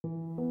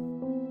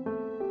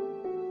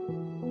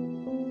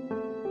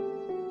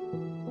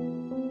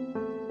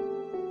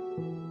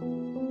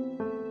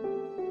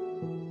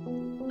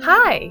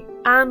Hi,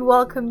 and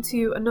welcome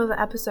to another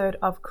episode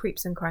of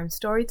Creeps and Crime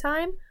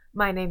Storytime.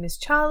 My name is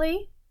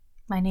Charlie.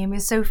 My name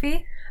is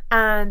Sophie.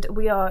 And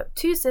we are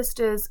two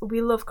sisters. We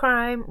love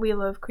crime, we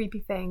love creepy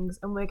things,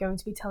 and we're going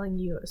to be telling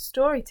you a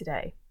story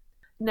today.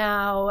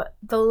 Now,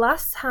 the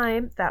last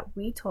time that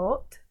we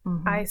talked,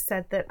 I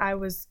said that I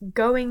was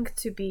going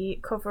to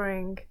be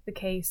covering the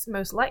case,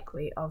 most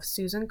likely, of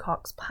Susan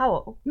Cox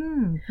Powell.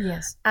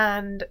 Yes.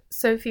 And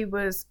Sophie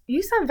was,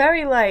 you sound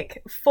very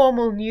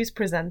formal news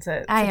presenter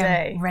today. I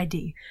am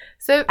ready.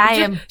 So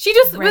she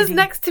just was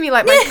next to me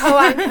like my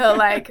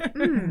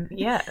co-anchor,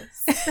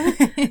 yes.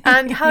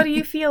 And how do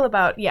you feel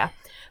about,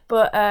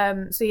 But,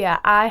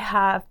 I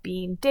have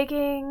been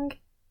digging,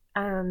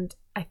 and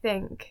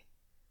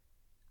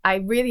I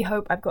really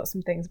hope I've got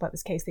some things about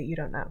this case that you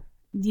don't know.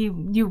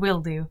 You will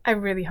do. I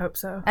really hope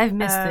so. I've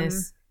missed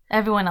this.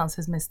 Everyone else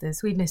has missed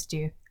this. We've missed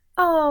you.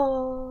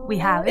 Oh. We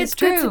have. It's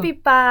true. Good to be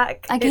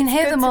back. I can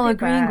hear them all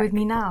agreeing with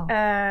me now.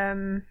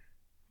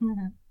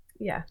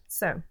 Yeah,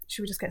 so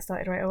should we just get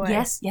started right away?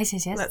 Yes.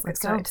 Let's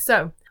go.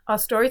 So, our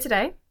story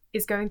today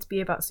is going to be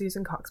about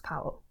Susan Cox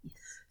Powell. Yes.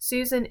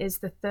 Susan is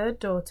the third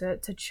daughter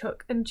to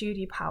Chuck and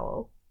Judy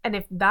Powell. And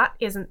if that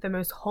isn't the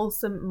most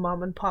wholesome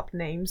mom and pop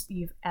names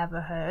you've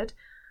ever heard,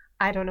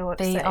 I don't know what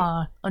to say. They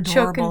are adorable.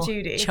 Chuck and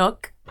Judy.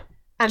 Chuck.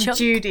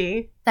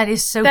 Judy. That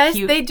is so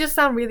cute. They just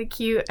sound really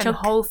cute and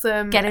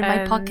wholesome. Get in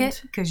my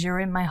pocket, because you're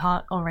in my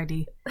heart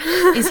already.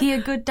 Is he a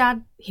good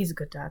dad? He's a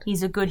good dad.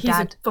 He's a good dad.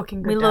 He's a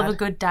fucking good dad. We love a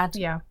good dad.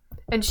 Yeah.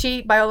 And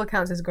she, by all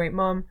accounts, is a great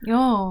mom.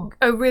 Oh.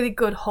 A really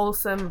good,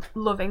 wholesome,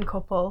 loving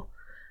couple.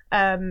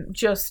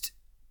 Just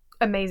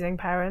amazing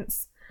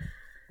parents.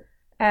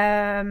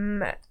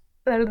 I'm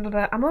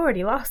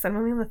already lost. I'm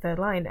only on the third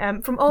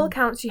line. From all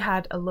accounts, she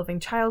had a loving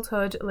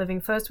childhood, living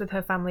first with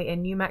her family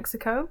in New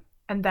Mexico,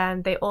 and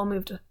then they all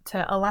moved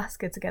to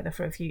Alaska together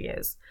for a few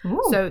years.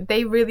 Ooh. So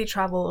they really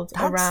traveled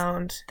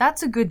around.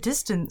 That's a good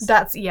distance.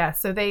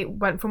 So they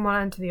went from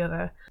one end to the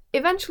other.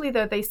 Eventually,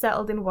 though, they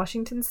settled in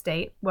Washington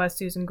State, where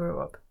Susan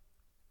grew up.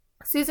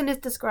 Susan is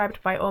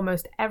described by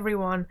almost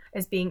everyone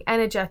as being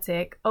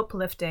energetic,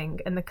 uplifting,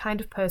 and the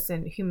kind of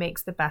person who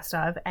makes the best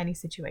out of any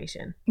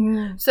situation.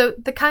 So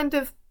the kind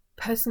of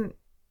person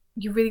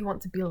you really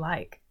want to be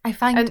like. I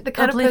find and the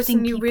kind of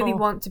person you really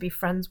want to be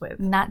friends with.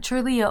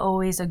 Naturally are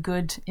always a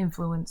good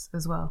influence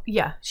as well.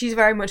 Yeah, she's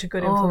very much a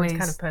good influence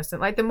kind of person.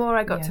 Like, the more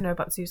I got to know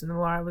about Susan, the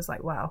more I was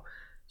like, wow,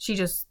 she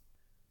does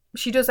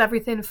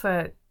everything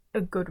for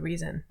a good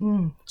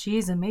reason. She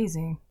is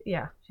amazing.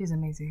 Yeah. She's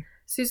amazing.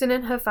 Susan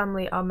and her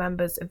family are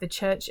members of the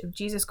Church of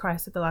Jesus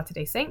Christ of the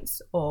Latter-day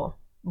Saints, or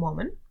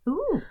Mormon.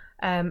 Ooh.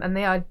 And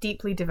they are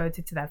deeply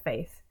devoted to their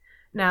faith.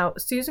 Now,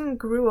 Susan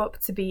grew up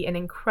to be an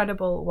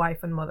incredible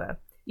wife and mother.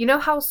 You know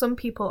how some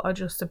people are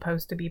just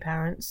supposed to be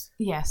parents?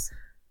 Yes.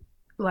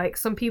 Like,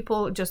 some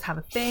people just have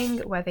a thing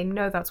where they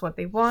know that's what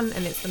they want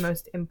and it's the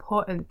most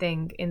important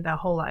thing in their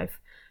whole life.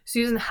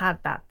 Susan had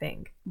that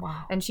thing.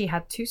 Wow. And she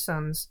had two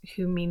sons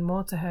who mean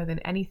more to her than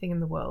anything in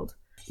the world.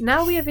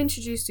 Now we have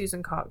introduced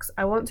Susan Cox,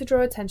 I want to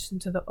draw attention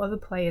to the other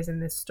players in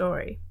this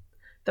story.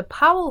 The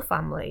Powell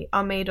family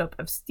are made up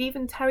of Steve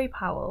and Terry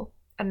Powell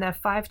and their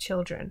 5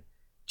 children,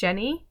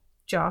 Jenny,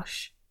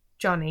 Josh,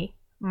 Johnny,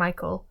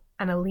 Michael,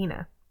 and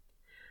Alina.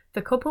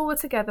 The couple were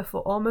together for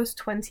almost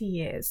 20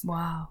 years.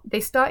 Wow. They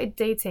started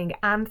dating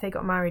and they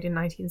got married in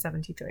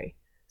 1973.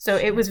 So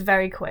it was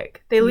very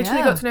quick. They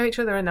literally got to know each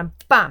other and then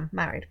bam,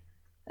 married.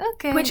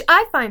 Okay. Which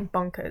I find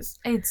bonkers.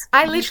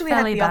 I literally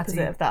had the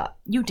opposite of that.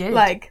 You did.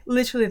 Like,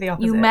 literally the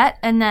opposite. You met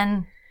and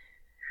then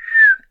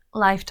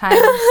lifetime.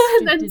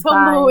 And then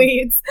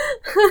tumbleweeds.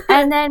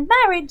 And then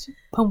marriage.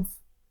 Poof.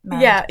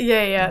 Married.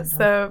 Yeah.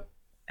 So...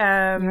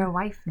 you're a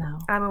wife now.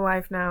 I'm a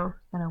wife now.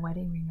 And a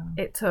wedding ring on.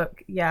 It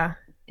took,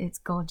 It's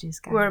gorgeous,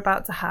 guys. We're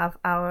about to have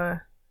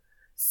our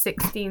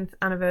 16th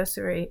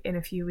anniversary in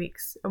a few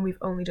weeks, and we've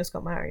only just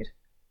got married.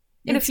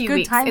 In a few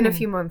weeks, timing. In a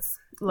few months.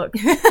 Look,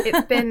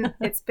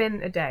 it's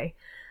been a day.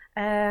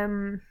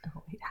 It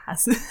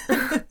has.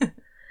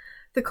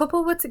 The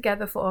couple were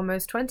together for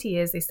almost 20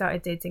 years. They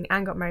started dating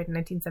and got married in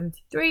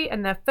 1973,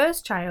 and their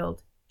first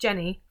child,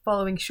 Jenny,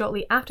 following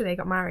shortly after they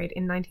got married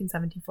in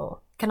 1974.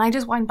 Can I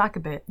just wind back a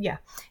bit? Yeah.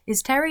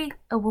 Is Terry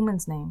a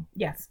woman's name?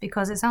 Yes.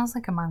 Because it sounds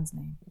like a man's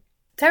name.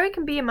 Terry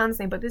can be a man's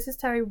name, but this is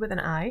Terry with an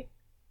I.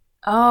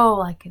 Oh,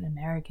 like an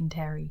American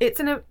Terry.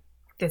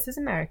 This is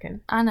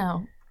American. I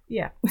know.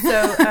 Yeah.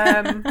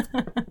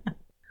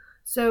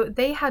 So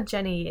they had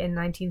Jenny in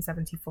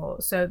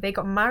 1974. So they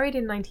got married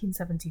in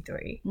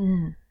 1973.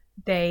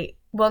 They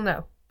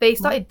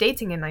started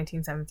dating in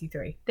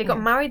 1973. They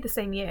got married the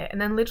same year, and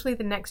then literally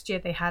the next year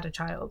they had a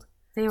child.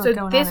 So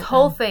this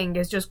whole thing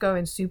is just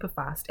going super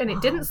fast, and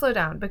it didn't slow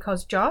down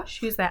because Josh,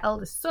 who's their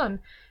eldest son,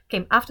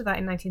 came after that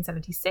in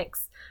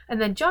 1976,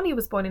 and then Johnny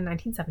was born in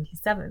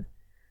 1977.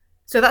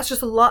 So that's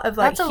just a lot of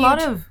it's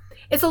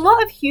a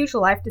lot of huge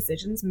life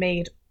decisions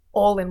made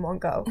all in one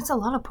go. It's a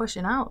lot of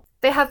pushing out.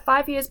 They had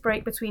 5 years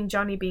break between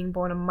Johnny being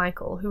born and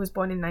Michael, who was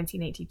born in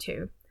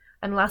 1982,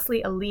 and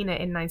lastly Alina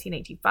in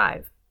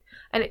 1985.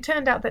 And it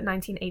turned out that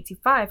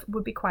 1985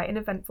 would be quite an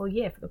eventful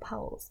year for the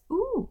Powells.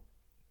 Ooh.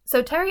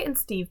 So Terry and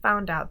Steve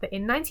found out that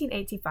in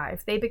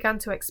 1985 they began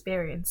to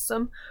experience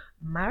some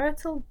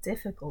marital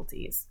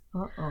difficulties.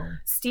 Uh-oh.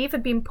 Steve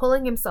had been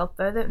pulling himself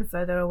further and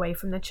further away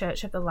from the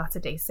Church of the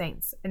Latter-day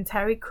Saints, and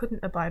Terry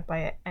couldn't abide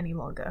by it any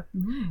longer.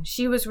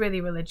 She was really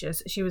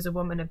religious. She was a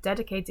woman of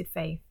dedicated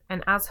faith,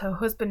 and as her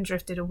husband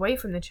drifted away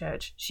from the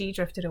church, she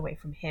drifted away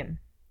from him.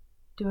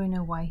 Do I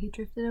know why he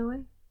drifted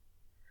away?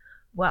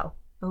 Well.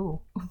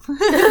 Oh.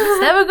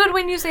 It's never good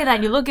when you say that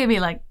and you look at me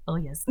like, oh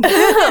yes.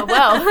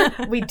 Well,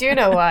 we do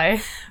know why.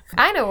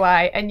 I know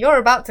why, and you're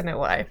about to know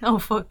why. Oh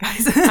fuck,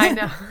 guys. I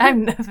know.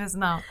 I'm nervous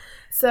now.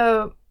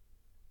 So,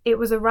 it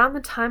was around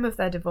the time of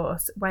their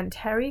divorce when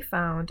Terry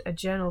found a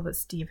journal that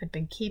Steve had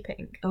been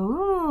keeping.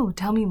 Oh,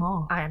 tell me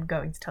more. I am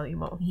going to tell you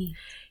more. Yeah.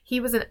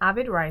 He was an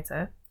avid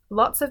writer.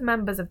 Lots of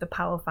members of the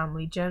Powell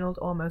family journaled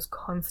almost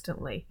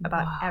constantly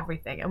about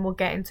everything, and we'll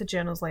get into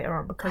journals later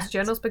on because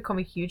journals become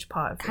a huge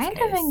part of this kind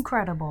case. of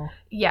incredible.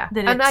 Yeah,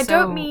 and I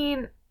don't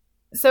mean...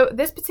 So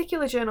this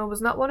particular journal was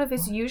not one of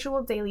his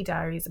usual daily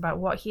diaries about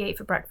what he ate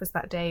for breakfast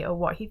that day or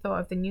what he thought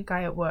of the new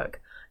guy at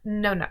work.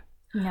 No.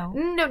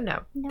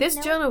 This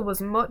journal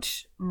was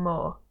much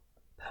more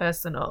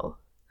personal.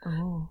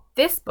 Oh.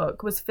 This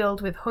book was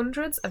filled with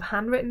hundreds of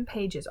handwritten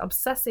pages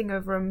obsessing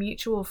over a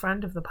mutual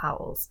friend of the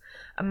Powells,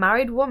 a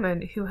married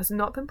woman who has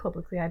not been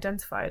publicly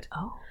identified.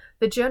 Oh.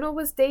 The journal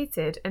was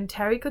dated, and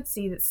Terry could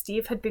see that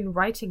Steve had been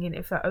writing in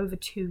it for over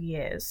 2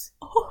 years.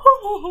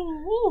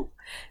 Oh,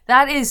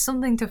 that is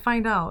something to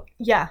find out.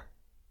 Yeah.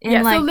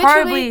 And so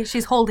probably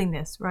she's holding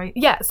this, right?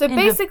 Yeah, so in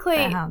basically,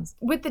 her hands.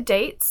 With the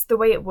dates, the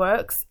way it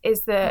works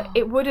is that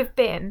it would have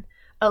been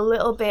a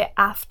little bit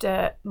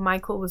after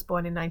Michael was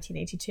born in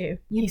 1982.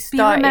 You'd be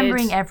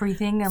remembering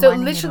everything. And so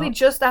literally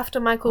just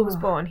after Michael was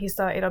born, he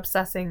started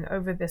obsessing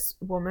over this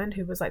woman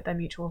who was like their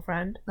mutual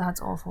friend.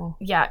 That's awful.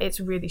 Yeah, it's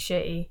really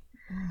shitty.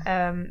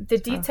 The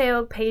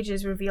detailed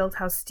pages revealed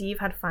how Steve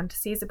had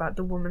fantasies about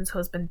the woman's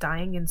husband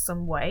dying in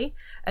some way,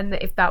 and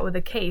that if that were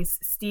the case,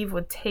 Steve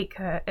would take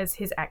her as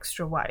his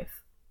extra wife.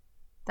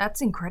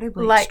 That's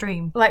incredibly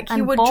extreme. Like he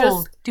and would bold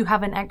just to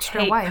have an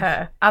extra take wife.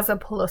 her as a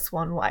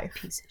 +1 wife.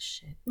 Piece of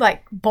shit.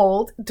 Like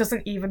bold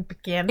doesn't even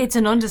begin. It's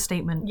an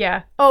understatement.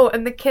 Yeah. Oh,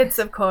 and the kids,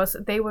 of course,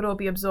 they would all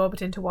be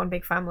absorbed into one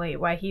big family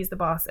where he's the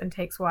boss and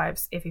takes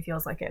wives if he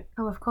feels like it.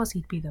 Oh, of course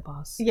he'd be the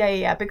boss.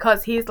 Yeah,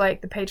 because he's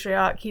like the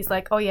patriarch. He's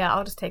like, oh yeah,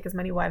 I'll just take as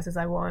many wives as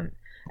I want.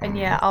 And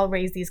yeah, I'll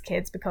raise these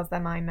kids because they're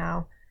mine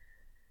now.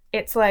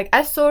 It's like,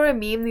 I saw a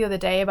meme the other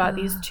day about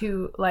these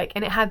two, like,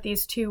 and it had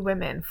these two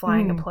women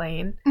flying a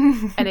plane,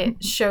 and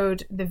it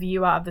showed the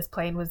view out of this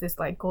plane was this,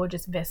 like,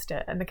 gorgeous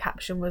vista, and the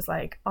caption was,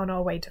 like, on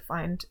our way to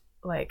find,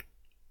 like,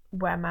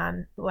 where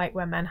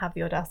men have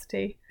the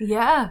audacity.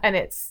 Yeah. And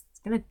it's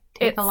gonna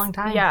take a long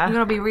time. Yeah. You're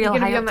gonna be real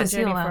high up to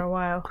seal that. For a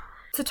while.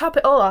 To top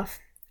it all off.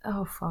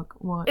 Oh, fuck,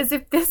 what? As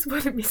if this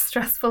wouldn't be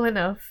stressful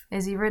enough.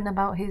 Is he written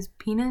about his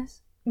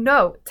penis?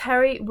 No,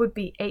 Terry would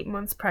be 8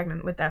 months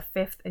pregnant with their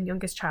 5th and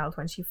youngest child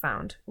when she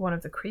found one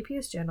of the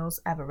creepiest journals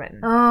ever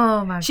written.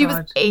 Oh my god. She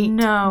was 8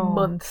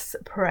 months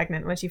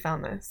pregnant when she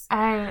found this.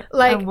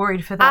 I'm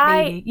worried for that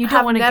baby. You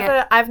don't want to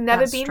get I've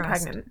never been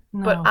stressed. pregnant,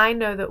 No. but I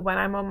know that when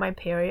I'm on my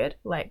period,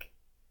 like,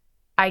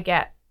 I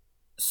get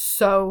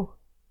so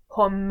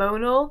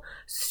hormonal,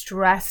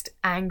 stressed,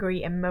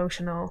 angry,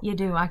 emotional. You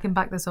do. I can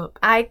back this up.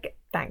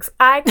 Thanks.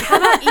 I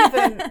cannot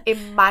even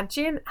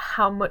imagine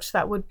how much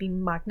that would be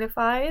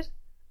magnified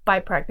by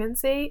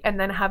pregnancy, and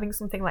then having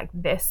something like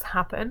this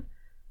happen.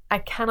 I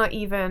cannot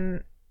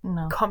even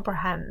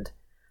comprehend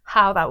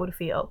how that would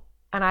feel.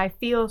 And I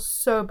feel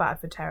so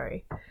bad for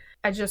Terry.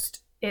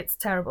 It's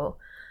terrible.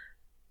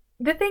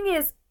 The thing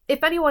is,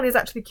 if anyone is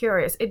actually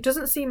curious, it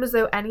doesn't seem as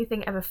though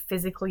anything ever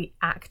physically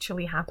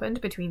actually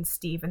happened between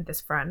Steve and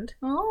this friend.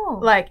 Oh.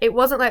 Like, it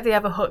wasn't like they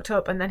ever hooked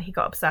up and then he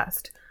got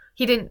obsessed.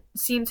 He didn't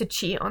seem to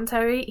cheat on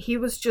Terry. He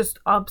was just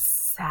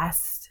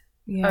obsessed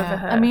over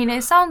her. I mean,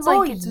 it sounds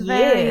like it's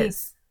very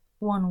years.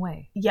 One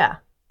way. Yeah.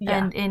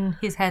 And in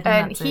his head.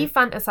 And he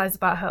fantasized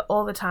about her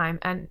all the time,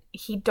 and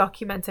he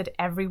documented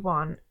every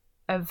one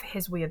of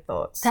his weird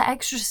thoughts. The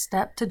extra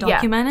step to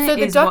document it so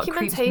the is what creeps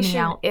me documentation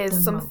out is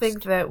the something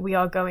most. that we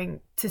are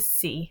going to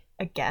see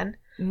again.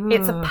 Ooh.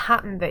 It's a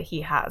pattern that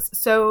he has.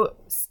 So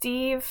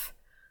Steve,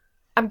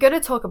 I'm going to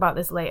talk about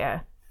this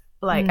later.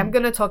 Like, I'm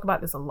going to talk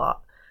about this a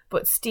lot.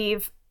 But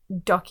Steve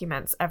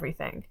documents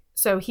everything.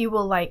 So he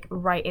will, like,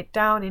 write it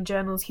down in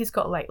journals. He's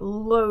got, like,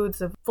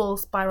 loads of full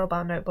spiral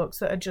bound notebooks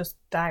that are just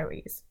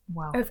diaries.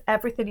 Wow. Of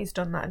everything he's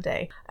done that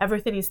day.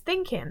 Everything he's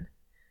thinking.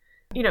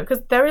 You know,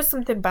 because there is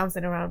something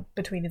bouncing around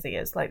between his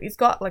ears. Like, he's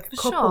got, like, a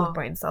couple of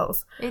brain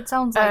cells. It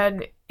sounds like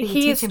and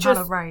he's just how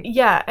to write.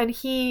 Yeah, and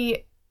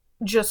he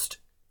just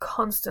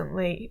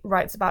constantly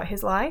writes about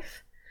his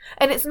life.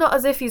 And it's not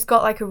as if he's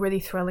got, like, a really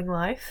thrilling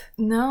life.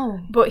 No.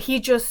 But he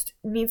just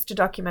needs to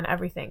document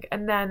everything.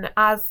 And then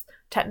as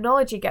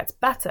technology gets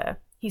better,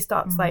 he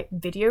starts, like,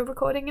 video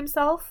recording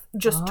himself,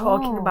 just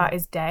talking about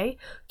his day,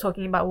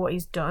 talking about what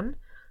he's done.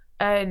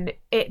 And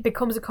it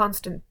becomes a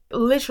constant,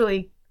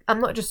 literally, I'm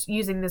not just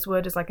using this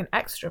word as, like, an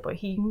extra, but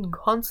he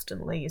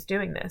constantly is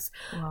doing this.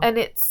 Wow. And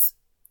it's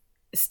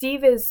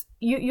Steve is,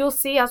 you'll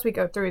see as we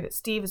go through that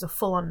Steve is a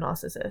full-on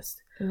narcissist.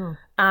 Ooh.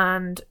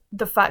 And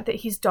the fact that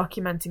he's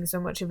documenting so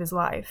much of his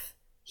life,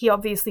 he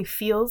obviously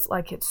feels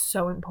like it's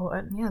so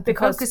important. Yeah, the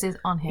focus is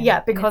on him.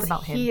 Yeah, because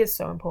about he him. is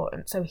so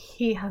important. So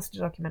he has to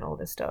document all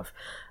this stuff.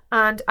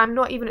 And I'm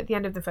not even at the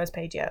end of the first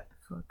page yet.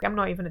 I'm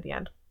not even at the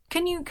end.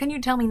 Can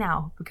you tell me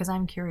now? Because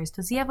I'm curious.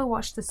 Does he ever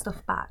watch this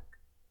stuff back?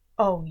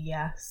 Oh,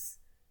 yes.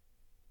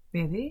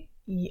 Really?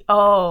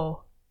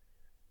 Oh.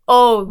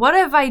 What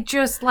if I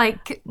just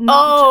like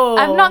knocked?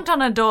 I've knocked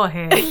on a door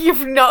here.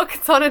 You've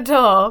knocked on a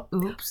door.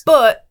 Oops.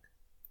 But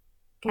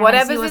Can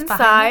whatever's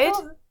inside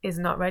is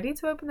not ready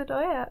to open the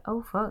door yet.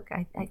 Oh fuck!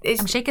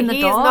 I'm shaking the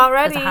door. He is not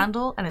ready. There's a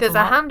handle, and there's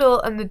a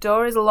handle, and the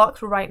door is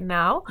locked right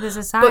now. There's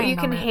a sign. But you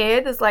can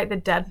hear there's like the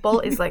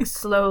deadbolt is like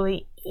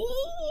slowly.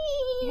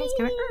 It's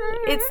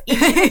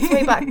eating its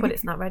way back, but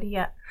it's not ready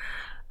yet.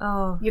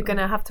 Oh, you're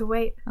gonna have to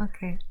wait.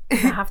 Okay,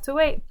 you're gonna have to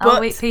wait.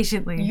 I'll wait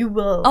patiently. You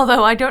will.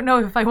 Although I don't know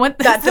if I want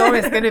this. That door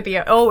is gonna be.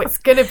 It's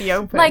gonna be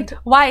open. Like,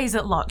 why is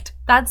it locked?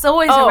 That's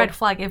always a red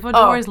flag. If a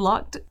door is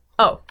locked.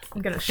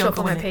 I'm gonna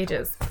shuffle my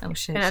pages. Oh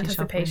shit! In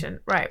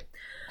anticipation. Right.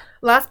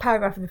 Last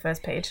paragraph of the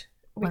first page.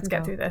 Let's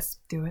get through this.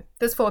 Do it.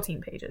 There's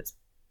 14 pages.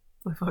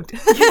 We're fucked.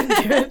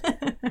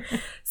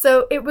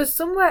 So it was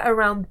somewhere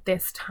around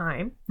this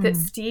time that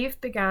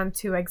Steve began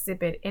to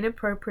exhibit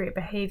inappropriate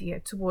behaviour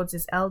towards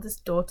his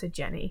eldest daughter,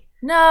 Jenny.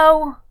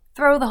 No!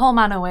 Throw the whole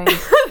man away.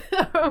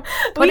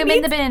 Put him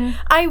in the bin.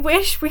 I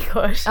wish we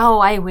could. Oh,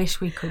 I wish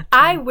we could too.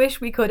 I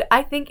wish we could.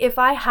 I think if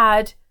I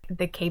had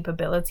the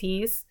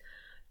capabilities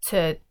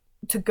to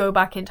go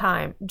back in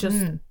time,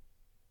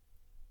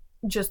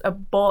 just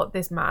abort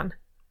this man.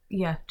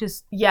 Yeah,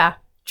 just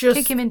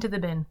kick him into the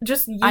bin.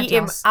 Just yeet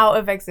him out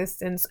of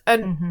existence.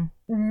 And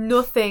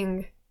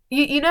nothing.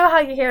 You know how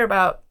you hear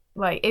about,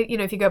 like,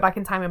 if you go back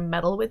in time and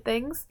meddle with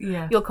things,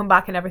 you'll come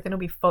back and everything will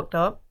be fucked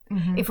up.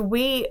 If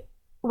we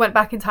went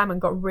back in time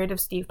and got rid of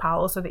Steve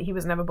Powell so that he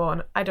was never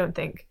born, I don't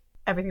think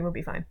everything would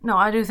be fine. No,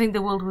 I do think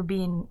the world would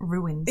be in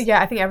ruins.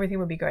 Yeah, I think everything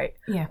would be great.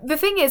 Yeah. The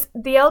thing is,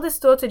 the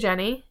eldest daughter,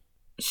 Jenny,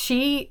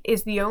 she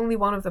is the only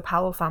one of the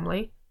Powell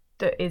family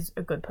that is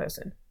a good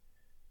person.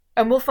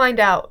 And we'll find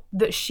out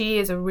that she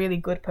is a really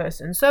good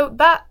person. So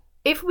that,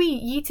 if we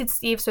yeeted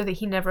Steve so that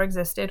he never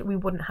existed, we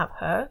wouldn't have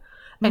her.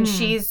 And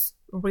she's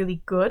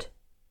really good.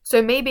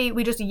 So maybe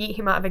we just yeet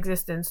him out of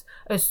existence.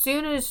 As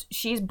soon as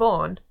she's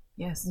born,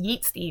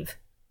 yeet Steve.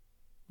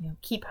 Yeah.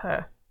 Keep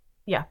her.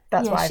 Yeah,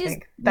 that's what I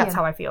think. That's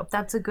how I feel.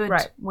 That's a good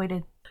way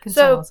to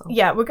console ourselves.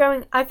 Yeah, we're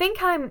going... I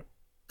think I'm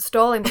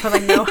stalling because I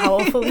know how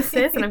awful this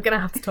is and I'm going to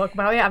have to talk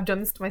about it. I've done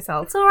this to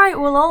myself. It's all right.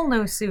 We'll all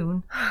know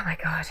soon. Oh my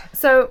God.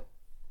 So...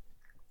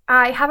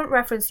 I haven't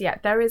referenced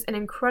yet, there is an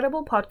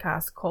incredible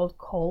podcast called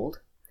Cold,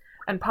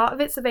 and part of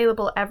it's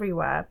available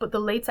everywhere, but the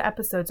later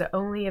episodes are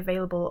only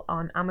available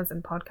on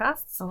Amazon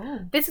Podcasts. Oh.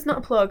 This is not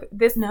a plug.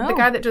 The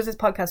guy that does this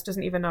podcast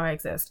doesn't even know I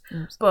exist.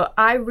 Oops. But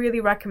I really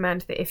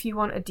recommend that if you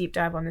want a deep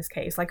dive on this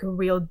case, like a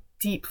real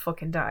deep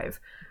fucking dive,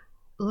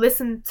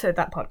 listen to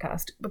that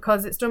podcast,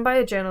 because it's done by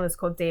a journalist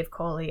called Dave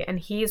Cawley, and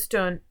he's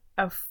done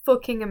a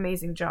fucking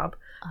amazing job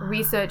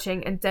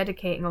researching and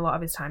dedicating a lot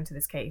of his time to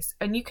this case.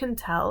 And you can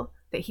tell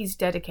that he's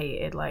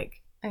dedicated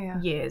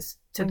years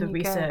to the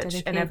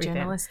research and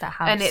everything. That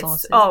have and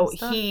it's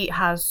sources he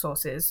has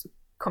sources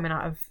coming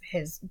out of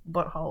his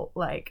butthole.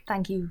 Like,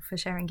 thank you for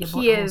sharing your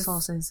butthole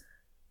sources.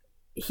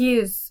 He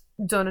has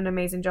done an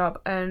amazing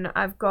job, and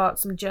I've got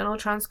some journal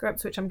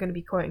transcripts which I'm going to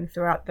be quoting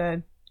throughout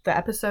the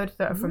episode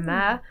that are from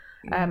there.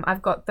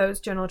 I've got those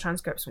journal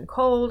transcripts from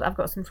Cold. I've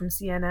got some from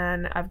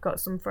CNN. I've got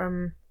some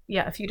from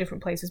a few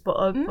different places, but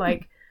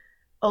like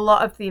a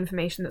lot of the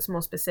information that's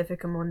more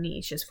specific and more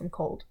niche is from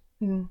Cold.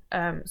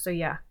 So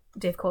yeah,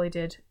 Dave Cawley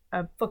did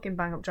a fucking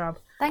bang up job.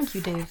 Thank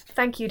you, Dave.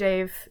 Thank you,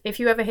 Dave. If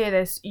you ever hear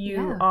this,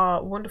 you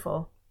are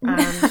wonderful,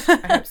 and I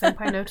hope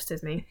Senpai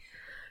notices me.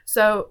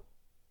 So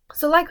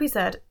like we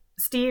said,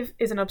 Steve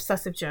is an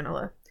obsessive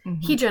journaler.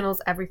 He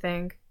journals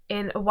everything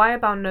in a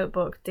wire-bound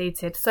notebook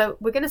dated. So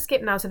we're going to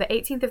skip now to the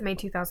 18th of May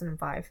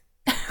 2005.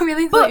 I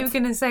really thought you were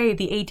going to say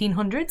the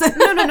 1800s.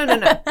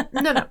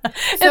 No.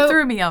 It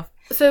threw me off.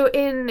 So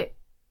in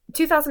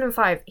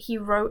 2005, he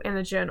wrote in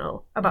a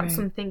journal about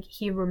something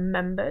he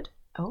remembered.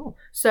 Oh.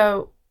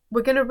 So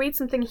we're going to read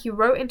something he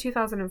wrote in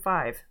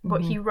 2005,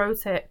 but he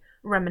wrote it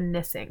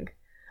reminiscing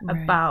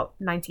about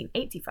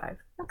 1985.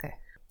 Okay.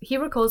 He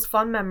recalls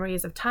fond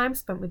memories of time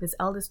spent with his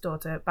eldest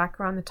daughter back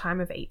around the time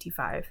of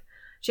 85.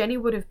 Jenny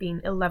would have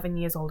been 11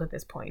 years old at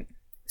this point.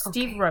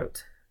 Steve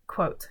wrote,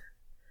 quote,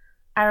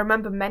 "I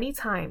remember many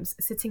times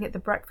sitting at the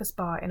breakfast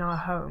bar in our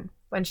home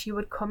when she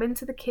would come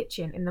into the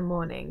kitchen in the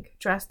morning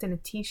dressed in a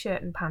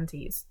t-shirt and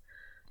panties.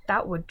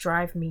 That would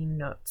drive me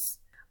nuts.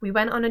 We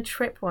went on a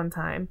trip one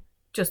time,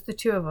 just the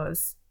two of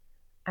us,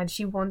 and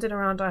she wandered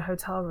around our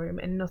hotel room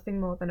in nothing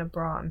more than a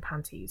bra and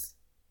panties."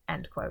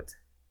 End quote.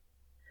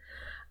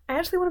 I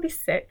actually want to be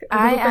sick.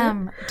 I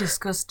am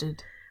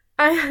disgusted.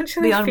 I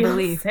actually beyond feel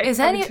belief. sick.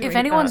 If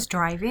anyone's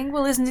driving,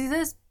 will listen to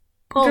this,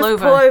 pull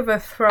over,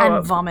 throw and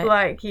up, vomit.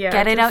 Like,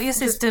 get it out your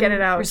system. Get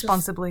it out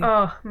responsibly.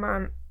 Oh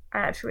man, I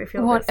actually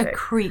feel What a a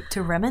creep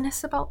to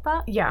reminisce about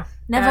that. Yeah.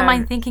 Never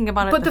mind thinking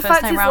about it. But the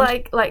first fact time is,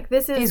 round, like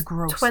this is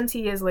gross. 20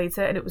 years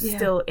later, and it was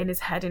still in his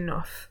head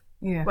enough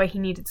where he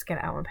needed to get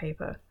it out on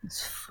paper.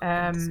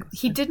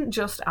 He didn't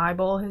just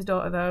eyeball his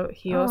daughter, though.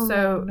 He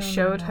also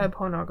showed her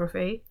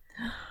pornography.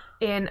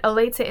 In a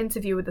later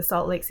interview with the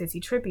Salt Lake City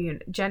Tribune,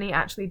 Jenny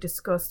actually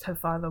discussed her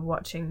father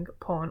watching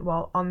porn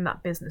while on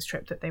that business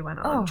trip that they went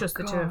on,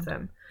 the two of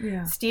them.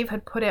 Yeah. Steve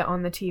had put it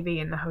on the TV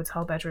in the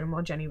hotel bedroom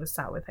while Jenny was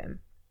sat with him.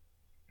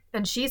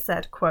 And she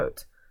said,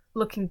 quote,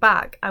 "Looking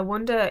back, I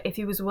wonder if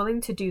he was willing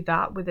to do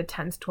that with a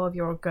 10 to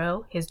 12-year-old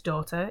girl, his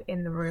daughter,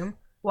 in the room.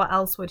 What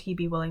else would he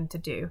be willing to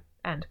do?"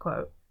 End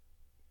quote.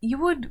 You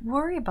would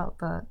worry about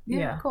that.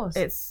 Yeah, of course.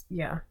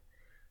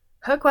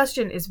 Her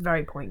question is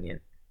very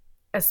poignant,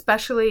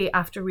 especially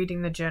after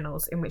reading the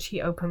journals in which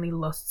he openly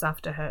lusts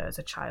after her as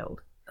a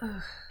child.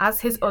 Ugh.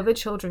 As his other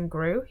children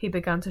grew, he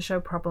began to show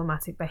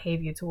problematic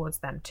behaviour towards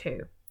them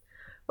too.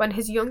 When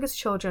his youngest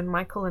children,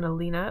 Michael and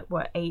Alina,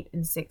 were 8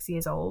 and 6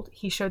 years old,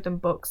 he showed them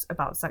books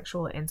about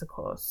sexual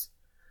intercourse.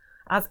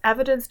 As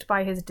evidenced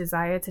by his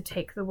desire to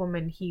take the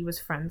woman he was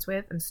friends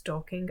with and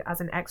stalking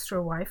as an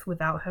extra wife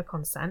without her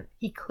consent,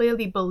 he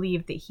clearly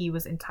believed that he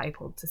was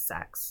entitled to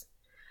sex.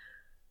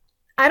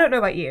 I don't know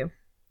about you,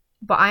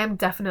 but I am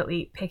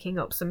definitely picking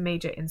up some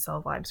major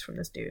incel vibes from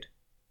this dude.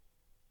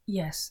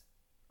 Yes.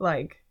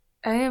 Like,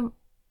 I'm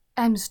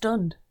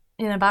stunned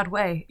in a bad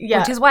way. Yeah.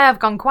 Which is why I've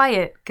gone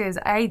quiet, because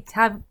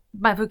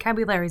my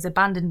vocabulary's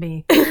abandoned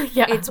me.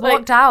 Yeah. It's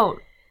walked out.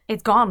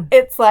 It's gone.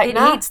 It's like, it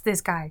hates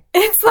this guy.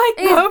 It's like,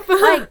 It's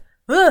like,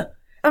 ugh.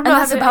 I'm And not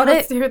that's having about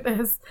anything it. to do with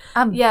this.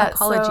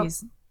 Apologies.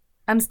 So,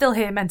 I'm still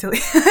here mentally.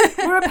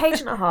 We're a page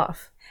and a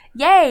half.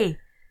 Yay!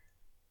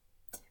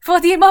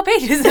 48 more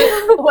pages.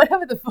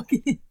 Whatever the fuck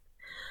it is.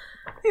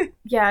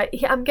 Yeah,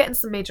 I'm getting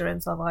some major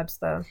incel vibes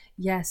though.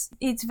 Yes,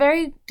 it's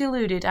very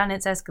diluted and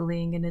it's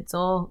escalating and it's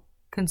all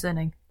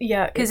concerning.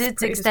 Yeah, because it's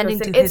pretty extending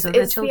disgusting. to his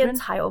other it's children. It's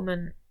the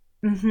entitlement.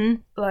 Mm-hmm.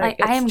 Like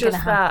I am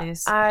just gonna have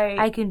this.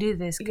 I can do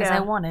this because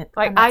I want it.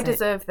 Like I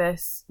deserve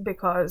this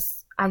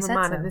because I'm a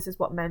man and this is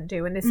what men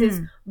do and this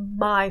is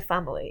my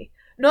family,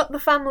 not the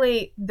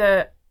family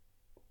that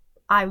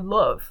I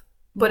love,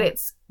 but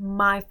it's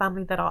my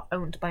family that are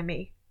owned by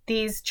me.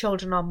 These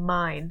children are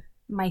mine.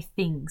 My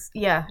things.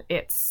 Yeah,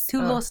 it's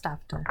to lust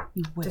after.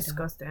 You widow.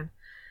 Disgusting.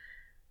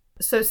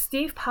 So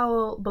Steve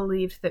Powell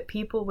believed that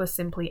people were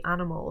simply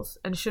animals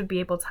and should be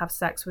able to have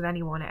sex with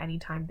anyone at any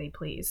time they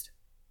pleased.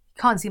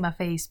 Can't see my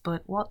face,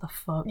 but what the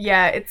fuck?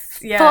 Yeah, it's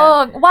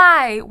fuck.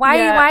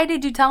 Why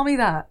did you tell me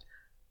that?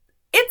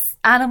 It's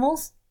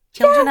animals.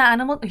 Children are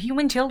animals.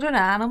 Human children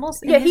are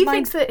animals. Yeah, he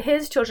thinks that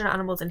his children are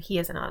animals and he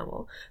is an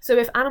animal. So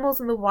if animals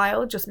in the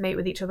wild just mate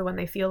with each other when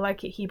they feel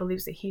like it, he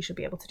believes that he should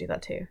be able to do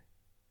that too.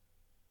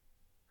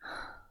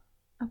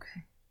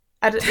 Okay.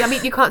 I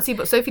mean, you can't see,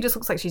 but Sophie just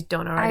looks like she's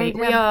done already.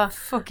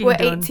 We're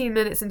 18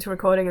 minutes into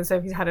recording and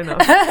Sophie's had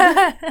enough.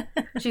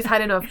 She's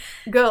had enough.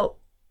 Girl,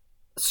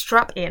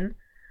 strap in.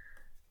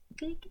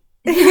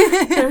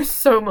 There's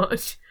so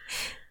much.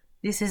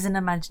 This is an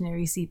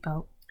imaginary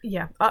seatbelt.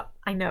 Yeah,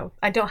 I know.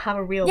 I don't have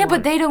a real one. Yeah,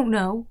 but they don't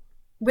know.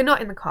 We're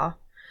not in the car.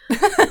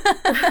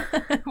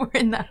 We're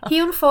in the house. He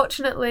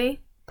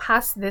unfortunately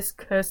passed this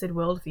cursed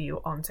worldview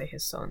onto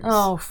his sons.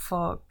 Oh,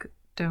 fuck.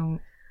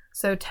 Don't.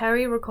 So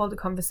Terry recalled a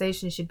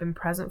conversation she'd been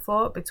present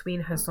for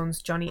between her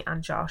sons Johnny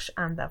and Josh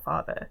and their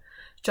father.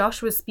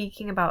 Josh was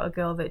speaking about a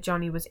girl that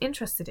Johnny was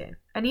interested in,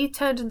 and he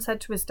turned and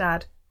said to his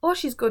dad, "All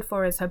she's good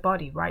for is her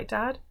body, right,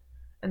 Dad?"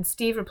 And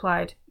Steve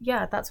replied,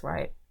 "Yeah, that's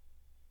right."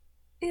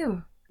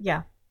 Ew.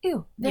 Yeah.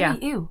 Ew. Very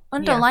ew.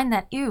 Underline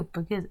that ew,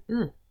 because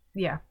ugh.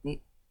 Yeah.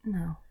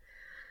 No.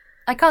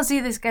 I can't see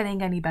this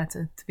getting any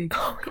better, to be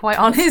quite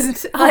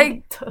honest.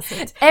 Like,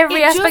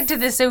 every aspect of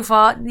this so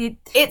far,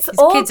 it's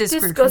all kids are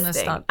screwed from the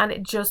start. And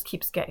it just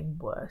keeps getting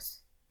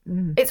worse.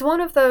 It's one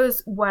of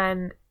those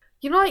when,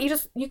 you know, like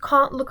you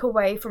can't look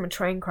away from a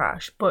train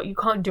crash, but you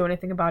can't do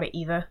anything about it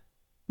either.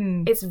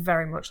 It's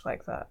very much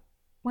like that.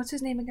 What's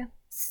his name again?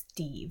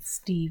 Steve.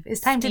 It's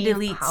time to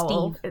delete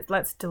Powell. Steve.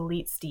 Let's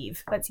delete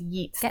Steve. Let's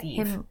yeet Steve.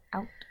 Get him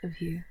out of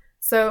here.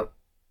 So,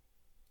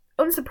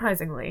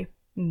 unsurprisingly,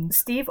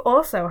 Steve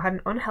also had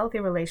an unhealthy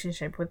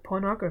relationship with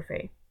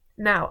pornography.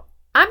 Now,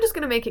 I'm just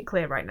going to make it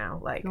clear right now,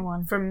 like,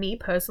 for me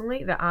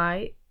personally, that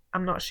I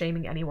am not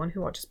shaming anyone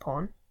who watches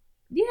porn.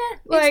 Yeah,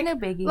 it's no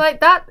biggie.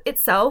 Like, that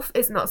itself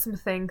is not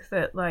something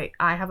that, like,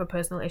 I have a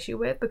personal issue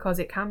with, because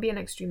it can be an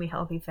extremely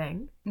healthy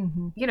thing.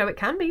 You know, it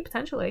can be,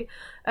 potentially.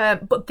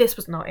 But this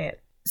was not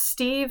it.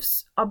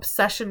 Steve's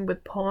obsession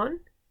with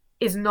porn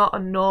is not a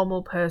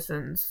normal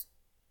person's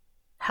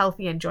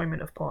healthy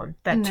enjoyment of porn.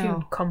 They're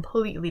two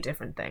completely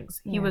different things.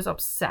 He was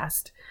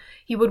obsessed.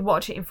 He would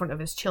watch it in front of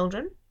his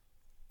children.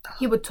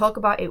 He would talk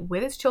about it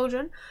with his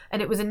children,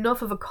 and it was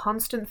enough of a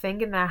constant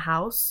thing in their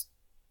house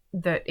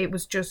that it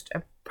was just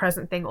a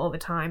present thing all the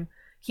time.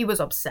 He was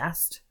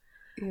obsessed.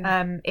 In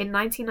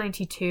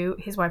 1992,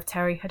 his wife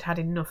Terry had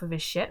enough of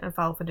his shit and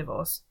filed for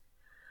divorce.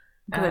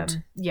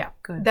 Good.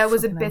 There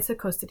was a bitter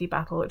custody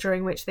battle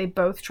during which they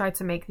both tried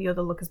to make the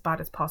other look as bad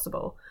as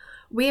possible.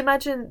 We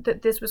imagine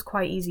that this was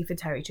quite easy for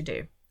Terry to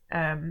do,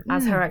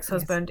 as her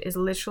ex-husband is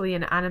literally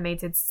an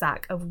animated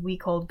sack of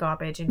week-old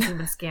garbage in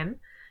human skin,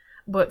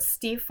 but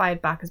Steve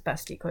fired back as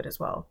best he could as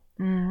well.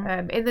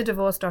 In the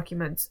divorce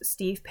documents,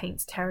 Steve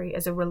paints Terry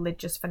as a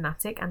religious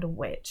fanatic and a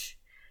witch.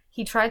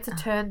 He tried to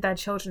turn their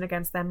children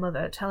against their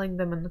mother, telling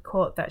them in the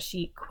court that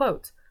she,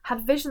 quote,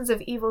 had visions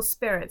of evil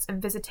spirits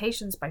and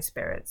visitations by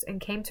spirits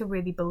and came to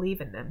really believe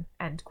in them,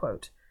 end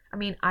quote. I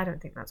mean, I don't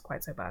think that's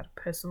quite so bad.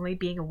 Personally,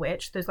 being a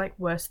witch, there's like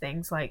worse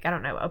things, like, I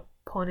don't know, a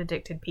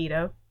porn-addicted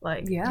pedo.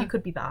 Like, you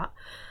could be that.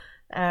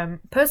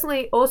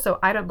 Personally, also,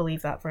 I don't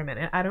believe that for a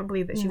minute. I don't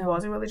believe that she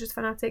was a religious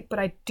fanatic, but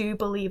I do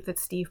believe that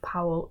Steve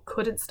Powell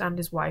couldn't stand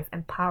his wife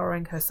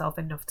empowering herself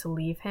enough to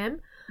leave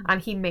him,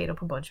 and he made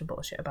up a bunch of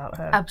bullshit about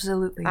her.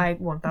 Absolutely. I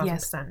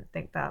 1000%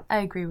 think that. I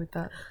agree with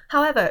that.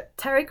 However,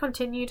 Terry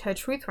continued her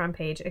truth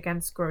rampage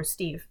against Gross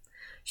Steve.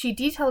 She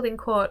detailed in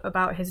court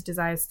about his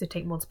desires to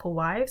take multiple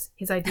wives,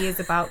 his ideas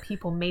about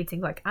people mating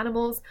like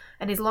animals,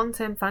 and his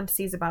long-term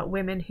fantasies about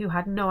women who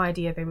had no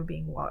idea they were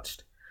being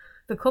watched.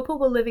 The couple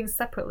were living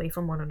separately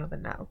from one another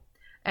now,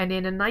 and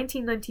in a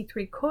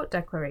 1993 court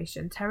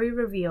declaration, Terry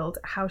revealed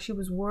how she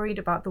was worried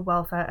about the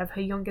welfare of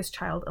her youngest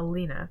child,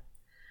 Alina.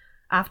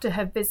 After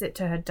her visit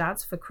to her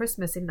dad's for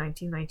Christmas in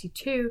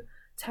 1992,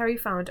 Terry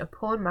found a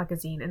porn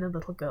magazine in the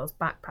little girl's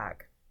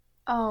backpack.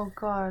 Oh,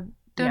 God.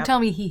 Don't tell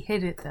me he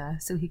hid it there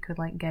so he could,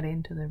 like, get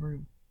into the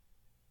room.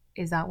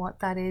 Is that what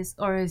that is?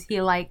 Or is he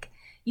like,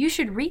 you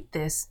should read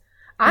this?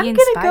 I'm going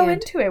to go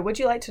into it. Would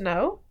you like to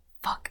know?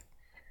 Fuck.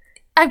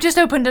 I've just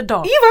opened a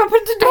door. You've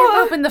opened a door.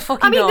 I've opened the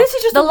fucking door. I mean, this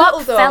is just the a lock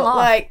little door. Fell off.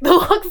 Like, the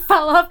lock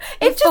fell off.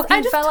 I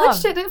just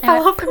touched it and it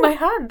fell off in my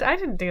hand. I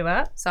didn't do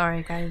that.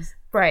 Sorry, guys.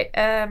 Right.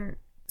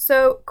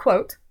 So,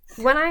 quote,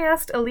 when I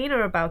asked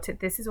Alina about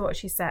it, this is what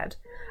she said.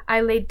 I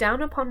laid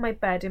down upon my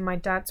bed in my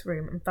dad's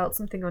room and felt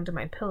something under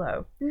my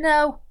pillow.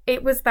 No.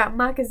 It was that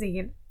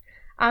magazine.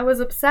 I was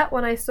upset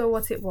when I saw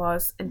what it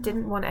was and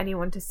didn't want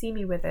anyone to see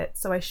me with it,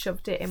 so I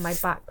shoved it in my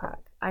backpack.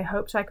 I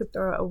hoped I could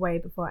throw it away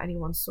before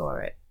anyone saw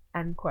it.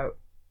 End quote.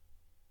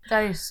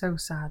 That is so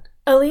sad.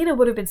 Alina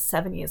would have been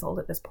 7 years old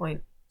at this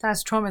point.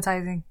 That's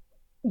traumatizing.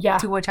 Yeah.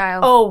 To a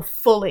child. Oh,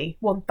 fully.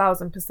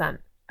 1000%.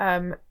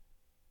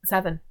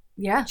 7.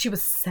 Yeah. She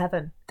was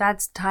 7.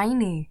 That's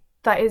tiny.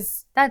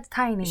 That's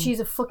tiny. She's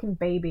a fucking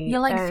baby. You're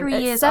like 3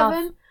 years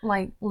 7, off,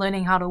 like,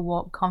 learning how to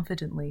walk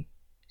confidently.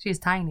 She's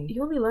tiny.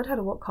 You only learned how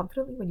to walk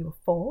confidently when you were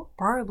 4?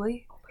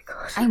 Probably. Oh my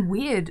god. I'm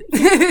weird.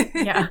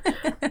 Yeah.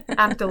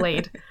 I'm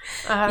delayed.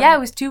 Yeah, I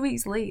was 2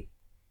 weeks late.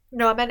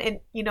 No, I meant in...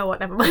 You know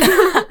what? Never mind.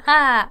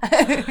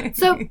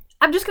 So,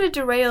 I'm just going to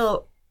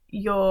derail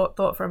your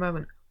thought for a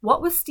moment.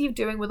 What was Steve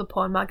doing with a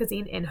porn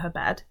magazine in her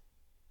bed?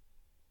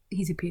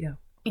 He's a pedo.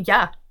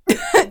 Yeah.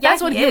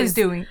 That's what he was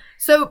doing.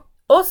 So,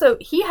 also,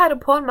 he had a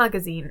porn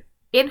magazine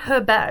in her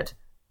bed.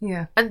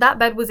 Yeah. And that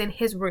bed was in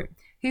his room.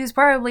 He was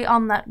probably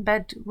on that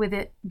bed with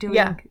it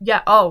doing...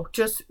 Yeah. Oh,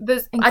 just...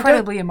 There's...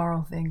 incredibly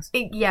immoral things.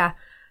 Yeah.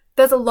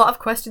 There's a lot of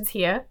questions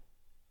here.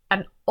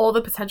 And all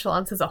the potential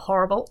answers are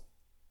horrible.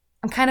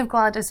 I'm kind of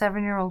glad a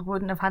 7-year-old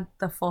wouldn't have had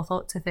the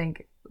forethought to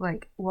think,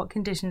 like, what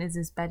condition is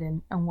this bed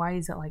in and why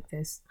is it like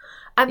this?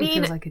 I mean... It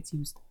feels like it's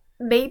used.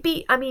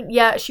 Maybe, I mean,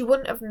 yeah, she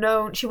wouldn't have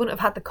known, she wouldn't have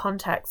had the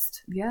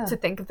context to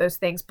think of those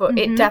things, but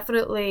it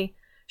definitely,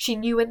 she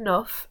knew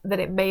enough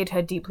that it made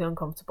her deeply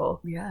uncomfortable.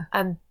 Yeah.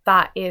 And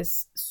that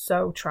is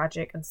so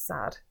tragic and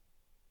sad.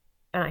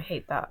 And I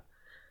hate that.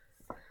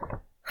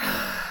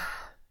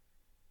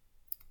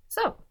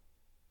 So,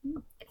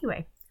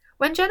 anyway,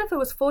 when Jennifer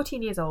was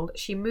 14 years old,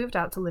 she moved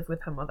out to live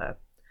with her mother.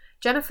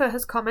 Jennifer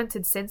has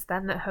commented since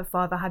then that her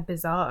father had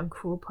bizarre and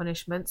cruel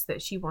punishments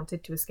that she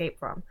wanted to escape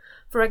from.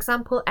 For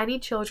example, any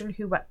children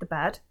who wet the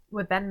bed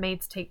were then made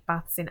to take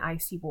baths in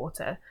icy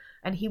water,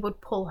 and he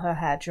would pull her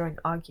hair during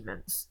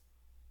arguments.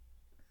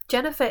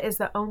 Jennifer is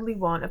the only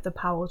one of the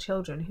Powell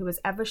children who has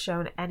ever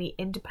shown any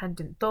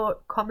independent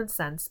thought, common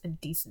sense,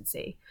 and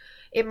decency.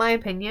 In my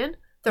opinion,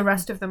 the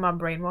rest of them are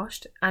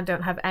brainwashed and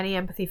don't have any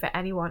empathy for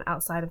anyone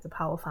outside of the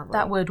Powell family.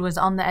 That word was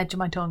on the edge of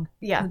my tongue.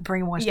 Yeah.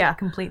 Brainwashed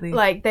completely.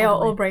 Like, they are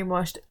all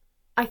brainwashed.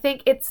 I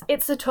think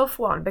it's a tough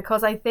one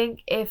because I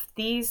think if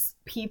these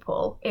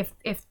people, if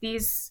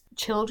these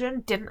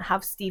children didn't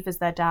have Steve as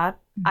their dad,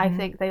 I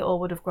think they all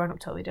would have grown up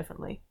totally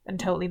differently and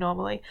totally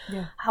normally.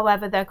 Yeah.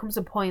 However, there comes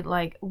a point,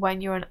 like, when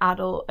you're an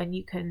adult and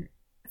you can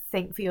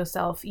think for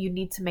yourself, you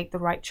need to make the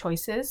right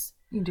choices.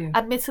 You do.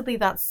 Admittedly,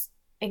 that's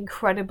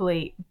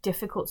incredibly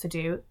difficult to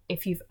do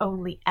if you've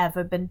only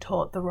ever been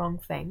taught the wrong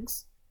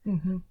things.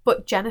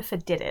 But Jennifer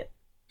did it.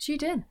 She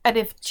did. And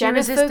if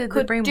Jennifer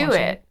could do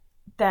it,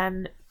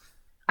 then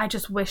I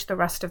just wish the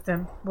rest of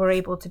them were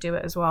able to do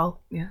it as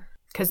well. Yeah.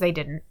 Because they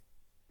didn't.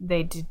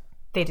 They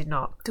did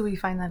not. Do we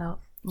find that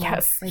out?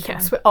 Yes.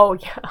 Yes. Oh,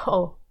 yeah.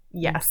 Oh,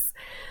 yes.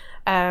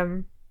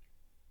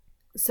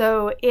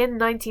 So in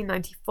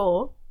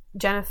 1994,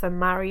 Jennifer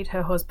married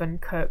her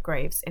husband, Kurt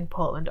Graves, in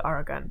Portland,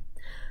 Oregon.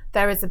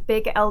 There is a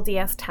big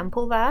LDS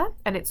temple there,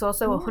 and it's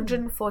also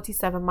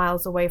 147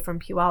 miles away from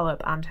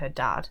Puyallup and her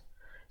dad.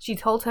 She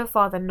told her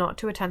father not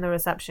to attend the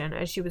reception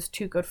as she was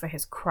too good for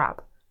his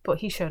crap. but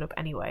he showed up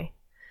anyway.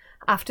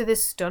 After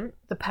this stunt,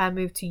 the pair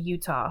moved to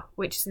Utah,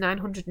 which is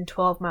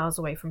 912 miles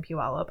away from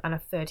Puyallup and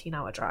a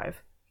 13-hour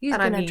drive. He's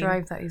going to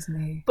drive that,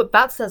 isn't he? But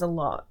that says a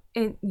lot.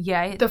 It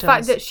the does.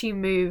 Fact that she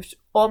moved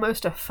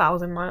almost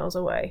 1,000 miles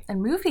away.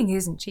 And moving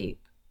isn't cheap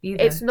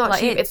either. It's not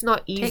cheap. It's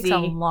not easy. It takes a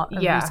lot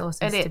of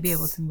resources to be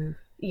able to move.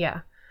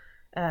 Yeah.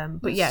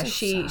 But yeah,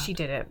 she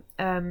did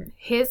it.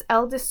 His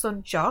eldest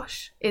son,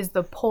 Josh, is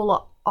the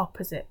polar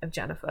opposite of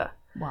Jennifer.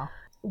 Wow.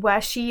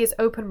 Where she is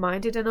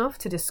open-minded enough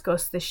to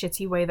discuss the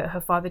shitty way that her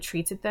father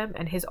treated them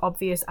and his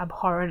obvious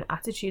abhorrent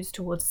attitudes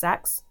towards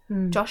sex,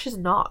 Josh is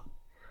not.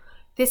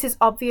 This is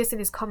obvious in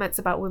his comments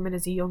about women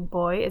as a young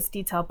boy, as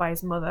detailed by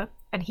his mother,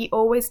 and he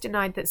always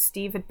denied that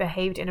Steve had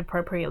behaved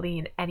inappropriately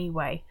in any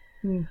way.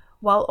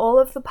 While all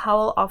of the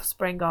Powell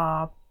offspring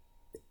are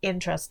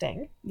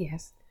interesting,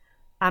 yes,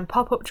 and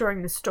pop up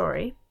during the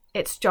story,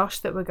 it's Josh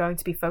that we're going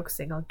to be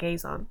focusing our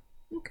gaze on.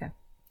 Okay.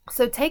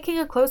 So taking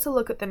a closer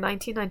look at the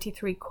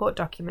 1993 court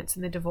documents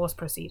in the divorce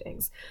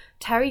proceedings,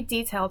 Terry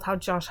detailed how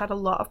Josh had a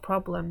lot of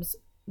problems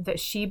that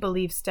she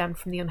believed stemmed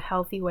from the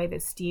unhealthy way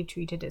that Steve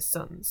treated his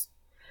sons.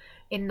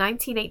 In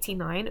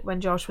 1989,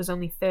 when Josh was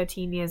only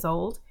 13 years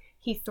old,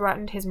 he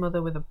threatened his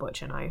mother with a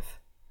butcher knife.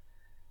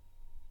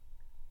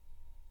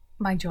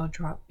 My jaw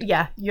dropped.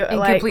 Yeah, you're in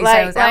like, complete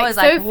silence. I was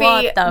like, Sophie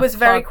what the was fuck?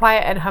 very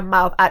quiet and her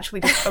mouth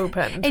actually just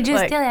opened. It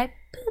just like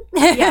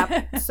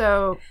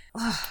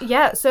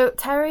yeah. So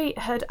Terry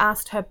had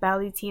asked her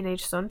barely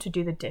teenage son to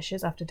do the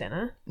dishes after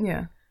dinner.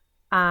 Yeah.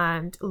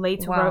 And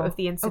later wrote of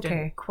the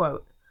incident,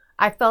 quote,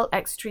 "I felt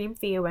extreme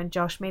fear when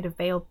Josh made a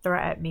veiled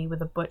threat at me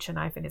with a butcher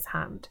knife in his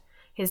hand.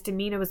 His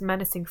demeanor was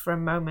menacing for a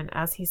moment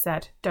as he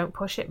said, 'Don't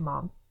push it,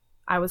 Mom.'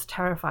 I was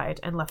terrified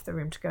and left the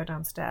room to go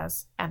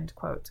downstairs." End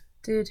quote.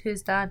 Did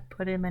his dad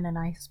put him in an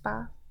ice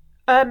bath?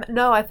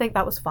 No, I think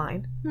that was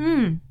fine.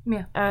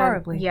 Yeah,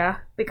 probably. Yeah,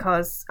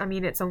 because, I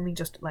mean, it's only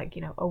just, like,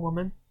 you know, a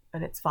woman,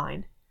 and it's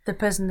fine. The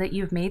person that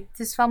you've made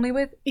this family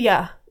with?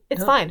 Yeah,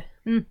 it's fine.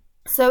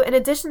 So, in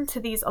addition to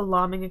these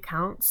alarming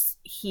accounts,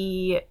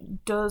 he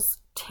does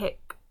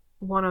tick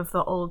one of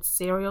the old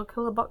serial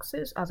killer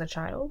boxes as a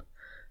child.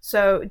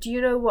 So, do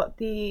you know what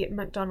the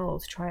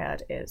McDonald's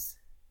triad is?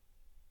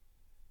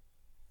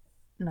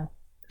 No.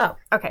 Oh,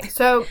 okay.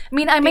 So I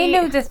mean, I may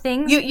know the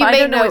things, you but I may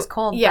don't know it's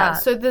called yeah,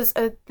 that. so there's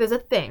a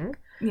thing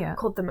Yeah.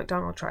 called the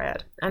McDonald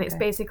triad, and it's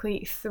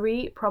basically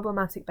 3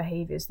 problematic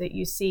behaviors that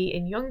you see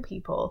in young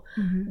people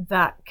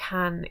that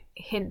can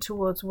hint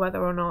towards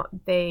whether or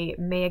not they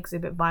may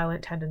exhibit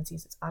violent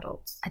tendencies as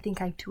adults. I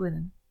think I have 2 of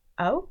them.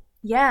 Oh?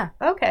 Yeah.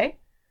 Okay.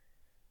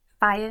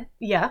 Fire.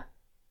 Yeah.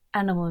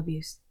 Animal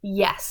abuse.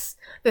 Yes.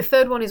 The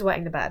third one is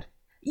wetting the bed.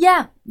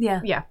 Yeah.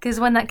 Because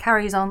when that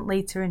carries on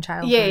later in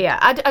childhood. Yeah.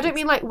 I don't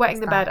mean like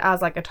wetting the bed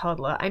as like a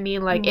toddler. I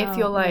mean like if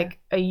you're like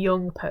a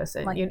young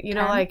person, like you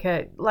know,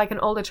 like an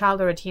older child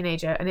or a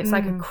teenager, and it's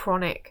like a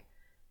chronic,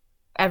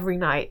 every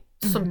night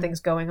something's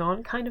going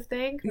on kind of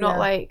thing. Not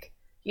like,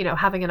 you know,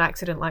 having an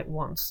accident like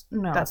once.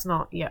 No, that's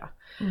not. Yeah.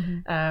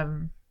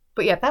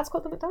 But yeah, that's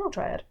called the McDonald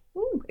triad.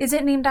 Ooh. Is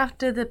it named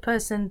after the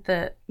person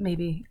that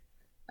maybe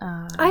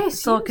I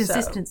saw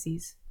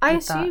consistencies? I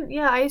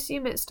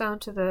assume it's down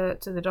to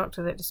the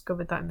doctor that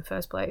discovered that in the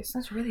first place.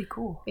 That's really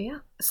cool. Yeah.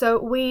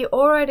 So we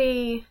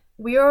already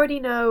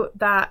know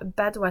that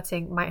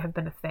bedwetting might have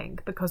been a thing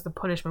because the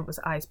punishment was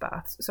ice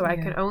baths. So I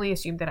can only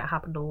assume that it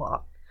happened a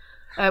lot,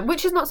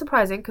 which is not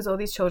surprising because all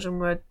these children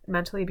were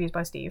mentally abused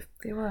by Steve.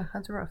 They were.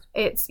 That's rough.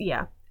 It's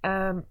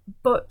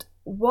but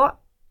what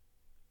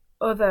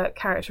other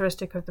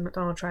characteristic of the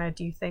McDonald triad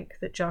do you think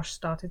that Josh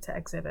started to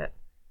exhibit?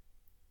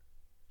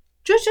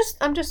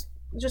 I'm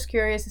just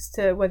curious as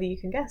to whether you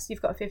can guess.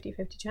 You've got a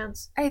 50-50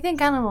 chance. I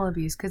think animal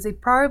abuse, because they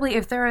probably,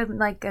 if they're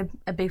like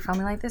a big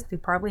family like this, they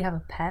probably have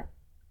a pet.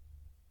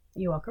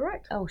 You are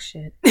correct. Oh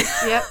shit.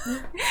 Yep.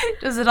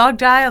 Does the dog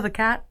die or the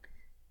cat?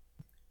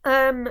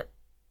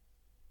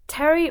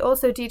 Terry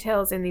also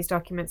details in these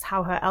documents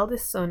how her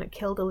eldest son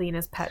killed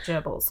Alina's pet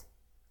gerbils.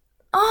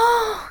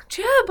 Oh,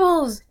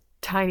 gerbils!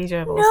 Tiny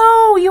gerbils.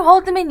 No, you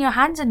hold them in your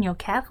hands and you're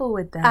careful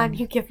with them. And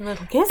you give them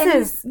little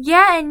kisses.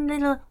 And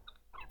little...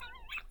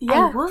 Yeah.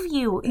 I love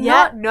you.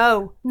 Yeah,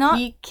 not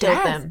he killed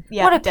death. them.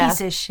 Yeah, what a piece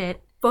of shit.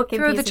 Fucking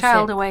Throw piece the of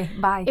child shit. away.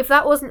 Bye. If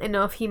that wasn't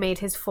enough, he made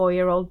his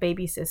 4-year-old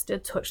baby sister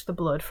touch the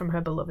blood from her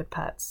beloved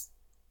pets.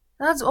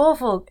 That's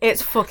awful.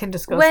 It's fucking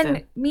disgusting.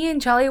 When me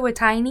and Charlie were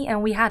tiny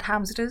and we had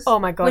hamsters, oh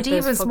my god, which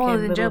even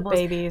smaller than gerbils,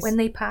 babies. When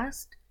they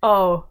passed,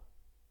 our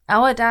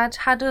dad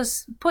had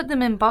us put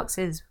them in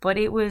boxes, but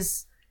it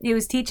was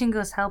teaching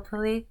us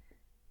healthily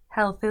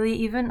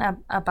even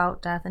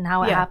about death and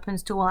how it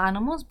happens to all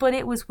animals, but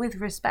it was with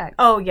respect.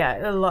 Oh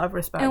yeah, a lot of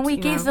respect. And we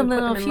gave them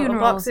little funerals.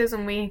 Little boxes,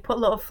 and we put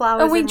little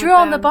flowers. And we drew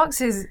on the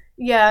boxes.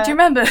 Yeah. Do you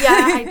remember? Yeah,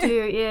 I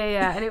do.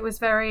 Yeah. And it was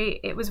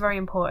very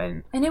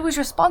important. And it was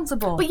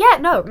responsible. But yeah,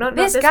 not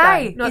this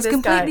guy. Is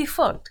completely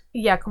fucked.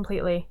 Yeah,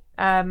 completely.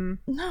 No,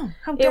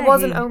 how dare it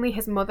wasn't he? only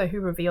his mother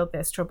who revealed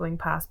this troubling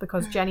past,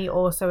 because Jenny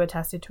also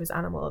attested to his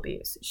animal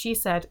abuse. She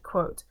said,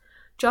 quote,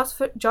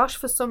 Josh,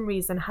 for some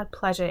reason, had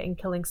pleasure in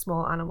killing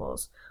small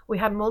animals. We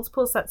had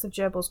multiple sets of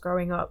gerbils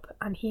growing up,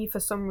 and he, for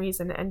some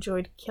reason,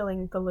 enjoyed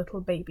killing the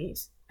little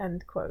babies.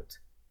 End quote.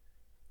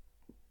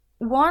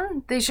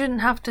 One, they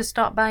shouldn't have to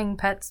stop buying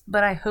pets,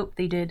 but I hope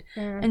they did.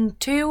 And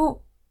two,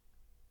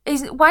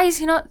 is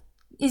he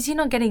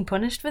not getting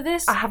punished for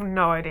this? I have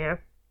no idea.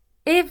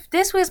 If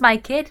this was my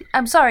kid,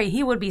 I'm sorry,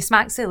 he would be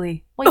smack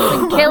silly. What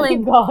you been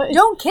killing? God.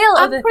 Don't kill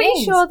other things. I'm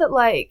pretty sure that,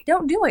 like...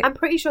 Don't do it. I'm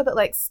pretty sure that,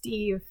 like,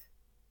 Steve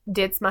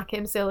did smack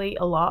him silly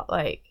a lot,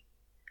 like...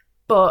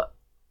 But...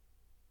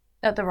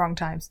 At the wrong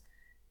times.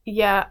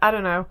 Yeah, I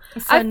don't know.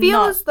 I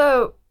feel as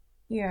though...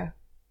 Yeah.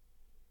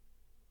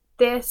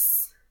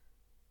 This...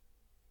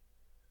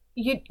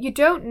 You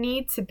don't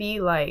need to be,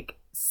 like,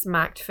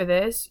 smacked for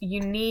this.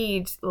 You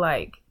need,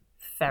 like,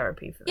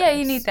 therapy for this. Yeah,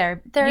 you need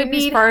therapy. Therapy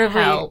is probably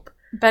help.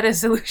 Better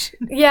solution.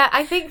 Yeah,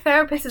 I think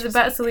therapist is a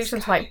better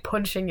solution to, like,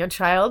 punching your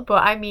child,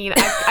 but I mean,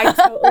 I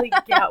totally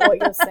get what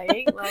you're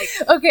saying. Like,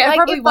 okay, I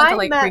probably want to,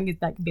 like, bring it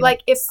back.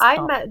 Like, if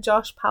I met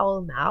Josh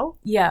Powell now...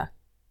 Yeah.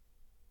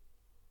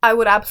 I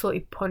would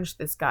absolutely punch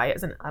this guy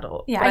as an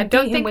adult. Yeah, but I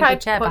don't think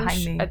I'd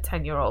punch a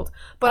 10-year-old.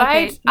 But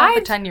okay, not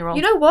the 10-year-old.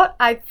 You know what?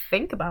 I'd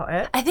think about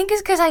it. I think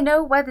it's because I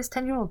know where this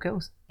 10-year-old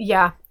goes.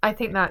 Yeah, I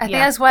think that. I think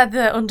that's where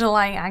the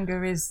underlying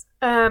anger is.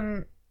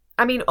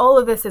 I mean, all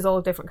of this is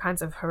all different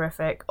kinds of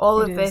horrific.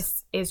 All of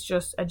this is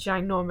just a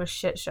ginormous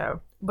shit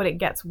show, but it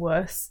gets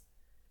worse.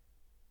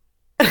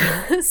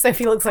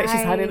 Sophie looks like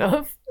she's had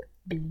enough.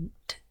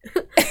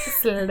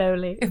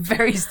 Slowly.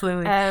 Very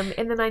slowly.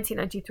 In the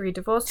 1993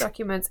 divorce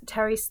documents,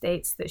 Terry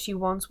states that she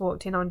once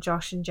walked in on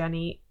Josh and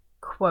Jenny,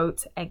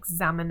 quote,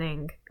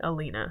 examining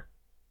Alina.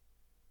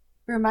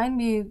 Remind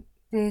me of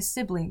their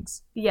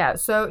siblings. Yeah,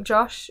 so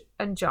Josh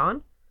and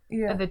John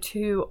are the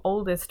two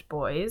oldest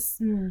boys,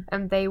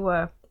 and they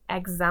were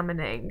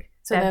examining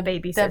their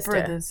baby their sister.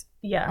 brothers,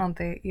 aren't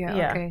they?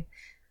 Yeah, okay.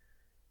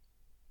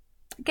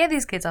 Get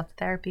these kids off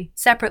therapy.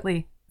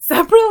 Separately.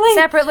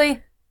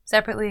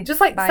 Just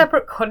like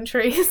separate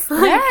countries.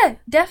 Like, yeah,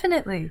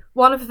 definitely.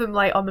 One of them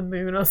like on the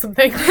moon or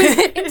something.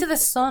 Into the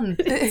sun.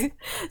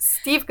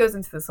 Steve goes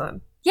into the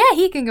sun. Yeah,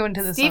 he can go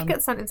into the sun. Steve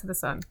gets sent into the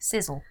sun.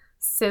 Sizzle,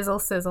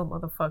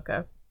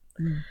 motherfucker.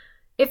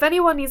 If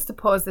anyone needs to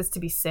pause this to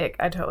be sick,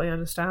 I totally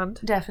understand.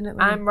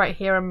 Definitely. I'm right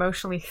here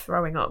emotionally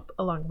throwing up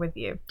along with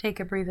you.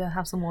 Take a breather,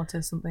 have some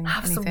water, something.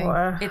 Have anything. some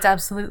water. It's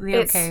absolutely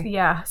okay.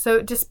 Yeah.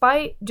 So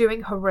despite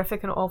doing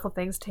horrific and awful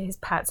things to his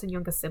pets and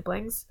younger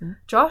siblings,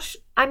 Josh,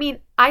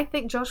 I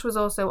think Josh was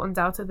also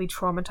undoubtedly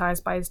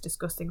traumatized by his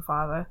disgusting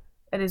father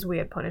and his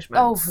weird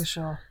punishments. Oh, for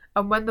sure.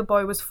 And when the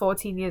boy was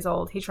 14 years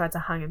old, he tried to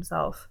hang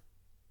himself.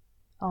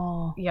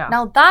 Oh. Yeah.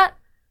 Now that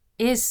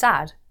is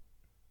sad.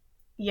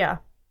 Yeah.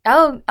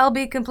 I'll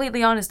be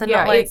completely honest and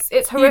not like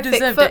it's horrific.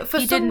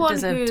 He didn't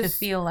deserve to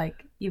feel like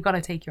you've got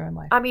to take your own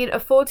life. I mean, a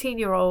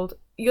 14-year-old,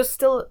 you're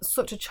still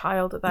such a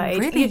child at that age.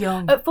 Really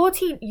young. At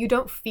 14, you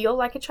don't feel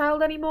like a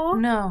child anymore.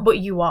 No. But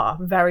you are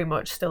very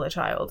much still a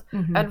child.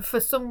 And for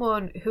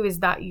someone who is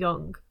that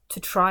young to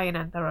try and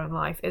end their own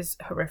life is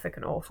horrific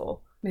and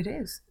awful. It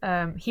is.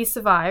 He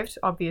survived,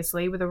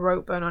 obviously, with a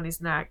rope burn on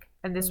his neck.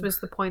 And this was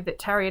the point that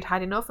Terry had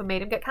had enough and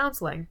made him get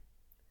counselling.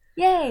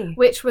 Yay!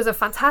 Which was a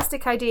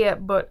fantastic idea,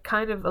 but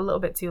kind of a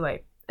little bit too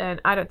late. And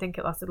I don't think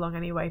it lasted long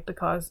anyway,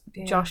 because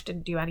Josh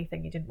didn't do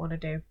anything he didn't want to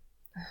do.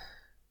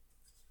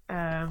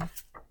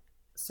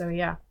 So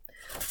yeah.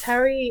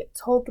 Terry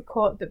told the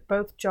court that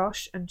both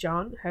Josh and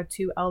John, her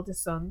two elder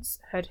sons,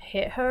 had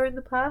hit her in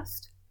the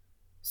past,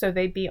 so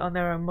they beat on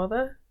their own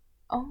mother.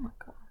 Oh my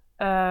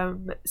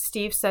god.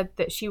 Steve said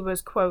that she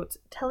was, quote,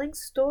 telling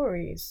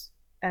stories,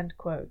 end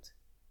quote.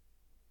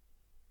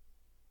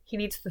 He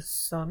needs the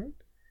sun.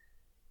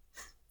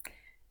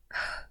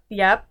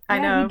 Yep, I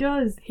know. He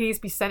does. He needs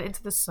to be sent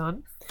into the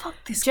sun. Fuck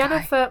this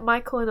Jennifer, guy.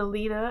 Michael, and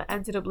Alina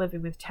ended up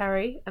living with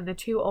Terry, and the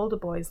two older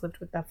boys lived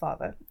with their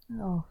father.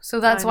 Oh, so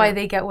that's why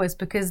they get worse,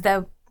 because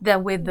they're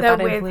with the bad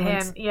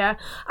influence. Him, yeah.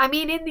 I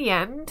mean, in the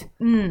end,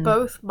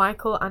 both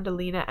Michael and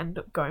Alina end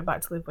up going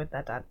back to live with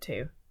their dad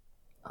too.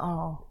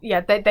 Oh,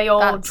 yeah, they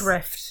all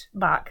drift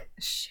back.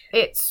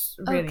 Shit. It's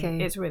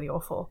really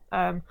awful.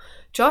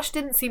 Josh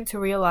didn't seem to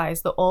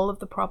realize that all of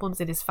the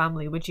problems in his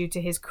family were due to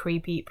his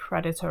creepy,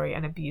 predatory,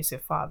 and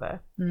abusive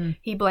father.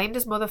 He blamed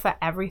his mother for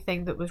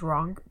everything that was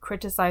wrong,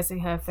 criticizing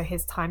her for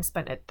his time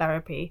spent at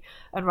therapy,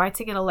 and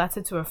writing in a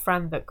letter to a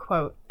friend that,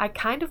 quote, I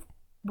kind of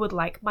would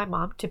like my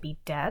mom to be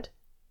dead,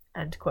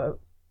 end quote.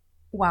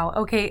 Wow.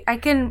 Okay, I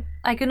can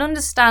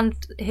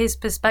understand his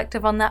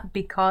perspective on that,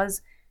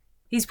 because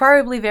he's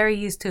probably very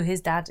used to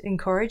his dad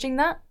encouraging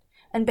that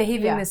and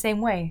behaving the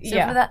same way. So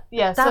for that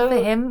for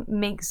him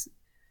makes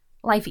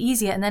life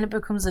easier, and then it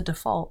becomes a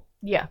default.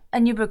 Yeah.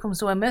 And you become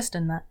so immersed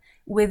in that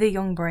with a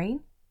young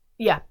brain.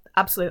 Yeah,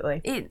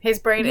 absolutely. His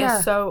brain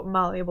is so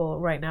malleable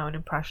right now and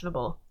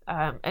impressionable.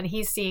 And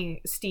he's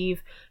seeing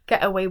Steve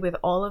get away with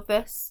all of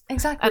this.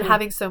 Exactly. And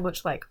having so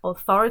much like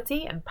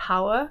authority and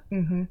power.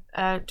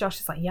 Josh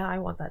is like, yeah, I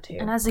want that too.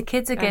 And as the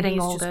kids are getting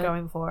older, just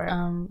going for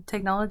it.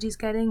 Technology's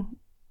getting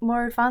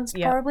more advanced,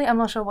 probably. I'm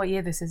not sure what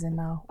year this is in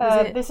now.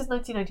 This is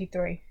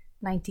 1993.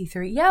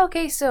 93. Yeah,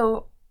 okay,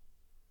 so...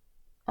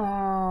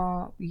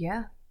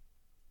 yeah.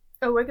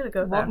 Oh, we're going to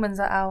go there. Walkmans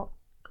are out.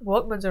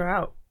 Walkmans are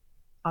out.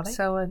 Are they?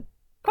 So,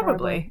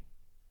 probably.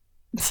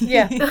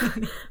 Yeah.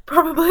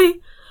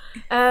 Probably.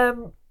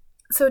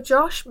 So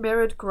Josh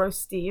mirrored Gross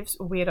Steve's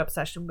weird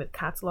obsession with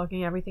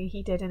cataloguing everything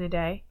he did in a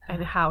day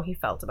and how he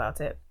felt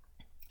about it.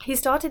 He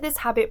started this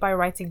habit by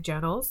writing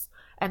journals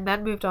and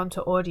then moved on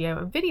to audio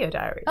and video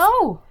diaries.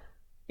 Oh!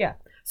 Yeah.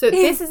 So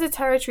this is a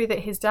territory that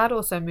his dad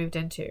also moved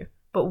into,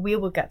 but we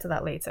will get to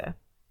that later.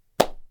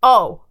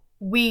 Oh,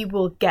 we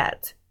will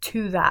get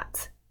to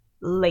that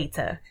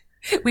later.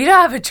 We don't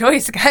have a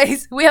choice,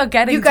 guys. We are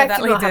getting to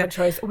that later. You guys do not have a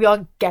choice. We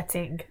are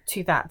getting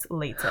to that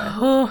later.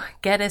 Oh,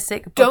 get a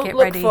sick bucket Don't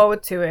look ready.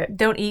 forward to it.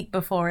 Don't eat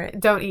before it.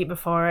 Don't eat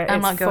before it.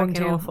 I'm not going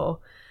to.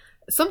 Awful.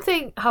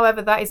 Something,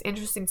 however, that is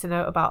interesting to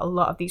note about a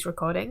lot of these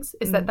recordings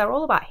is that they're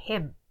all about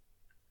him.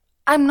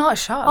 I'm not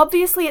shocked.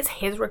 Obviously, it's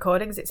his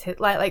recordings. It's his,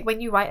 like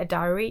when you write a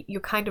diary,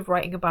 you're kind of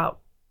writing about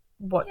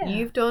what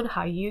you've done,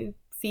 how you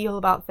feel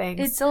about things.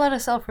 It's a lot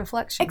of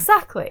self-reflection.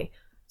 Exactly.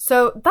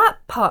 So that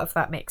part of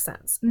that makes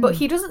sense. But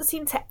he doesn't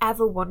seem to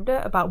ever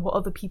wonder about what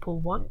other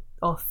people want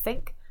or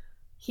think.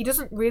 He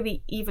doesn't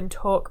really even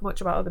talk much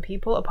about other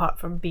people apart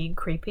from being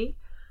creepy.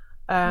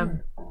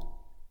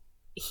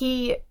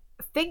 He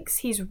thinks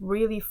he's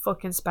really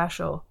fucking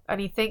special, and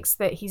he thinks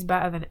that he's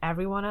better than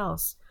everyone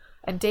else.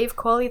 And Dave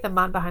Cawley, the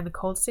man behind the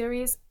Cold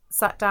series,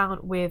 sat down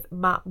with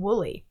Matt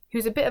Woolley,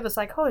 who's a bit of a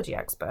psychology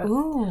expert.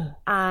 Ooh.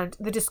 And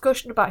the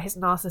discussion about his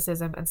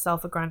narcissism and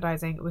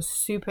self-aggrandizing was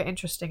super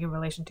interesting in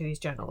relation to these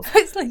journals.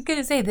 I was going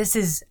to say, this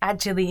is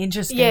actually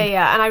interesting.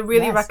 Yeah. And I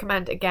really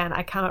recommend, again,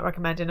 I cannot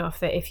recommend enough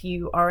that if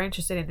you are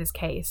interested in this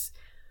case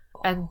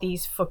and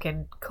these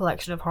fucking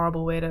collection of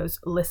horrible weirdos,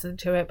 listen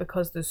to it,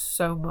 because there's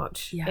so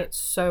much. Yeah. It's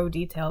so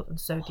detailed and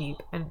so deep,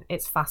 and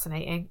it's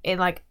fascinating in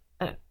like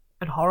a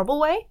horrible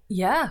way.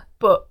 Yeah.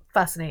 But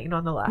fascinating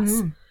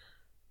nonetheless.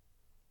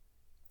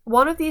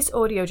 One of these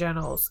audio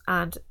journals,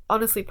 and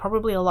honestly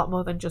probably a lot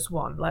more than just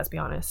one, let's be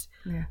honest,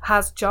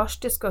 has Josh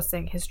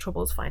discussing his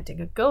troubles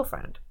finding a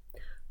girlfriend.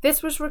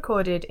 This was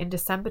recorded in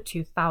December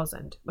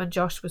 2000 when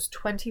Josh was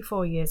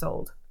 24 years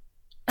old.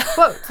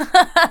 Quote.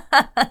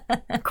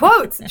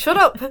 Quote. Shut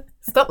up.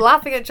 Stop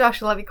laughing at Josh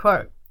and let me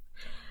quote.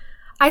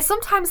 I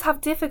sometimes have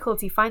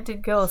difficulty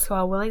finding girls who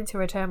are willing to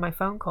return my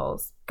phone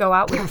calls, go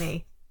out with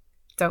me.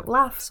 Don't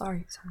laugh.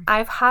 Sorry.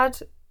 I've had,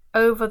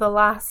 over the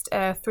last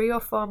 3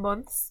 or 4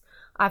 months,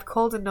 I've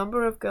called a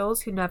number of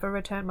girls who never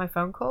returned my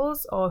phone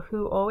calls or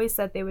who always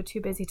said they were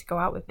too busy to go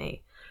out with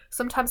me.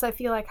 Sometimes I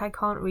feel like I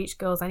can't reach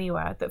girls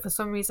anywhere, that for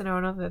some reason or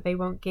another they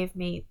won't give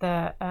me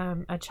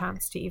a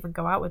chance to even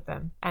go out with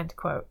them. End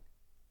quote.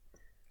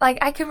 Like,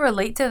 I can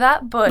relate to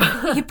that, but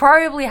he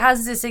probably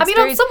has this experience.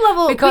 I mean, on some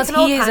level, because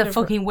he is a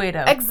fucking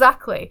weirdo.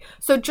 Exactly.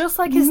 So just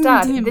like his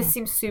dad, this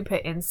seems super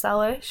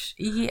incel-ish.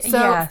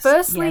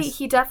 Firstly,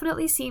 he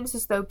definitely seems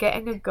as though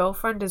getting a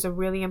girlfriend is a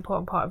really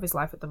important part of his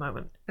life at the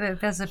moment.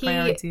 That's a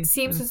priority. He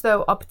seems as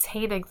though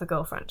obtaining the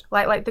girlfriend,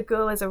 like the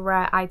girl is a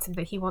rare item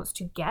that he wants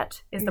to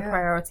get, is the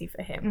priority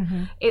for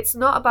him. It's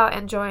not about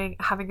enjoying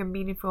having a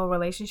meaningful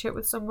relationship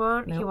with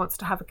someone he wants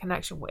to have a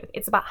connection with.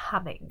 It's about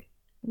having.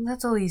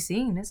 That's all he's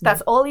seen, isn't it?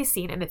 That's all he's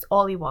seen, and it's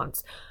all he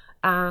wants.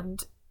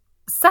 And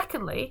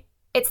secondly,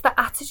 it's the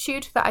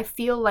attitude that I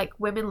feel like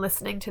women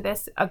listening to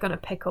this are going to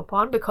pick up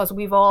on, because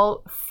we've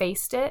all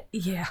faced it.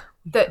 Yeah.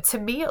 That, to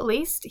me at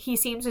least, he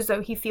seems as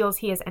though he feels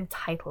he is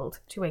entitled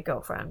to a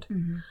girlfriend.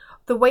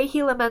 The way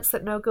he laments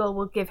that no girl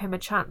will give him a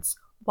chance.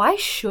 Why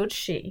should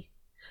she?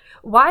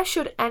 Why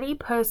should any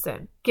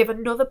person give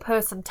another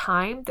person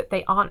time that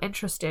they aren't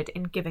interested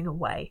in giving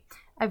away?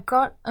 I've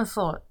got a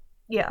thought.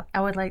 Yeah.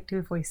 I would like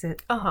to voice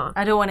it.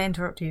 I don't want to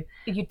interrupt you.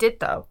 You did,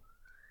 though.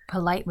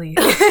 Politely.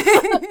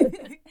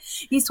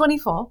 He's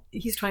 24.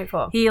 He's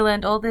 24. He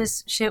learned all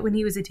this shit when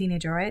he was a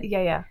teenager, right?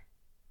 Yeah.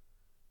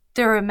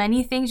 There are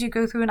many things you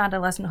go through in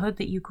adolescenthood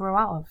that you grow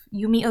out of.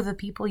 You meet other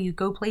people, you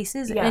go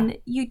places, and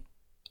you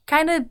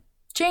kind of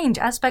change.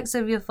 Aspects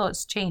of your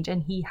thoughts change,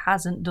 and he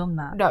hasn't done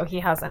that. No,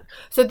 he hasn't.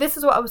 So this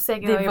is what I was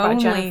saying earlier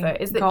about Jennifer,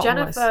 is that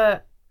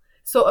Jennifer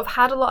sort of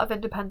had a lot of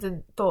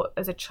independent thought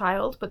as a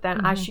child, but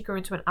then as she grew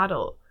into an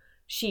adult,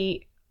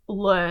 she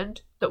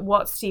learned that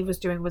what Steve was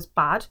doing was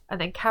bad,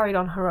 and then carried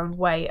on her own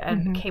way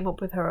and came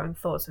up with her own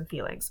thoughts and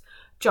feelings.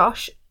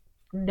 Josh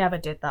never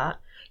did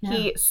that. Yeah.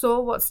 He saw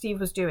what Steve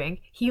was doing,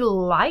 he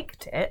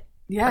liked it,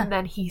 and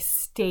then he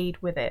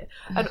stayed with it.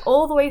 And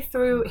all the way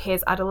through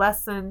his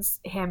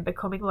adolescence, him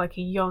becoming like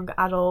a young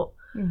adult,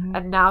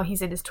 and now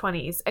he's in his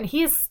 20s, and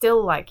he is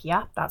still like,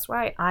 yeah, that's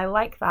right, I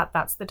like that,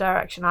 that's the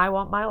direction I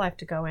want my life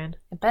to go in.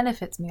 It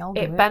benefits me, I'll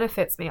do it. It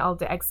benefits me, I'll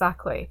do it.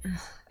 Exactly.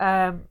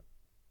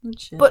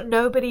 But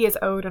nobody is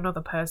owed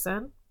another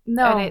person.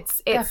 No, and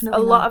it's a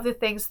lot of the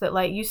things that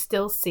like you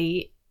still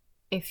see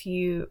if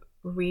you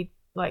read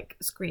like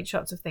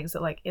screenshots of things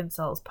that like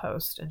incels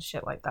post and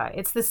shit like that.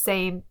 It's the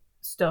same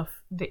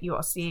stuff that you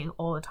are seeing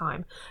all the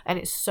time, and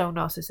it's so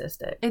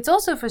narcissistic. It's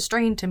also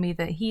frustrating to me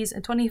that he's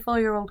a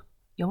 24-year-old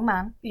young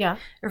man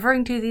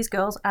referring to these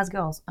girls as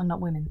girls and not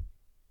women.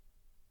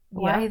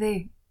 Why are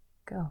they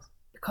girls?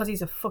 Because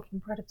he's a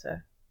fucking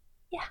predator.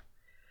 Yeah.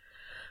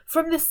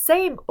 From the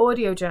same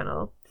audio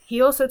journal,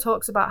 he also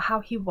talks about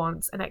how he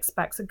wants and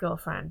expects a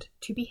girlfriend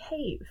to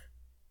behave.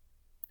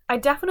 I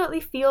definitely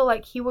feel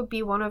like he would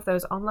be one of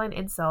those online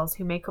incels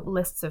who make up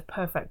lists of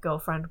perfect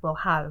girlfriend will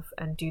have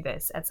and do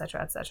this,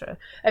 etc., etc.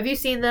 Have you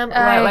seen them?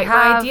 Like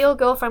my ideal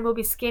girlfriend will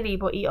be skinny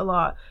but eat a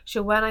lot.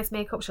 She'll wear nice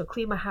makeup, she'll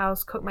clean my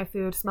house, cook my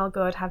food, smell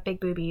good, have big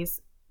boobies,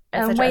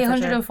 and weigh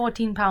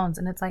 114 pounds.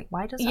 And it's like,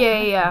 why does that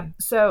happen? Yeah.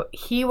 So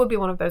he would be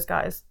one of those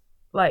guys.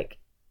 Like,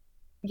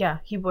 yeah,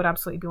 he would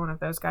absolutely be one of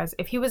those guys.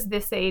 If he was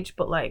this age,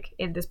 but like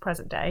in this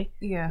present day,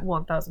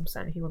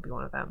 1000% he would be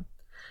one of them.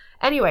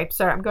 Anyway,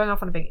 sorry, I'm going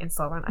off on a big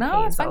incel rant.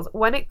 I hate incels.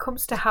 When it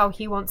comes to how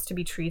he wants to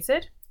be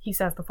treated, he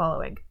says the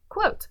following,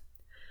 quote,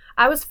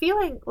 I was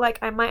feeling like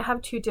I might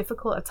have too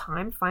difficult a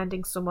time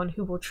finding someone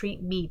who will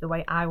treat me the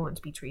way I want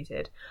to be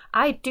treated.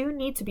 I do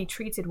need to be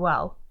treated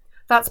well.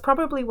 That's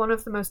probably one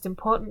of the most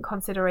important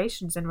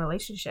considerations in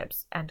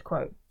relationships, end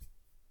quote.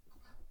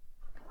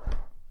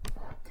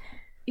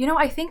 You know,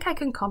 I think I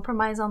can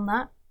compromise on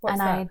that.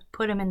 I'd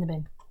put him in the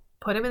bin.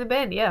 Put him in the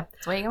bin, yeah.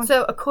 That's where you going.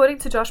 So, according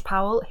to Josh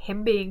Powell,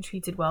 him being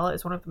treated well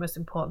is one of the most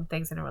important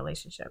things in a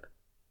relationship.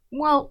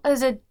 Well,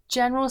 as a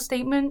general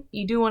statement,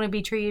 you do want to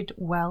be treated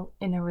well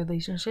in a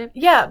relationship.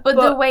 Yeah, but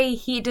the way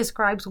he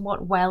describes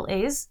what well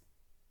is...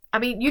 I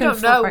mean, you don't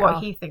know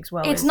what he thinks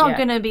well is. It's not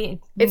going to be...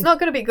 It's not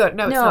going to be good.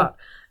 No, it's not.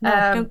 No,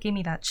 don't give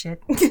me that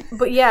shit.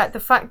 But yeah, the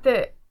fact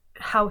that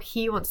how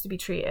he wants to be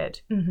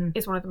treated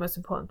is one of the most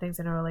important things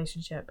in a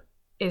relationship.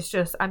 It's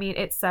just, I mean,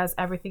 it says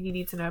everything you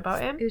need to know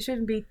about him. It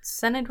shouldn't be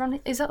centered around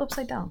it. Is that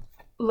upside down?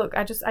 Look,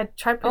 I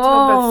tried putting it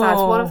on both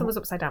sides. One of them was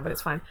upside down, but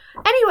it's fine.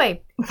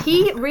 Anyway,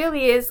 he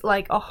really is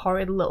like a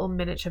horrid little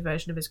miniature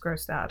version of his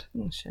gross dad.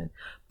 Oh, shit.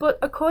 But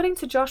according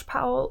to Josh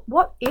Powell,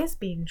 what is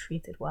being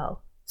treated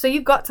well? So you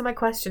got to my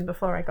question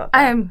before I got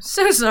there. I am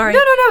so sorry. No,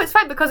 it's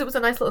fine because it was a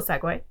nice little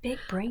segue. Big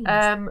brains.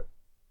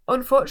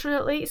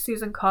 Unfortunately,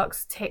 Susan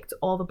Cox ticked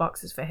all the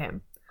boxes for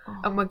him.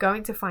 And we're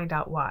going to find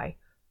out why.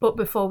 But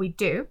before we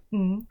do,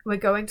 we're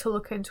going to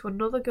look into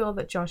another girl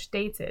that Josh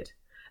dated.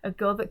 A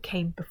girl that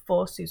came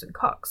before Susan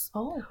Cox.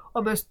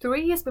 Almost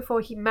 3 years before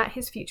he met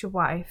his future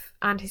wife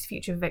and his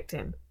future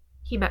victim,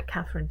 he met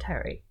Catherine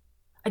Terry.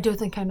 I don't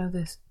think I know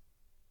this.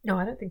 No,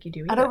 I don't think you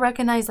do either. I don't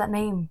recognize that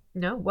name.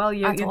 No, well,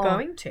 you're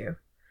going to.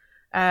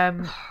 I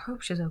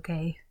hope she's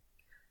okay.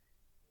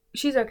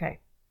 She's okay.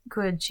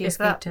 Good, she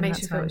escaped him.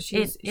 That's fine.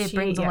 It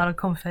brings a lot of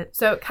comfort.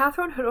 So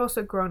Catherine had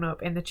also grown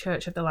up in the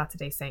Church of the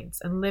Latter-day Saints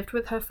and lived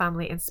with her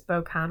family in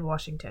Spokane,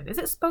 Washington. Is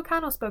it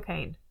Spokane or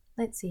Spokane?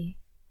 Let's see.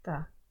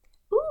 There.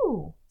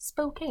 Ooh,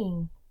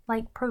 Spokane.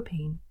 Like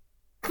propane.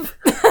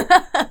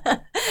 I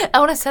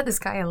want to set this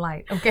guy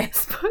alight, okay?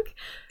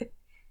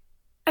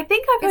 I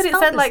think I've heard it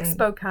said like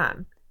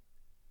Spokane.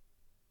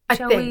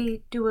 Shall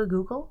we do a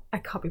Google? I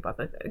can't be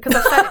bothered because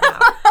I've said it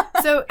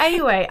now. So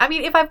anyway, I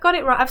mean, if I've got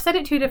it right, I've said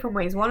it 2 different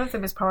ways. One of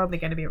them is probably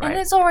going to be right. And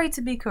it's all right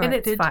to be corrected.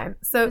 And it's fine.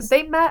 So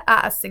they met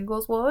at a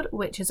singles ward,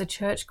 which is a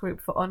church group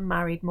for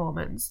unmarried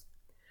Mormons.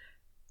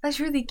 That's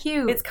really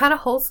cute. It's kind of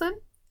wholesome.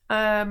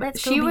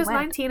 She was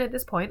 19 at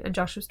this point and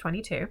Josh was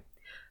 22.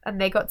 And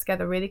they got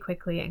together really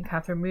quickly and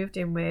Catherine moved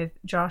in with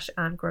Josh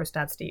and gross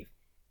dad Steve.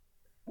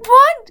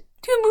 What?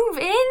 To move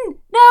in?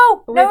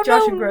 No.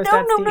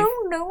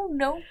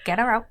 Get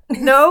her out.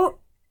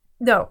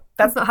 No,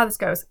 that's not how this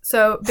goes.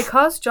 So,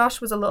 because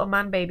Josh was a little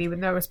man baby with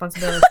no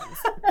responsibilities,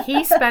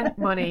 he spent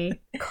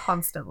money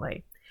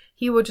constantly.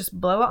 He would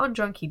just blow it on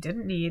junk he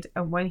didn't need,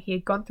 and when he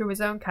had gone through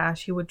his own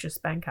cash, he would just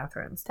spend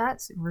Catherine's.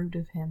 That's rude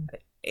of him.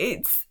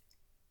 It's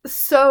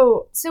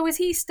so... So is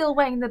he still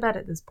wetting the bed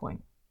at this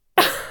point?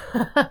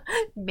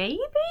 Maybe?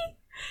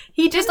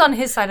 He just on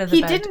his side of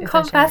the bed. He didn't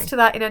confess to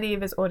that in any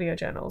of his audio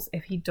journals,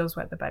 if he does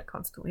wet the bed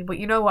constantly. But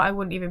you know what? I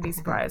wouldn't even be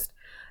surprised.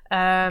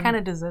 Kind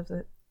of deserves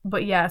it.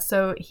 But yeah,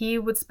 so he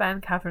would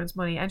spend Catherine's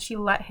money and she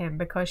let him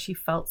because she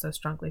felt so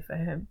strongly for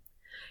him.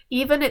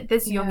 Even at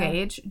this young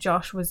age,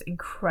 Josh was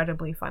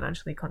incredibly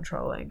financially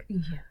controlling.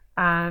 Yeah.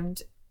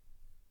 And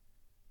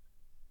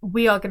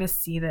we are going to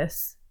see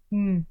this.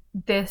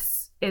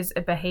 This is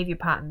a behavior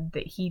pattern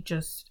that he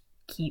just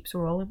keeps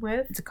rolling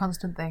with. It's a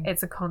constant thing.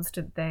 It's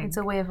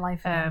a way of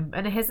life.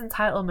 And his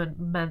entitlement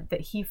meant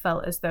that he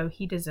felt as though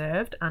he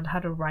deserved and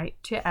had a right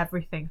to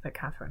everything that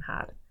Catherine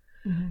had.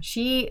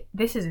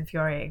 This is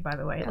infuriating, by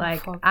the way.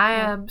 I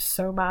am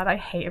so mad. I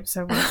hate him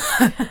so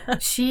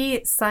much.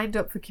 She signed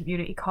up for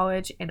community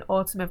college in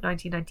autumn of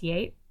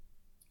 1998.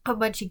 And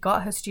when she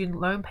got her student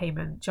loan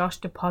payment, Josh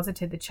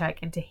deposited the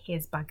check into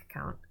his bank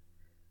account.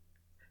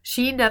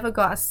 She never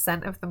got a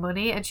cent of the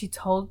money, and she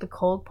told the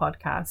Cold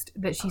podcast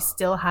that she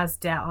still has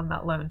debt on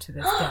that loan to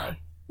this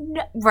day.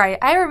 No, right.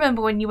 I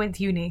remember when you went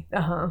to uni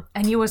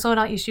and you were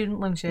sorting out your student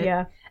loan shit.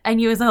 Yeah.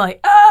 And you were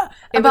like,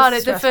 about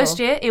it. The first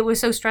year, it was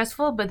so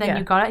stressful, but then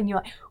you got it and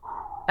you're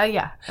like,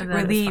 yeah. And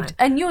relieved.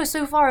 And you were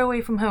so far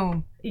away from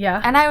home.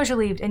 Yeah. And I was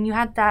relieved. And you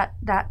had that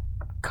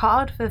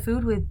card for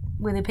food with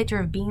with a picture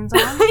of beans on.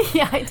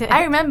 Yeah, I did.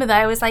 I remember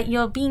that. I was like,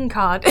 your bean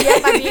card. Yeah,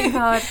 my bean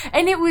card.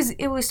 And it was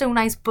so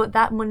nice, but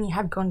that money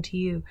had gone to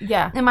you.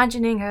 Yeah.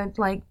 Imagining her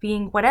like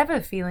being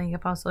whatever feeling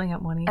about selling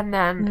up money. And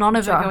then none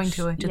of it going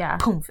to her.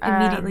 Just poof,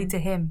 immediately to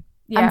him.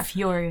 Yeah. I'm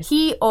furious.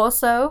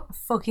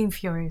 Fucking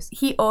furious.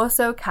 He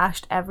also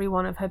cashed every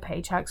one of her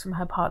paychecks from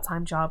her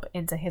part-time job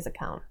into his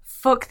account.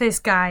 Fuck this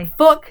guy.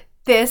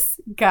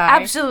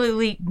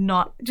 Absolutely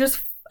not.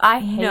 I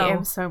hate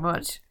him so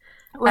much.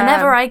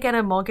 Whenever I get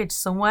a mortgage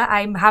somewhere,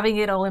 I'm having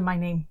it all in my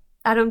name.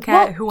 I don't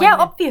care who. Yeah,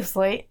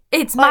 obviously.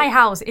 It's my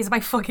house. It's my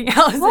fucking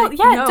house. Well,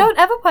 yeah, no. Don't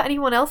ever put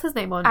anyone else's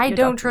name on. I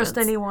don't trust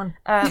anyone.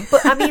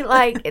 But I mean,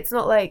 like, it's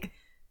not like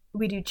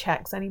we do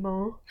checks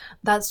anymore.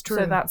 That's true.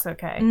 So that's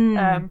okay.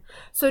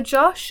 So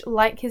Josh,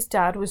 like his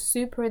dad, was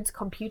super into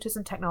computers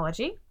and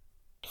technology.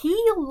 He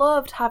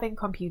loved having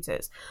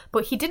computers,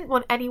 but he didn't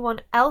want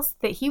anyone else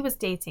that he was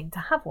dating to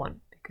have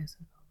one.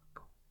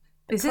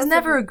 This is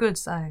never a good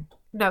sign.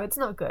 No, it's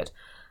not good.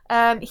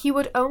 He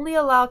would only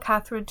allow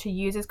Catherine to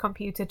use his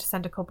computer to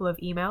send a couple of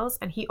emails,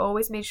 and he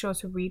always made sure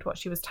to read what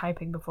she was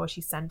typing before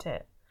she sent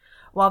it.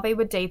 While they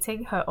were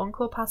dating, her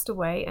uncle passed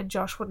away, and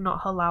Josh would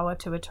not allow her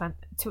to attend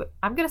to.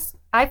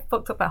 I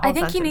fucked up that whole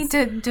sentence. You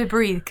need to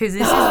breathe, because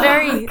this is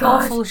very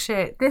awful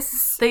shit.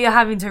 That you're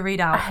having to read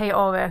out. I hate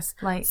all this.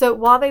 So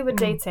while they were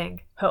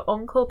dating, her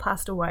uncle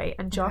passed away,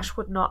 and Josh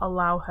would not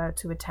allow her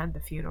to attend the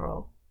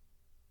funeral.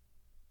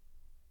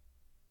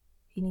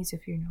 He needs a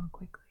funeral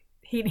quickly.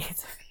 He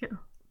needs a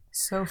funeral.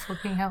 So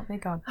fucking help me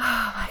God.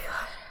 Oh my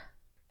God.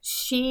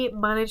 She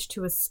managed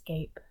to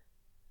escape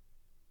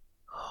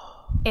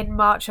in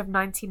March of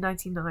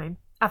 1999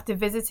 after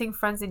visiting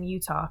friends in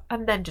Utah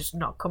and then just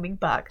not coming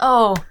back.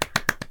 Oh.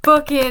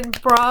 Fucking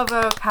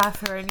bravo,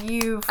 Catherine.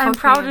 I'm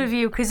proud of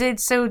you, because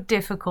it's so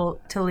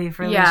difficult to leave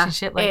a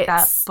relationship like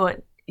that.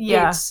 But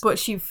but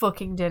she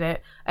fucking did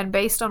it. And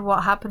based on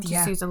what happened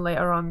to Susan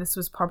later on, this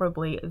was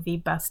probably the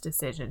best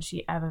decision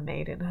she ever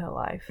made in her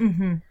life.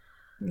 Mm-hmm.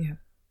 Yeah.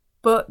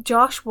 But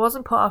Josh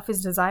wasn't put off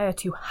his desire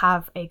to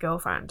have a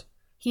girlfriend.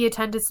 He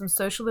attended some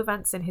social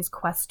events in his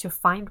quest to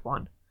find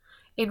one.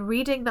 In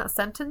reading that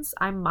sentence,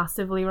 I'm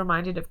massively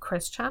reminded of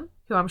Chris Chan,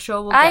 who I'm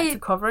sure we'll get to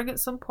covering at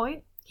some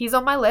point. He's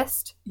on my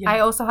list. Yeah. I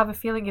also have a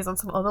feeling he's on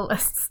some other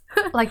lists.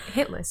 Like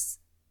hit lists?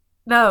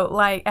 No,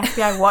 like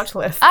FBI watch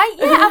lists.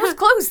 I was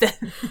close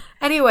then.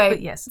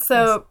 Anyway,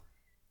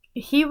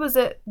 he was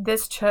at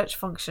this church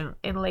function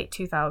in late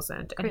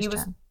 2000. And Chris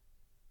Chan.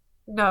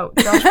 No,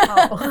 Josh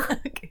Powell.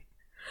 Okay.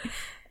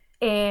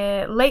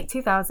 Late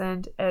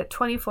 2000,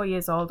 24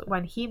 years old,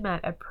 when he met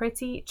a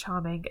pretty,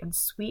 charming, and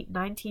sweet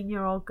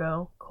 19-year-old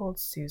girl called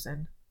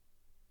Susan.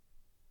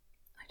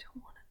 I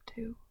don't want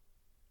him to.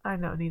 I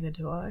know, neither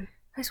do I.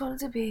 I just wanted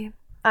to be.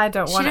 I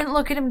don't want. She didn't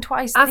look at him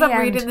twice. As I'm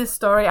reading this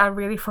story, I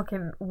really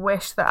fucking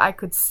wish that I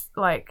could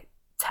like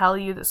tell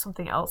you that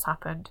something else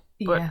happened,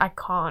 but I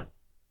can't.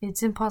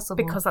 It's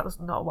impossible because that was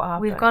not what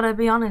happened. We've got to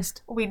be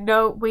honest. We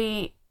know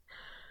we.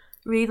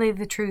 Relay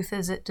the truth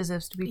as it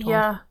deserves to be told.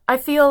 Yeah. I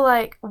feel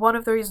like one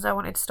of the reasons I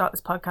wanted to start this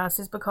podcast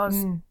is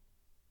because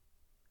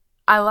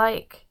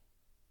I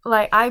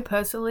I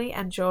personally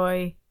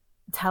enjoy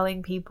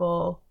telling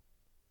people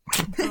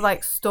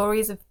like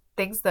stories of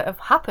things that have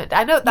happened.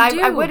 I know that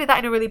I worded that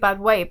in a really bad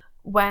way.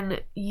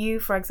 When you,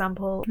 for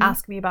example,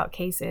 ask me about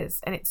cases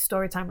and it's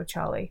story time with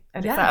Charlie,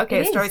 and it's like, okay,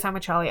 it's story time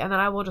with Charlie, and then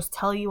I will just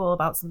tell you all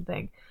about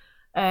something.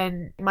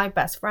 And my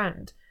best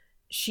friend,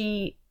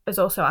 she has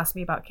also asked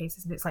me about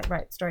cases, and it's like,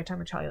 right, story time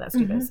with Charlie, let's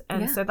do this.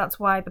 And so that's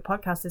why the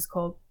podcast is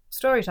called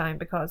Story Time,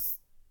 because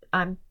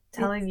I'm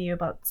telling you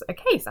about a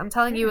case. I'm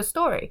telling you a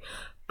story.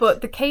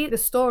 But the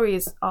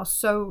stories are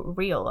so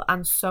real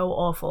and so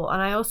awful.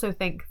 And I also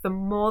think the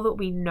more that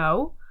we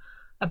know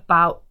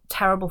about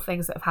terrible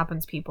things that have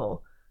happened to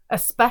people,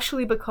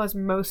 especially because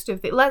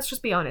let's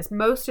just be honest,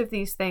 most of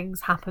these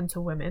things happen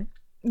to women.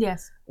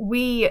 Yes.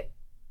 We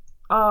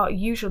are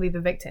usually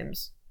the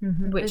victims.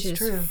 Which is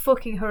true.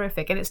 Fucking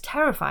horrific, and it's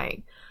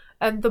terrifying.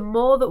 And the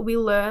more that we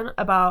learn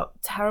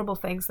about terrible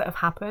things that have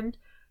happened,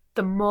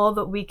 the more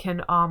that we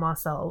can arm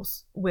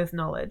ourselves with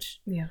knowledge.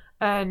 Yeah.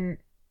 And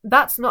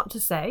that's not to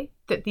say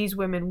that these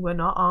women were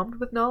not armed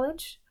with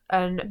knowledge,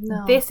 and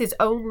this is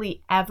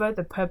only ever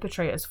the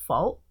perpetrator's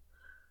fault.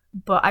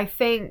 But I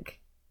think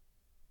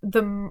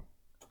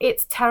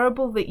it's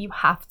terrible that you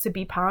have to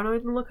be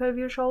paranoid and look over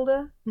your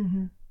shoulder.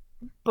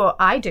 But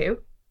I do.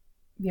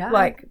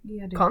 Yeah.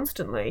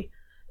 Constantly.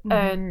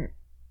 And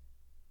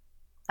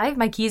I have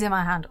my keys in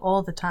my hand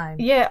all the time.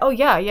 Yeah,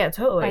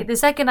 totally. Like, the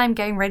second I'm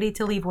getting ready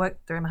to leave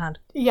work, they're in my hand.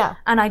 Yeah.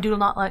 And I do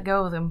not let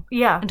go of them.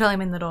 Yeah. Until I'm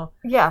in the door.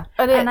 Yeah.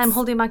 And I'm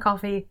holding my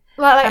coffee.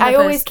 Like I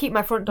always keep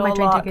my front door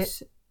locked.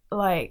 Ticket,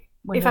 like,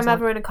 if I'm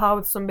ever in a car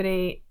with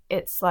somebody,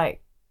 it's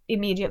like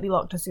immediately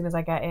locked as soon as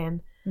I get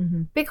in.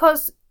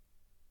 Because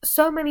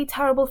so many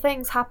terrible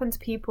things happen to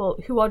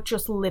people who are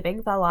just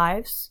living their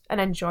lives and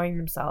enjoying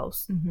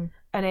themselves.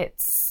 And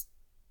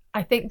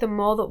I think the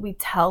more that we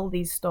tell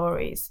these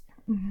stories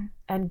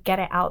and get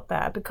it out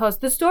there, because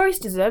the stories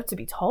deserve to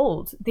be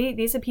told.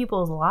 These are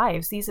people's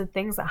lives. These are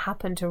things that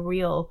happen to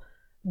real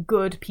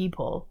good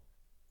people.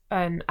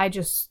 And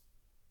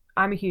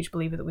I'm a huge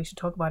believer that we should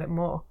talk about it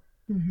more.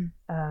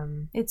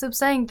 Mm-hmm. It's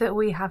upsetting that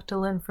we have to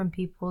learn from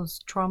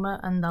people's trauma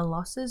and their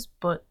losses,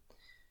 but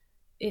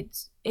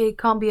it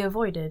can't be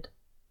avoided.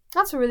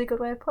 That's a really good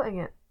way of putting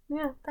it.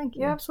 Yeah, thank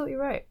you. You're absolutely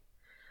right.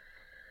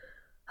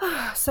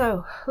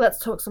 So, let's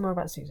talk some more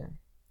about Susan.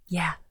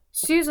 Yeah.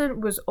 Susan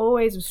was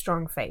always of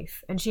strong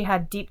faith, and she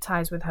had deep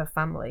ties with her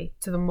family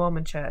to the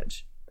Mormon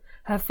church.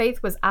 Her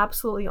faith was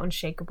absolutely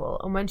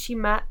unshakable, and when she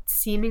met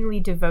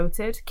seemingly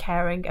devoted,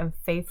 caring, and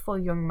faithful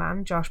young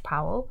man, Josh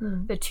Powell,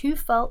 the two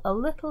felt a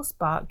little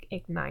spark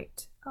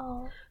ignite.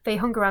 Oh. They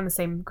hung around the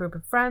same group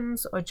of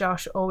friends, or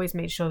Josh always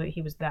made sure that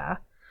he was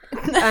there.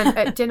 And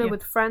at dinner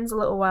with friends a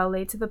little while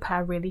later, the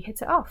pair really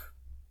hit it off.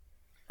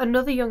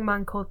 Another young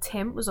man called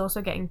Tim was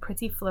also getting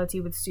pretty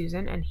flirty with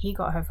Susan, and he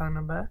got her phone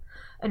number.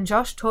 And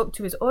Josh talked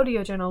to his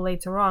audio journal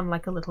later on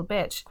like a little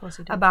bitch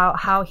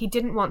about how he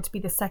didn't want to be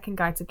the second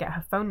guy to get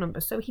her phone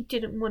number, so he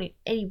didn't want it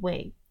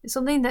anyway.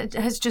 Something that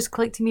has just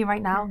clicked to me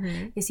right now,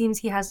 it seems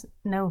he has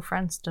no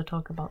friends to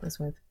talk about this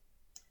with.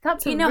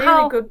 That's a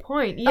really good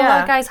point. Yeah. A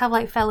lot of guys have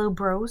like fellow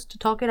bros to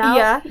talk it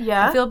out.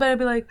 Yeah. I feel better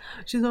be like,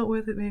 she's not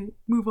worth it, mate.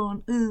 Move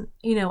on. And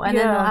then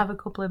they'll have a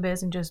couple of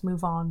beers and just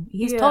move on.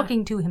 He's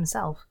talking to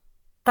himself.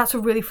 That's a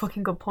really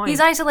fucking good point. He's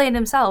isolating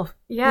himself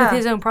with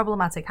his own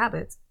problematic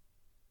habits.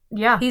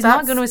 Yeah. He's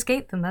not going to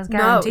escape them, that's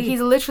guaranteed. No,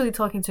 he's literally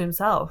talking to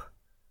himself.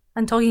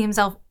 And talking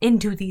himself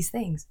into these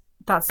things.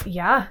 That's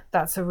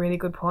a really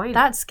good point.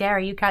 That's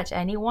scary. You catch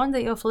anyone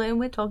that you're flirting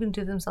with talking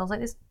to themselves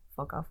like this,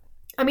 fuck off.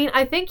 I mean,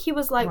 I think he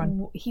was like,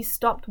 he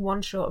stopped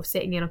one short of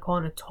sitting in a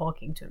corner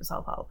talking to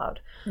himself out loud.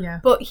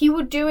 Yeah. But he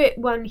would do it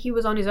when he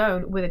was on his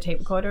own with a tape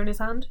recorder in his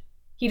hand.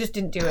 He just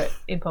didn't do it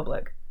in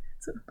public.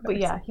 But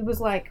yeah, he was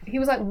like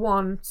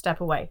one step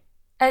away.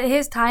 At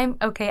his time,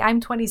 okay, I'm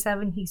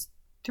 27. He's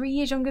 3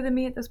 years younger than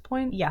me at this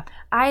point. Yeah.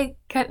 I'm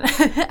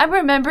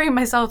remembering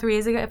myself 3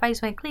 years ago. If I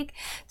just went, click,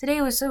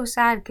 today was so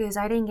sad because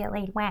I didn't get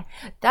laid. Wah.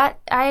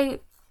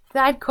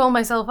 I'd call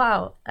myself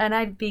out and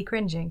I'd be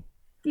cringing.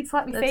 You'd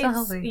slap your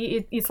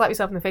face. You'd slap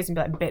yourself in the face and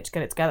be like, bitch,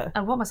 get it together.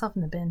 I'd want myself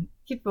in the bin.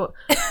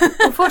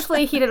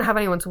 Unfortunately, he didn't have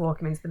anyone to walk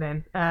him into the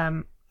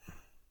bin.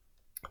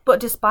 But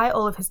despite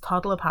all of his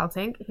toddler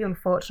pouting, he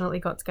unfortunately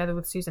got together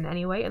with Susan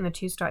anyway, and the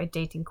two started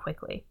dating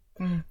quickly.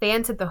 They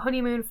entered the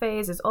honeymoon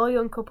phase, as all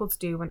young couples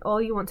do, when all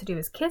you want to do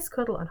is kiss,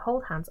 cuddle, and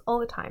hold hands all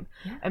the time.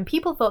 Yeah. And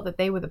people thought that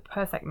they were the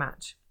perfect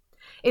match.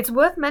 It's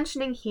worth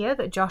mentioning here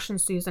that Josh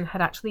and Susan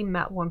had actually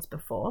met once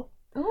before.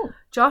 Ooh.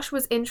 Josh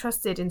was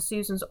interested in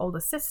Susan's older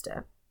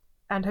sister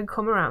and had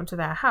come around to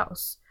their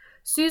house.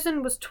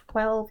 Susan was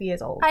 12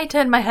 years old. I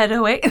turned my head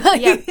away.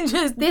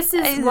 This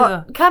is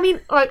what... I mean,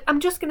 I'm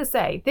just going to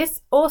say,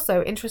 this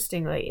also,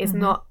 interestingly, is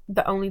not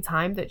the only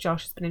time that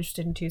Josh has been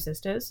interested in two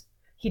sisters.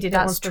 He did it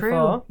once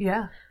before.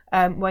 Yeah.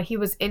 Where he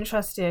was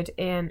interested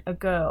in a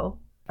girl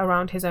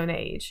around his own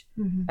age.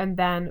 And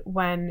then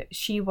when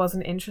she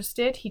wasn't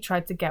interested, he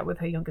tried to get with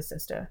her younger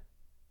sister.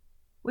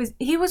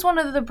 He was one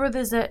of the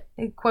brothers that,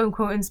 quote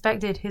unquote,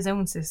 inspected his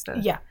own sister.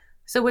 Yeah.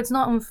 So it's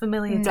not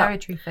unfamiliar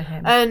territory for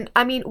him. And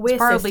I mean, we're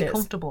probably sisters.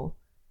 Comfortable.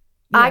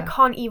 Yeah. I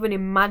can't even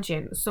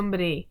imagine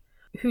somebody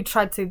who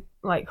tried to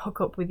like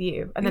hook up with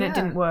you and then it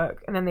didn't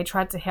work and then they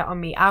tried to hit on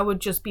me. I would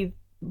just be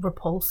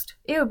repulsed.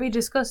 It would be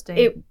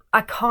disgusting.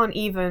 I can't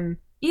even.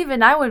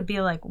 Even I would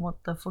be like, what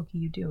the fuck are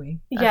you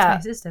doing?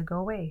 That's my sister, go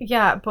away.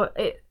 Yeah, but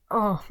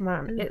oh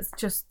man, it's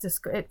just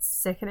it's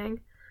sickening.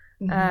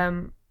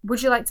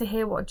 Would you like to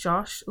hear what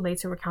Josh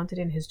later recounted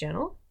in his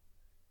journal?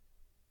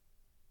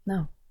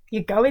 No.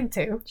 You're going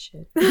to.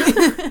 Shit.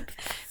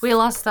 We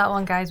lost that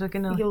one, guys. We're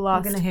gonna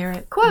hear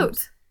it.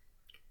 Quote.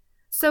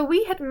 So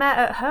we had met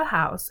at her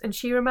house and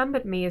she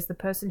remembered me as the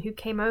person who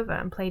came over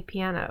and played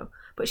piano,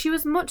 but she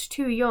was much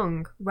too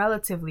young,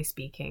 relatively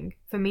speaking,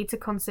 for me to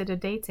consider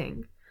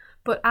dating.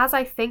 But as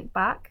I think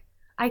back,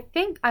 I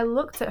think I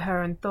looked at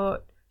her and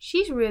thought,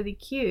 she's really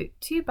cute.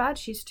 Too bad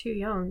she's too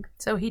young.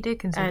 So he did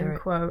consider End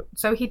quote.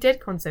 So he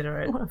did consider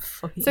it. What a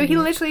fucking So he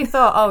literally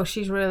thought, oh,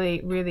 she's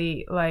really,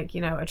 really, like,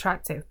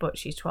 attractive, but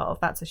she's 12.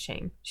 That's a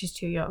shame. She's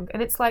too young.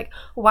 And it's like,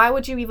 why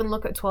would you even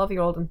look at a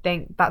 12-year-old and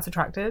think that's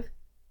attractive?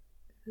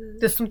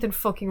 There's something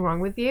fucking wrong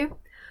with you.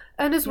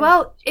 And as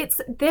well, it's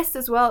this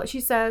as well. He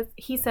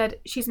said,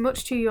 she's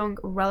much too young,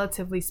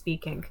 relatively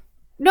speaking.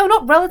 No,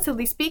 not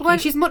relatively speaking.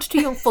 She's much too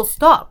young, full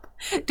stop.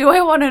 Do I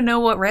want to know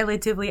what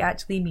relatively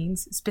actually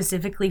means,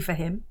 specifically for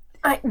him?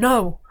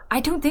 No.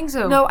 I don't think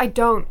so. No, I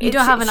don't. You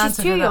don't have an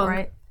answer for that,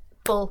 right?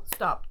 Full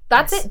stop.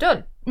 That's it,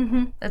 done.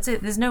 That's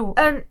it. There's no...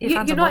 And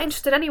you're not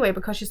interested anyway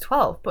because she's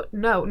 12. But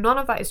no, none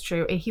of that is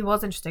true. He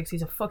was interested because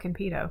he's a fucking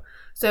pedo.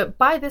 So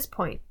by this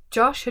point,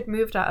 Josh had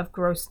moved out of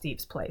Gross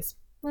Steve's place.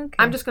 Okay.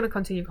 I'm just going to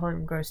continue calling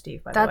him Gross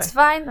Steve, by the way.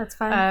 That's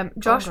fine.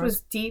 Josh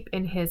was deep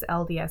in his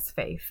LDS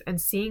faith, and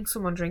seeing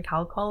someone drink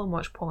alcohol and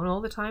watch porn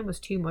all the time was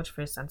too much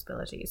for his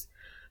sensibilities.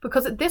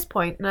 Because at this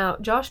point, now,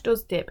 Josh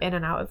does dip in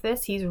and out of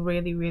this. He's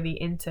really,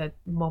 really into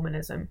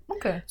Mormonism.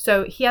 Okay.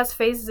 So he has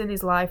phases in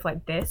his life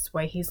like this,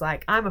 where he's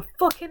like, I'm a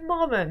fucking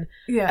Mormon.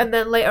 Yeah. And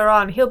then later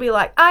on, he'll be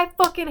like, I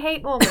fucking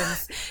hate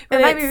Mormons.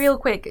 Remind me real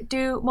quick,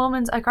 do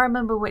Mormons, I can't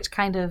remember which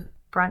kind of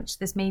branch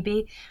this may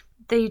be,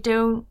 they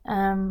don't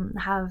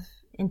have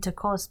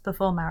intercourse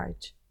before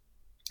marriage?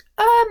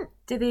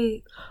 Do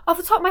they? Off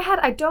the top of my head,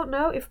 I don't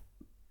know if.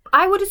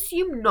 I would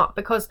assume not,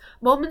 because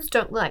Mormons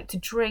don't like to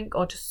drink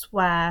or to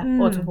swear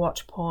or to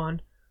watch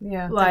porn.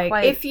 Yeah.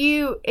 Like if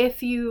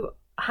you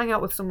hang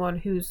out with someone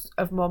who's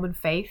of Mormon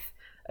faith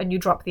and you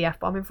drop the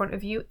F-bomb in front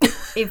of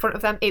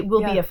them, it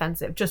will be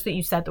offensive. Just that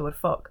you said the word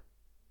fuck.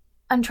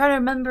 I'm trying to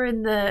remember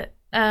in the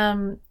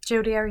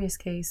Jodi Arias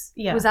case.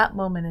 Yeah. Was that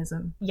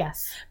Mormonism?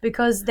 Yes.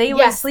 Because they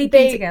were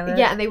sleeping together.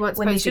 Yeah, and they weren't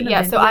supposed to.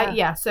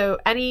 Yeah, so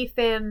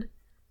anything,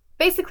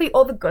 basically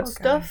all the good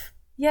stuff.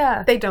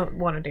 Yeah. They don't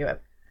want to do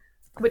it.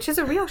 Which is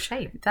a real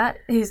shame. That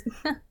is...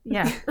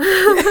 Yeah.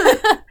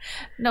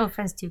 No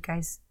offense to you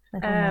guys.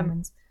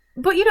 Mormons.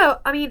 But,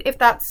 I mean, if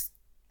that's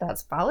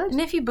valid. And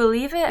if you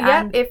believe it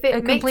and if it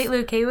are completely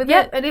okay with it.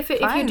 Yeah, and if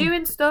you're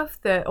doing stuff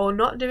or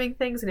not doing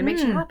things and it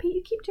makes you happy,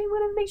 you keep doing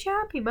whatever makes you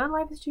happy, man.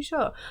 Life is too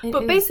short.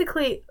 But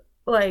basically,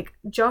 like,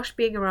 Josh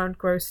being around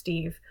Gross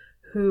Steve,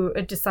 who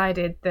had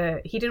decided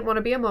that he didn't want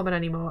to be a Mormon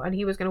anymore and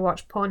he was going to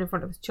watch porn in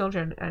front of his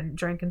children and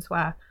drink and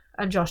swear.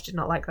 And Josh did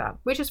not like that,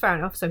 which is fair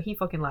enough, so he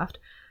fucking left.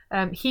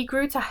 He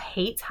grew to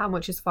hate how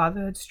much his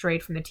father had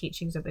strayed from the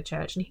teachings of the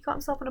church, and he got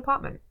himself an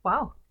apartment.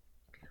 Wow.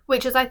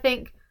 Which is, I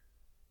think,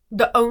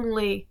 the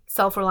only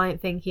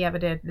self-reliant thing he ever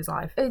did in his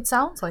life. It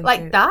sounds like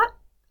it. That,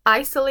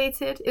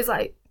 isolated, is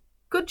like,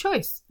 good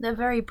choice. A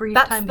very brief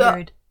time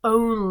period. That's the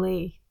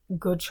only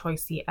good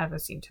choice he ever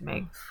seemed to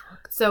make.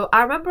 So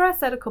I remember I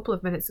said a couple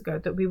of minutes ago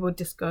that we would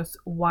discuss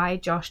why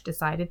Josh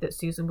decided that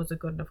Susan was a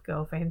good enough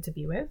girl for him to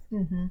be with.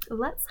 Mm-hmm.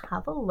 Let's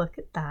have a look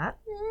at that.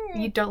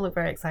 You don't look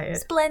very excited.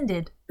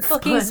 Splendid.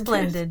 Fucking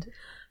splendid.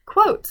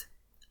 Quote,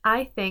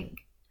 I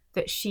think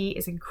that she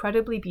is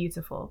incredibly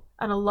beautiful,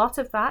 and a lot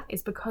of that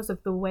is because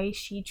of the way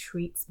she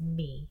treats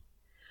me.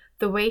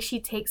 The way she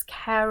takes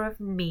care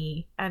of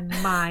me and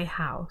my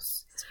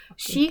house.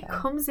 She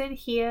comes in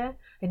here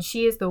and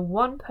she is the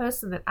one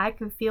person that I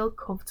can feel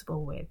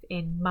comfortable with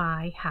in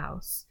my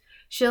house.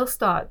 She'll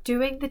start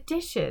doing the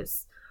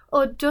dishes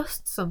or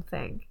dust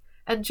something.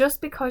 And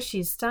just because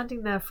she's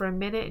standing there for a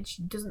minute and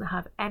she doesn't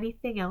have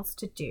anything else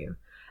to do,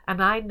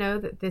 and I know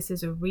that this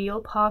is a real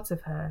part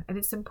of her, and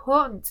it's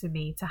important to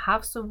me to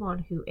have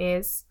someone who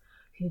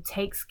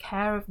takes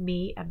care of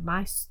me and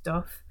my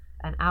stuff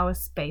and our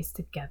space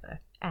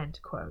together.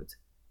 End quote.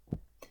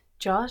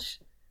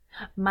 Josh,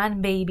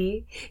 man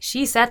baby,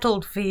 she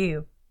settled for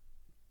you.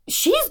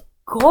 She's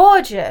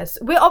gorgeous.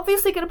 We're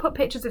obviously going to put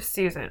pictures of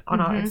Susan on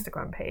our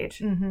Instagram page.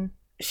 Mm-hmm.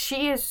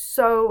 She is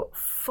so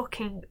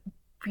fucking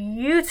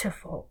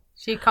beautiful.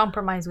 She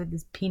compromised with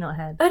this peanut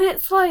head. And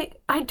it's like,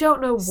 I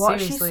don't know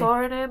what she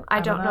saw in him.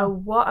 I don't know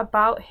what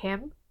about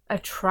him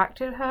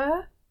attracted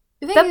her.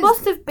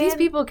 Must have been... These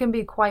people can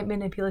be quite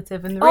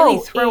manipulative and really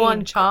throw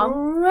on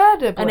charm.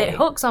 Incredibly. And it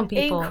hooks on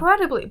people.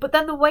 Incredibly. But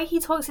then the way he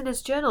talks in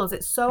his journals,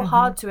 it's so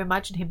hard to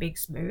imagine him being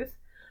smooth.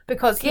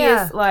 Because he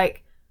is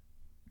like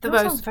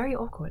sounds very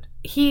awkward.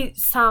 He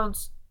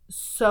sounds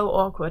so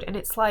awkward. And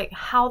it's like,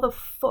 how the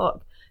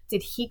fuck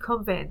did he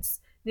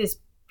convince this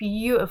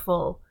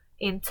beautiful,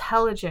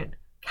 intelligent,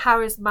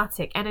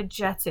 charismatic,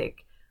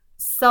 energetic,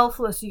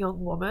 selfless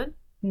young woman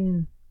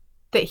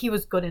that he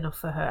was good enough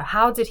for her?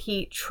 How did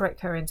he trick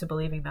her into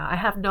believing that? I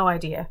have no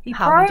idea. He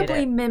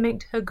probably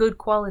mimicked her good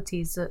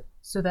qualities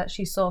so that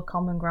she saw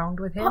common ground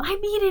with him. But I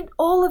mean, in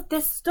all of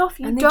this stuff,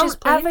 you don't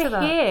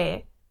ever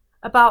hear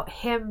about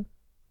him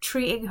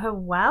treating her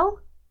well.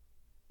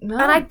 No.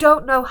 And I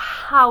don't know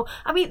how.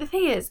 I mean, the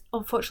thing is,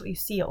 unfortunately, you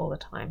see it all the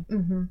time.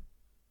 Mm-hmm.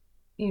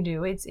 You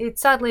do. It's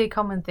sadly a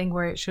common thing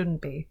where it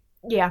shouldn't be.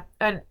 Yeah,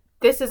 and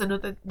this is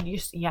another.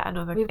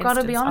 We've got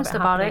to be honest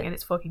about it, and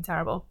it's fucking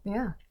terrible.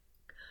 Yeah.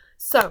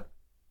 So,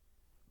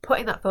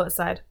 putting that thought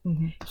aside,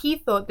 he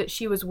thought that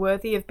she was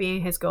worthy of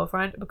being his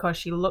girlfriend because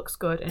she looks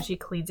good and she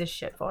cleans his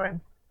shit for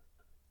him.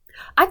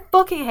 I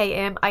fucking hate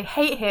him. I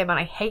hate him and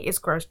I hate his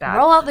gross dad.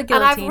 Roll out the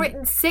guillotine. And I've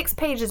written 6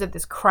 pages of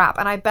this crap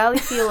and I barely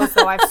feel as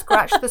though I've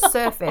scratched the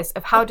surface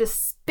of how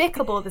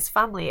despicable this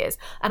family is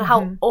and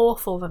how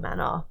awful the men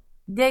are.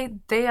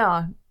 They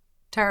are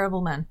terrible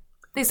men.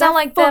 They sound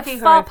like they're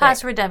far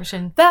past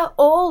redemption. They're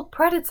all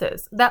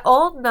predators. They're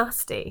all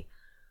nasty.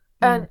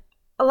 And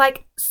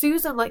like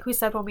Susan, like we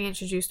said when we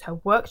introduced her,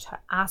 worked her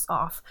ass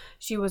off.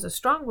 She was a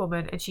strong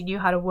woman and she knew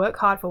how to work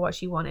hard for what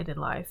she wanted in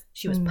life.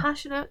 She was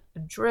passionate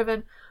and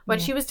driven. When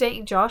she was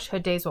dating Josh, her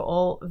days were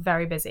all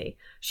very busy.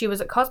 She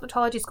was at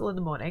cosmetology school in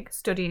the morning,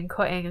 studying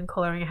cutting and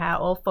colouring hair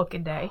all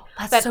fucking day.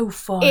 That's so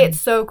fun. It's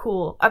so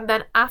cool. And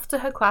then after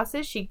her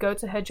classes, she'd go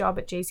to her job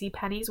at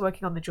JCPenney's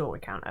working on the jewellery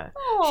counter.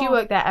 Aww. She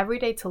worked there every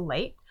day till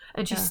late.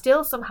 and she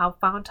still somehow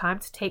found time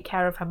to take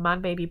care of her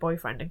man-baby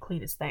boyfriend and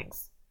clean his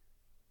things.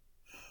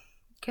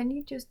 Can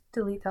you just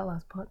delete that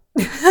last part?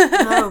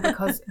 No,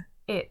 because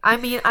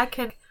I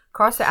can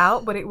cross it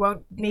out, but it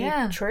won't be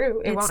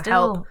true. It won't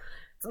help.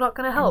 It's not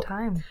going to help.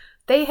 Time.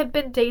 They had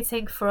been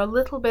dating for a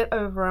little bit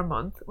over a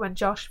month when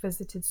Josh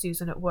visited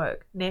Susan at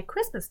work near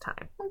Christmas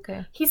time.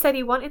 Okay. He said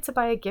he wanted to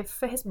buy a gift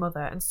for his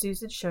mother, and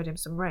Susan showed him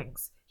some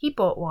rings. He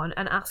bought one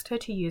and asked her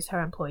to use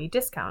her employee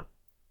discount.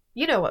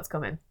 You know what's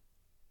coming.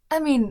 I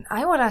mean,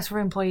 I would ask for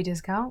employee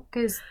discount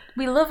because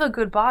we love a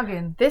good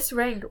bargain. This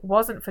ring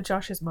wasn't for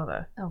Josh's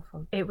mother. Oh,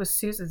 fuck. It was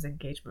Susan's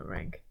engagement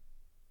ring.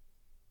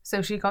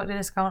 So she got the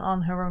discount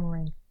on her own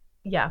ring?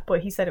 Yeah,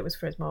 but he said it was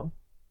for his mum.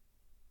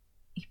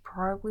 He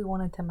probably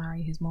wanted to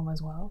marry his mum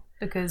as well,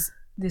 because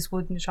this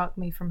wouldn't shock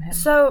me from him.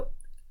 So,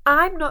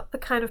 I'm not the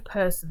kind of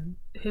person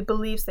who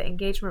believes that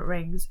engagement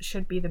rings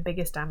should be the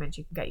biggest diamond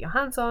you can get your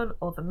hands on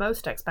or the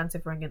most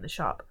expensive ring in the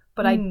shop.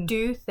 But I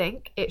do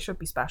think it should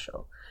be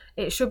special.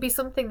 It should be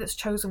something that's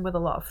chosen with a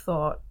lot of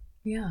thought.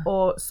 Yeah.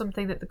 Or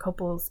something that the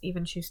couples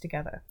even choose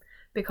together.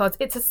 Because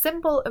it's a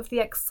symbol of the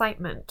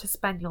excitement to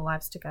spend your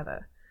lives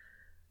together.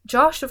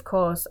 Josh, of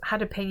course,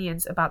 had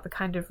opinions about the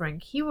kind of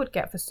ring he would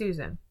get for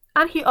Susan.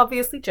 And he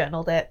obviously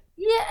journaled it.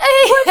 Yeah.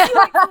 Would you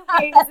like to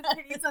hear his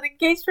opinions on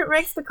engagement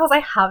rings? Because I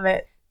have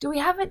it. Do we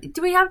have it?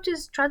 Do we have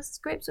just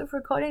transcripts of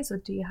recordings, or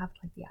do you have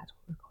like the actual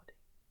recording?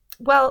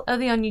 Well, are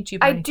they on YouTube?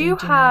 I do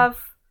have.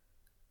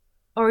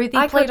 Or are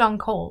they played on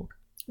cold?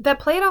 They're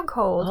played on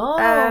cold.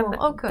 Oh,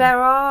 okay.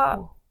 There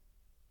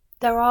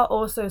are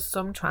also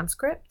some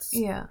transcripts.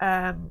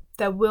 Yeah.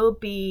 There will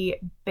be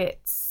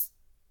bits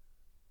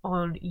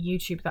on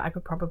YouTube that I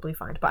could probably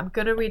find, but I'm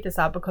gonna read this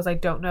out because I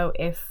don't know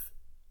if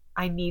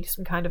I need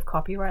some kind of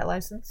copyright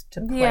license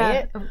to play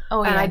it.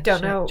 Oh, and yeah, I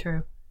don't know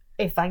true.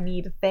 if I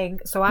need a thing,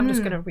 so I'm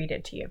just gonna read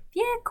it to you.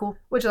 Yeah, cool.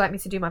 Would you like me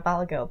to do my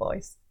Balla Girl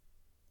voice?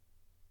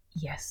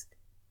 Yes.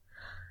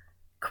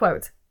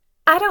 Quote,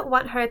 I don't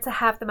want her to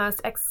have the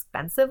most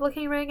expensive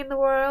looking ring in the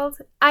world.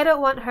 I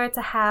don't want her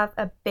to have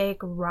a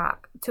big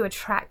rock to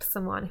attract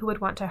someone who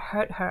would want to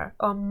hurt her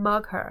or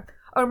mug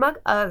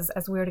us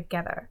as we're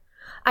together.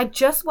 I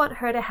just want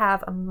her to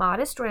have a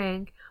modest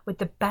ring with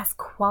the best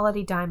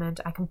quality diamond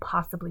I can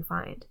possibly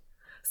find.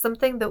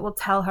 Something that will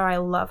tell her I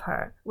love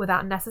her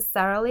without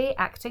necessarily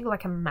acting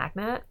like a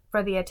magnet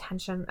for the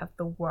attention of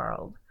the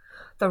world.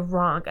 The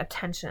wrong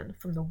attention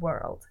from the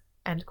world.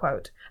 End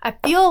quote. I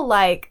feel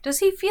like... Does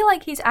he feel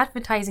like he's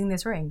advertising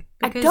this ring?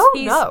 Because I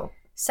don't know.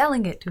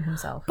 Selling it to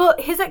himself.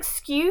 But his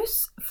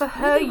excuse for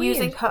her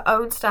using her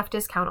own staff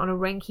discount on a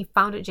ring he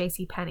found at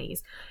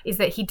JCPenney's is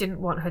that he didn't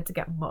want her to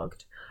get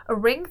mugged. A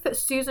ring that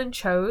Susan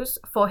chose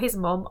for his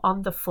mum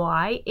on the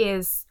fly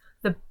is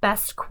the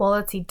best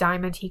quality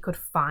diamond he could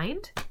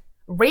find.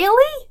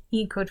 Really?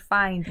 He could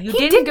find. You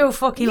didn't go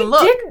fucking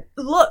look. You didn't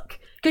look.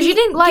 Because you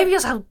didn't give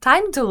yourself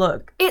time to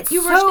look.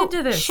 You rushed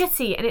into this.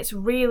 Shitty, and it's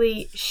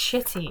really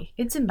shitty.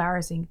 It's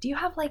embarrassing. Do you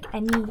have like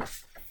any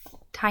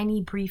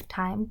tiny brief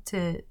time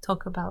to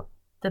talk about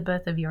the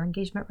birth of your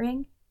engagement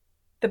ring?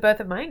 The birth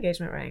of my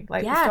engagement ring?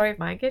 Like the story of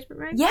my engagement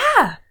ring?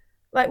 Yeah.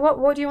 Like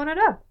what do you want to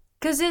know?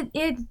 Because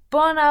it's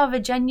born out of a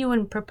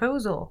genuine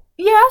proposal.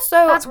 Yeah,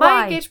 so that's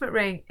my engagement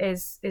ring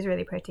is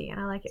really pretty and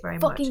I like it very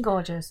much. Fucking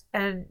gorgeous.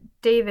 And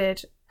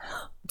David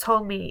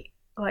told me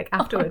like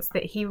afterwards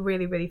that he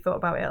really, really thought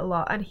about it a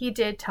lot. And he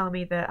did tell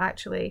me that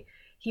actually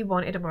he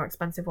wanted a more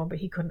expensive one, but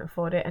he couldn't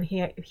afford it and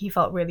he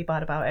felt really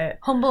bad about it.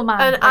 Humble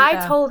man. And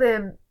I told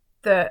him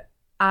that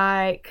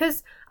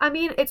because I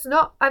mean, it's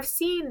not, I've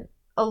seen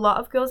a lot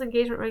of girls'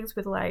 engagement rings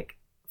with like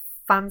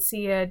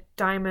fancier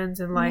diamonds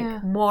and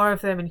like more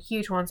of them and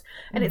huge ones,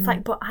 and it's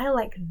like, but I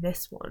like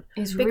this one.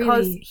 It's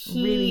because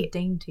really, really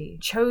dainty.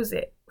 Chose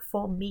it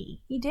for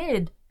me. He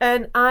did.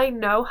 And I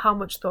know how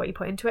much thought he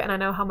put into it, and I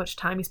know how much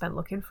time he spent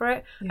looking for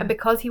it. And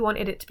because he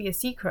wanted it to be a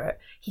secret,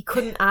 he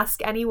couldn't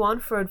ask anyone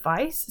for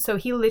advice, so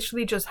he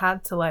literally just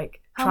had to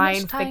like try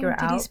and figure it out. How much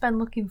time did he spend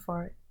looking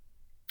for it?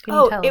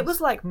 It was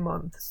like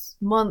months.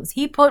 Months.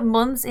 He put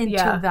months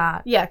into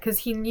that. Yeah, because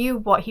he knew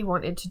what he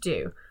wanted to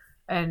do.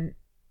 And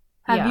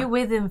have you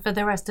with him for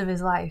the rest of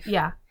his life.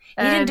 Yeah.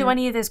 He didn't do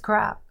any of this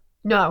crap.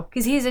 No.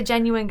 Because he's a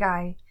genuine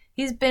guy.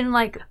 He's been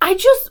like... I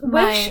just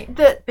wish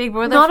that big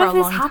brother none for of a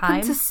this long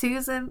happened time. to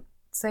Susan.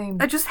 Same.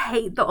 I just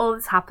hate that all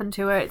this happened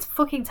to her. It's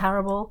fucking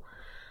terrible.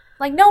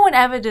 Like, no one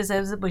ever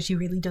deserves it, but she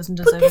really doesn't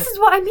deserve it. But this is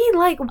what I mean.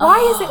 Like, why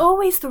is it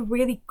always the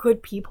really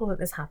good people that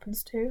this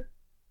happens to?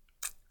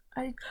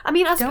 I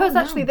mean, I suppose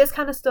actually this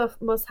kind of stuff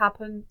must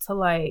happen to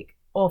like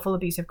awful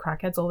abusive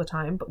crackheads all the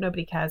time, but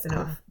nobody cares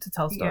enough to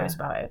tell stories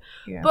about it.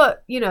 Yeah.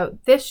 But, you know,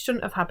 this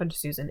shouldn't have happened to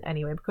Susan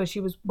anyway because she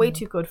was way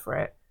too good for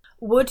it.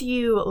 Would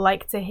you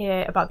like to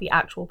hear about the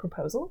actual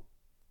proposal?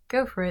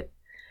 Go for it.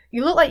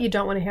 You look like you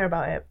don't want to hear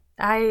about it.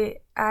 I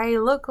I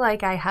look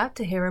like I have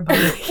to hear about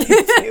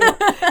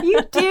it.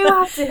 You do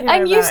have to hear about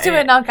it. I'm used to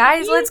it now,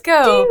 guys. Let's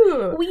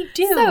go. We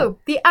do. So,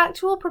 the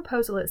actual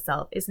proposal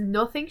itself is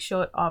nothing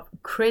short of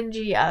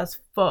cringy as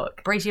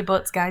fuck. Brace your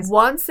butts, guys.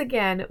 Once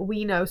again,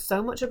 we know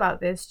so much about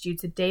this due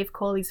to Dave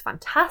Corley's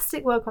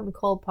fantastic work on the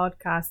Call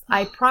podcast.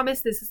 I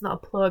promise this is not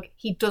a plug.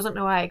 He doesn't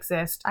know I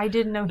exist. I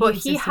didn't know but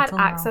he had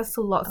access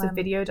to lots of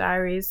video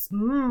diaries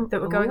that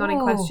were going on in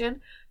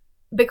question.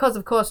 Because,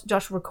 of course,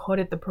 Josh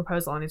recorded the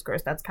proposal on his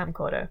gross dad's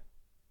camcorder.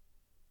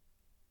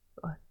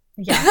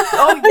 Yeah.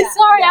 Oh, yeah.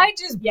 Sorry, yeah. I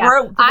just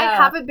broke. I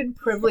haven't been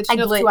privileged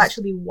enough to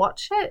actually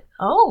watch it.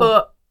 Oh.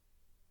 But,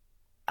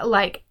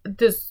 like,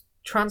 there's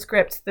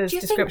transcripts, there's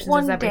descriptions,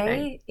 there's everything. Do you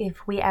think one day,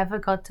 if we ever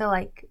got to,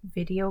 like,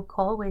 video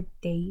call with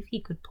Dave,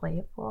 he could play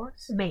it for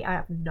us? Mate, I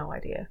have no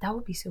idea. That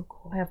would be so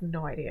cool. I have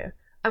no idea.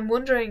 I'm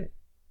wondering...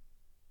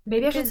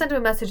 Maybe I should send him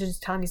a message and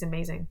just tell him he's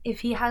amazing.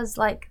 If he has,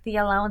 like, the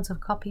allowance of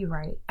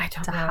copyright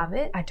have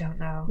it, I don't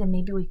know. Then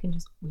maybe we can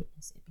just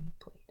witness it being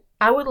played.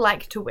 I would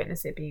like to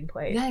witness it being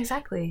played. Yeah,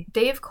 exactly.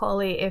 Dave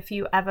Corley, if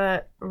you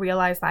ever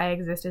realize that I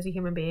exist as a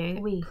human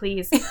being,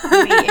 please,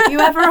 if you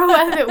ever are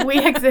aware that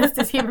we exist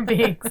as human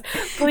beings,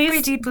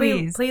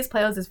 please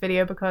play us this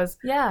video because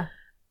I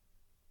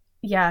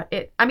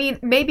mean,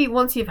 maybe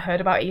once you've heard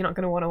about it, you're not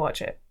going to want to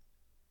watch it.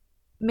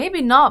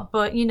 Maybe not,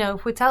 but you know,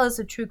 if we tell us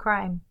a true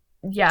crime.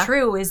 Yeah.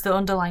 True is the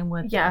underlying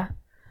word. Yeah.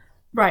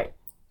 Right.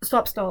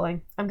 Stop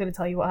stalling. I'm going to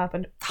tell you what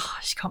happened. Oh,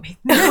 she got me.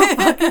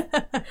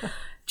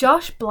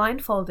 Josh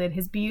blindfolded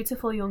his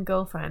beautiful young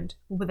girlfriend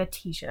with a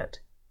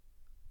t-shirt.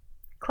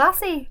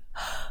 Classy.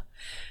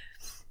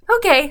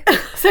 Okay.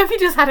 Sophie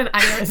just had an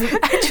aneurysm.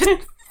 I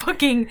just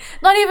fucking...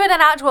 Not even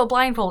an actual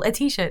blindfold. A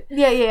t-shirt.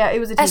 Yeah. It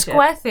was a t-shirt. A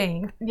square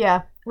thing.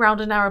 Yeah.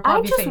 Round and narrow part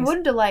of your face. I just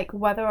wonder, like,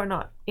 whether or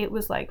not it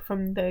was, like,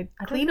 from the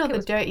clean or the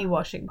dirty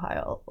washing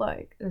pile.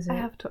 Like,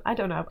 I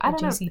don't know. A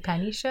JC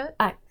Penney shirt?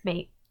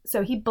 Mate.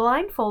 So he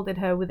blindfolded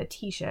her with a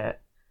t-shirt.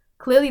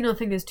 Clearly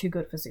nothing is too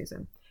good for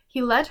Susan.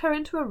 He led her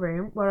into a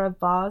room where a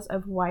vase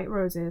of white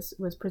roses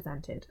was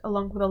presented,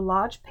 along with a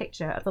large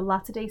picture of the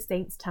Latter-day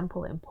Saints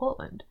temple in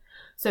Portland.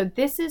 So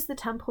this is the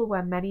temple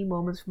where many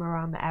Mormons from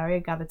around the area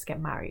gathered to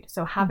get married.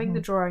 So having the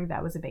drawing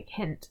there was a big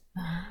hint.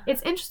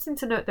 It's interesting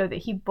to note, though, that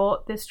he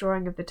bought this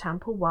drawing of the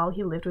temple while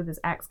he lived with his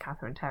ex,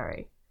 Catherine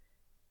Terry.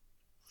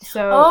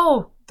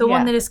 So the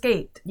one that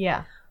escaped.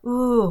 Yeah.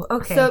 Ooh,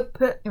 okay. So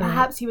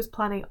perhaps he was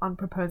planning on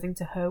proposing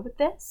to her with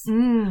this.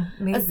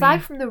 Maybe.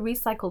 Aside from the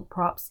recycled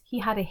props, he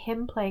had a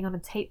hymn playing on a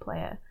tape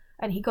player,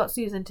 and he got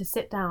Susan to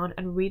sit down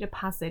and read a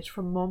passage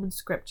from Mormon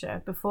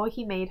scripture before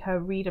he made her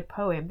read a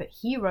poem that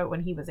he wrote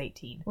when he was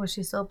 18. Was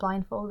she still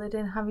blindfolded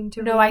and having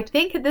to read? No, I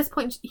think at this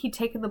point he'd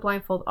taken the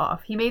blindfold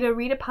off. He made her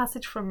read a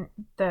passage from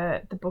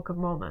the Book of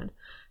Mormon,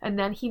 and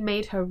then he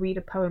made her read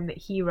a poem that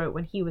he wrote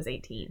when he was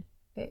 18.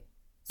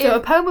 So a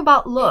poem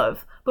about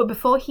love, but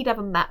before he'd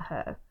ever met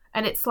her.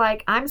 And it's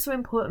like, I'm so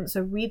important,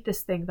 so read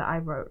this thing that I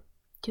wrote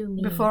to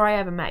me before I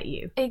ever met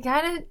you.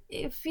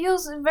 It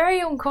feels very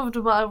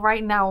uncomfortable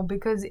right now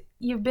because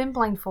you've been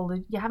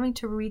blindfolded. You're having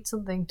to read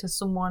something to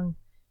someone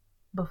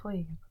before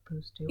you get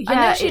proposed to. Yeah,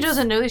 I know she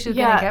doesn't know that she's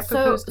going to get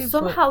proposed to.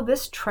 Somehow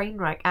this train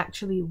wreck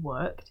actually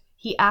worked.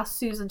 He asked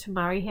Susan to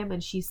marry him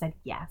and she said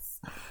yes.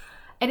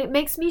 And it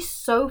makes me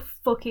so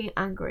fucking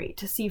angry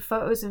to see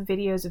photos and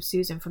videos of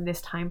Susan from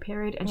this time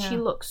period, and she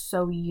looks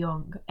so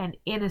young and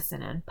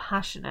innocent and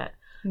passionate.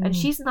 And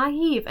she's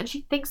naive, and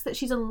she thinks that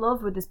she's in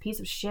love with this piece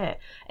of shit.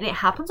 And it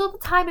happens all the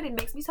time, and it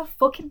makes me so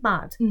fucking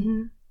mad.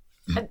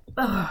 And,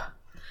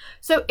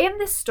 so in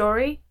this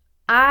story,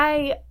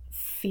 I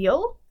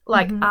feel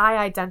like I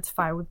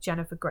identify with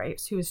Jennifer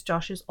Graves, who is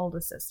Josh's older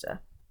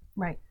sister.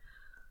 Right.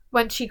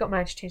 When she got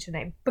married, she changed her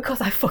name.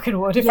 Because I fucking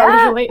would if I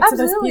was related to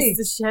those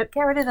pieces of shit. Get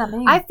rid of that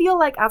name. I feel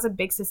like as a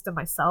big sister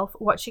myself,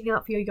 watching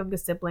out for your younger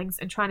siblings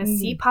and trying to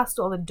see past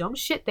all the dumb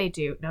shit they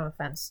do, no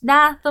offense.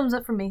 Nah, thumbs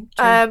up from me.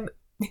 True.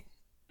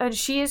 And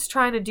she is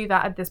trying to do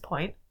that at this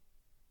point.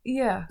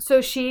 Yeah.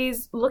 So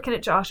she's looking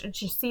at Josh and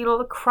she's seeing all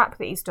the crap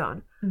that he's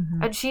done.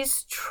 And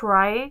she's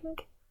trying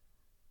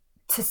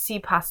to see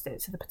past it,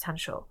 to the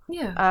potential.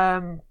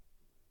 Yeah.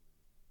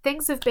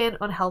 Things have been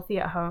unhealthy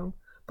at home,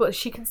 but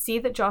she can see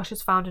that Josh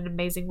has found an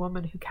amazing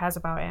woman who cares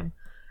about him.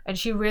 And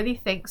she really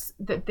thinks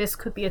that this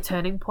could be a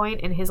turning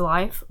point in his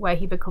life where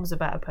he becomes a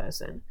better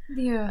person.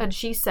 Yeah. And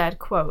she said,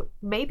 quote,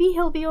 "Maybe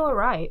he'll be all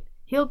right.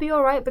 He'll be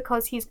all right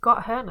because he's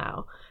got her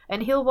now,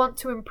 and he'll want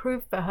to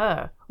improve for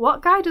her.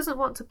 What guy doesn't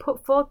want to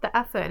put forth the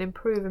effort and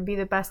improve and be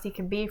the best he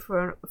can be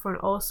for an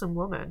awesome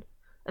woman?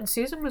 And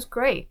Susan was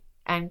great,"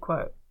 end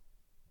quote.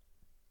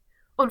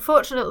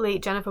 Unfortunately,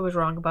 Jennifer was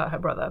wrong about her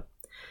brother.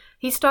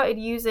 He started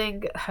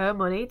using her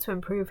money to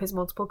improve his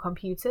multiple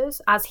computers,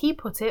 as he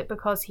put it,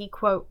 because he,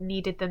 quote,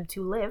 "needed them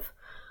to live."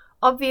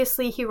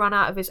 Obviously, he ran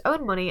out of his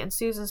own money, and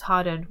Susan's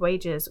hard-earned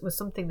wages was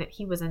something that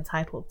he was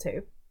entitled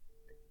to.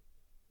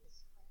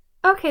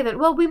 Okay then,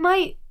 well,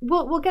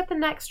 we'll get the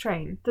next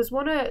train. There's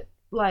one at,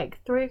 like,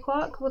 3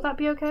 o'clock. Will that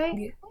be okay?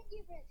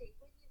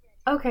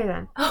 Yeah. Okay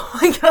then. Oh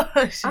my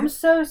gosh. I'm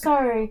so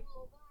sorry.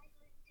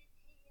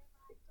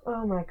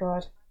 Oh my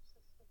god.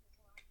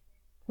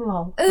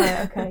 Lol.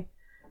 Right, okay.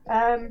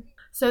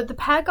 So the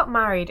pair got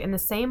married in the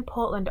same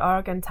Portland,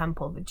 Oregon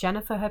temple that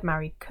Jennifer had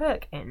married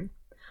Kirk in.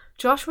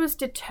 Josh was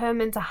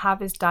determined to have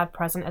his dad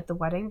present at the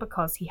wedding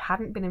because he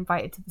hadn't been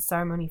invited to the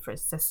ceremony for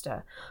his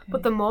sister. Okay.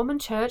 But the Mormon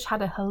church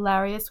had a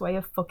hilarious way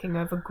of fucking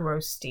over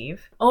gross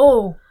Steve.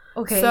 Oh,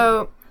 okay.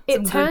 So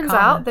it turns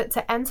out that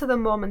to enter the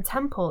Mormon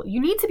temple, you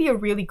need to be a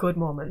really good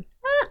Mormon.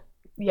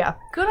 Yeah.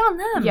 Good on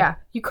them. Yeah.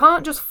 You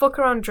can't just fuck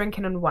around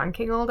drinking and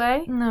wanking all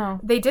day. No.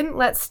 They didn't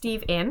let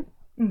Steve in.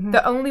 Mm-hmm.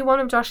 The only one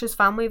of Josh's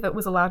family that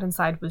was allowed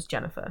inside was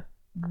Jennifer.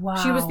 Wow.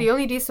 She was the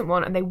only decent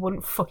one, and they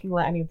wouldn't fucking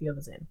let any of the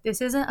others in. This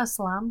isn't a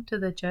slam to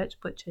the church,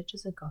 but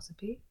churches are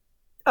gossipy.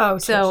 Oh,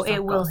 so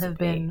it will have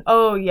been.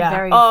 Oh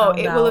yeah.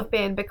 It will have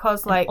been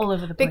because all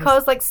over the place.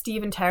 Because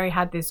Steve and Terry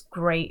had this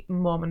great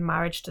Mormon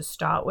marriage to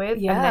start with,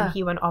 and then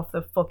he went off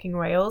the fucking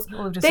rails.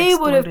 They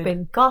would have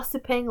been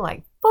gossiping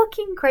like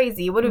fucking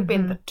crazy. It would have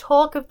been the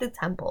talk of the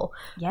temple.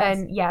 Yes.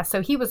 And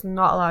so he was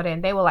not allowed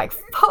in. They were like,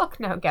 "Fuck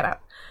no, get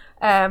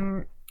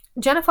out."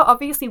 Jennifer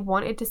obviously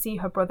wanted to see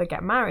her brother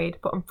get married,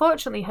 but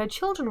unfortunately her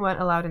children weren't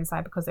allowed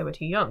inside because they were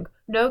too young.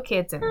 No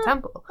kids in the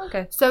temple.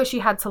 Okay. So she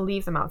had to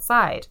leave them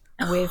outside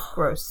with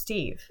gross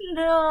Steve.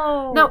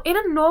 No. Now, in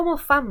a normal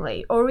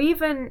family, or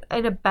even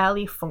in a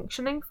barely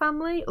functioning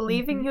family,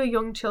 leaving your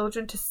young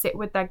children to sit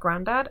with their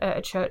granddad at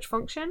a church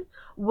function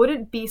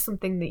wouldn't be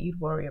something that you'd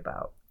worry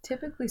about.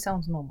 Typically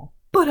sounds normal.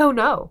 But oh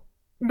no,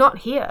 not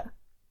here.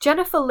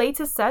 Jennifer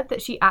later said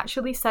that she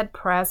actually said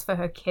prayers for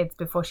her kids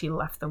before she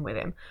left them with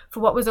him,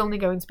 for what was only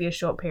going to be a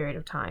short period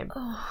of time.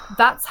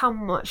 That's how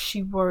much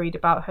she worried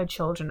about her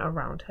children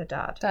around her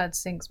dad. That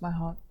sinks my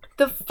heart.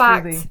 The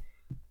fact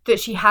that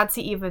she had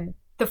to even...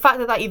 The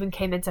fact that even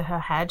came into her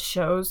head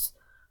shows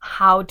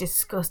how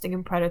disgusting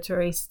and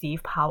predatory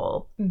Steve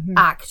Powell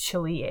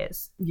actually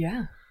is.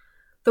 Yeah.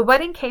 The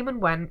wedding came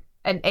and went,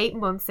 and 8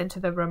 months into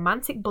the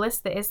romantic bliss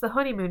that is the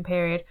honeymoon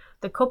period,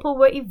 the couple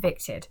were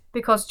evicted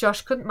because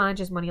Josh couldn't manage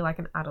his money like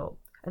an adult,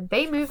 and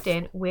they moved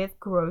in with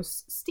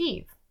gross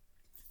Steve.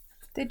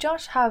 Did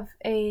Josh have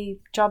a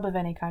job of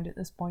any kind at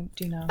this point?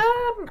 Do you know?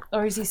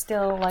 Or is he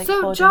still like?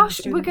 So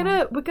Josh, we're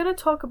gonna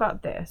talk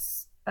about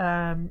this.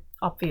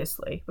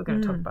 Obviously, we're going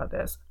to talk about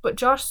this. But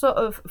Josh sort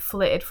of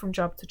flitted from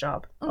job to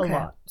job a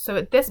lot. So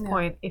at this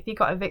point, if he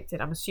got evicted,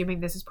 I'm assuming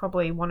this is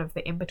probably one of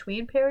the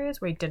in-between periods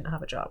where he didn't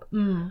have a job.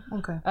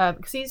 Okay.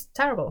 Because he's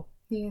terrible.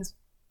 He is.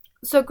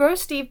 So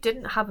gross Steve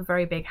didn't have a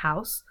very big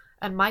house,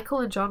 and Michael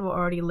and John were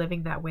already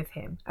living there with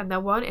him, and there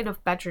weren't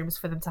enough bedrooms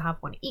for them to have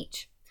one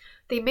each.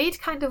 They made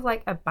kind of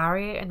like a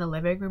barrier in the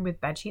living room with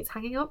bedsheets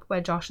hanging up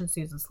where Josh and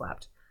Susan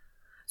slept.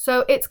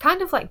 So it's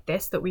kind of like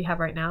this that we have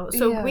right now.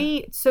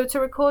 So to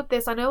record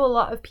this, I know a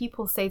lot of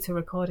people say to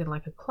record in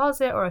like a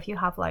closet or if you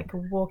have like a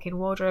walk-in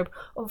wardrobe.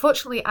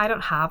 Unfortunately, I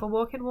don't have a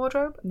walk-in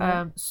wardrobe.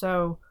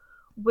 So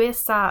we're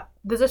sat,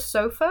 there's a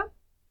sofa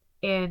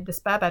in the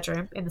spare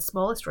bedroom in the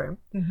smallest room,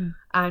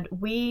 and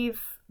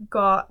we've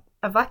got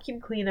a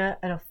vacuum cleaner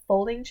and a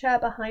folding chair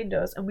behind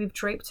us, and we've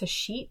draped a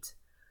sheet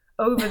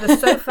over the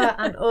sofa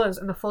and us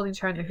and the folding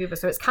chair and the Hoover.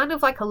 So it's kind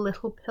of like a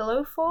little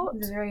pillow fort.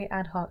 It's a very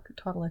ad hoc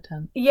toddler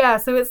tent. Yeah,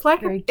 so it's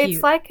like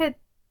it's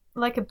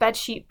like a bed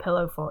sheet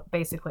pillow fort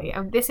basically.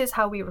 And this is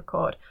how we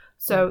record.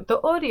 So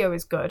the audio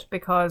is good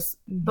because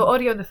the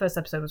audio in the first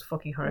episode was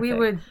fucking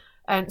horrific.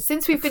 And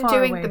since we've been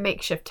doing the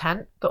makeshift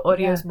tent, the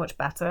audio is much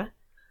better.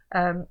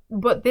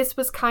 But this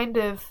was kind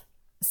of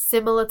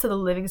similar to the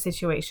living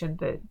situation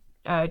that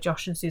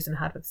Josh and Susan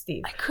had with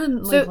Steve. I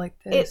couldn't live like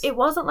this. It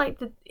wasn't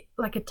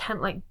like a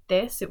tent like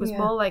this. It was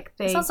more like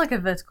It sounds like a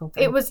vertical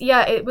tent. It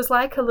was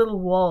like a little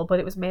wall, but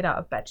it was made out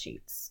of bed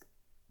sheets.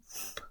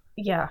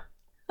 Yeah.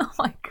 Oh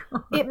my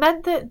god. It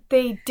meant that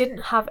they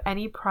didn't have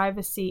any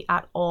privacy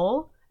at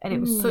all, and it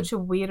was such a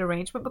weird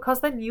arrangement because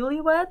they're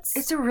newlyweds.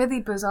 It's a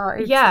really bizarre.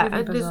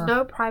 There's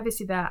no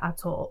privacy there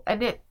at all.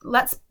 And you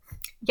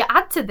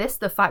add to this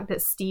the fact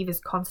that Steve is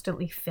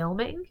constantly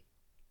filming.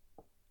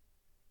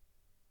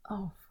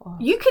 Oh, fuck.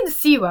 You can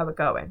see where we're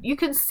going.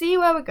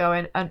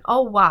 And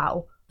oh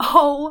wow,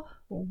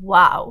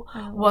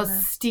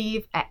 was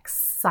Steve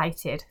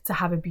excited to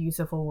have a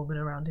beautiful woman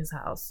around his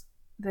house.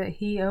 That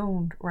he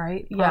owned,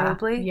 right?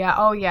 Probably? Yeah.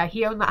 Oh, yeah.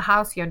 He owned that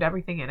house. He owned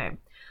everything in it.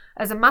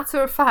 As a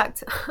matter of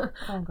fact,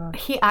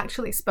 he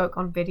actually spoke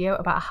on video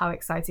about how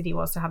excited he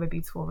was to have a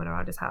beautiful woman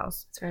around his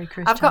house. It's very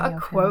Christian. I've got a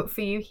quote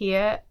for you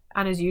here,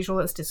 and as usual,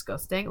 it's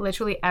disgusting.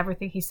 Literally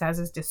everything he says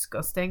is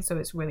disgusting, so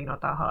it's really not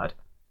that hard.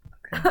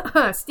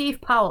 Okay. Steve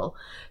Powell.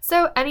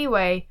 So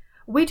anyway,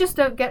 we just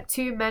don't get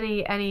too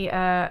many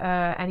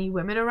any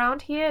women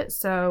around here.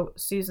 So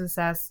Susan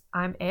says,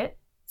 "I'm it."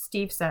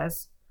 Steve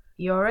says,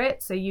 "You're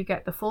it, so you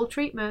get the full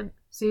treatment."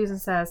 Susan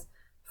says,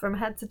 "From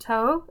head to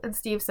toe," and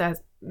Steve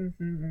says,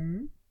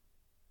 "Mm-hmm."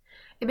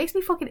 It makes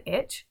me fucking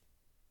itch.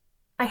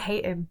 I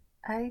hate him.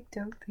 I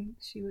don't think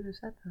she would have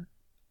said that.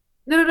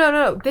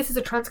 No. This is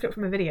a transcript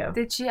from a video.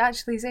 Did she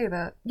actually say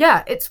that?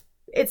 Yeah, it's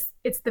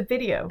the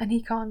video. And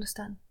he can't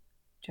understand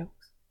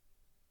jokes.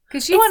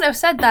 Because she wouldn't have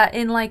said that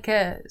in like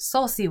a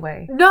saucy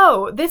way.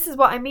 No, this is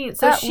what I mean.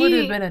 So that would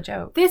have been a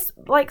joke. This,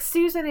 like,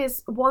 Susan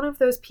is one of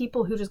those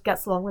people who just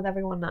gets along with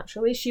everyone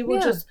naturally. She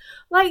will just,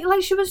 like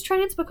she was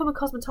training to become a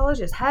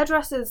cosmetologist.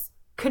 Hairdressers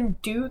can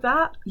do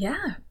that.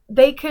 Yeah.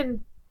 They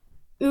can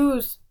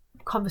ooze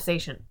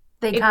conversation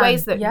in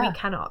ways that we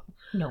cannot.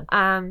 No.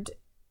 And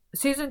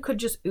Susan could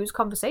just ooze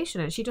conversation,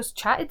 and she just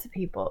chatted to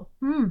people.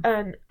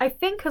 And I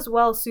think as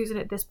well, Susan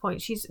at this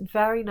point, she's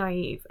very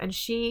naive, and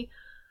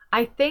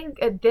I think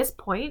at this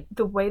point,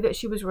 the way that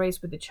she was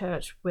raised with the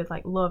church, with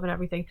like love and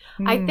everything,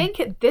 I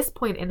think at this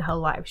point in her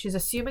life, she's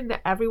assuming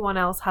that everyone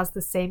else has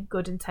the same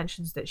good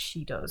intentions that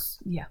she does.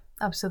 Yeah,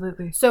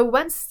 absolutely. So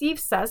when Steve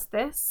says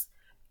this,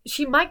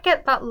 she might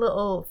get that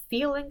little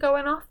feeling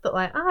going off that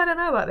like, I don't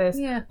know about this.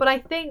 Yeah. But I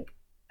think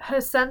her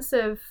sense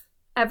of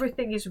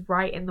everything is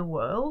right in the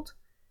world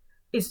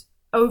is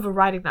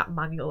overriding that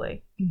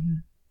manually.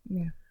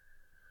 Yeah.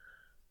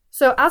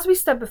 So as we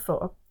said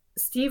before,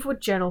 Steve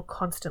would journal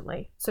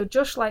constantly. So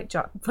just like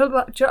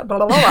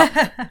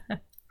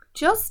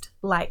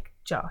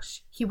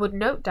Josh, he would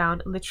note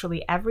down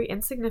literally every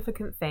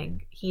insignificant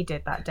thing he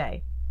did that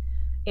day.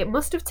 It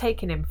must have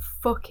taken him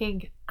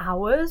fucking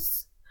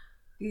hours.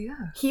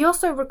 Yeah. He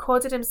also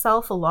recorded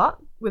himself a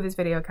lot with his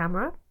video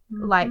camera.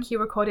 Like, he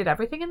recorded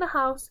everything in the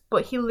house,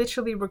 but he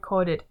literally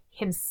recorded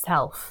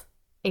himself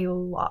a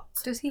lot.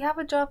 Does he have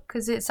a job?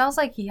 Because it sounds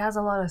like he has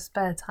a lot of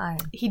spare time.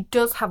 He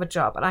does have a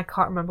job, and I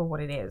can't remember what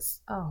it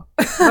is. Oh.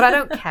 But I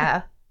don't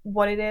care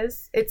what it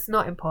is. It's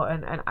not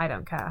important, and I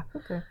don't care.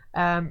 Okay.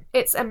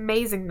 It's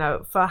amazing,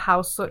 though, for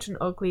how such an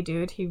ugly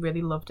dude, he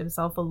really loved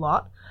himself a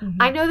lot.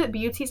 I know that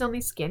beauty's only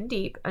skin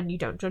deep, and you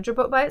don't judge a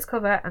book by its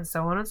cover, and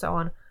so on and so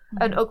on.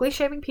 And ugly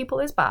shaming people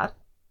is bad.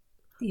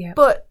 Yeah.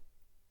 But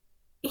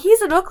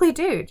he's an ugly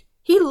dude.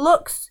 He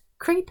looks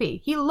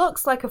creepy. He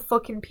looks like a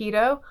fucking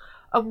pedo.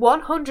 And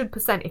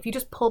 100%, if you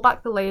just pull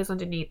back the layers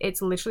underneath,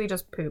 it's literally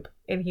just poop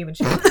in human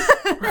shape.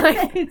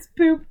 Like, it's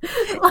poop.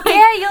 Like,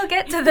 yeah, you'll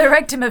get to the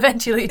rectum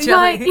eventually,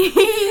 Charlie.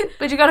 Like,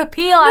 but you gotta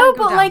peel out. No,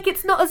 but like,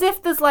 it's not as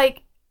if there's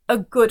like a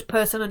good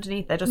person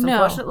underneath. They're just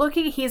unfortunate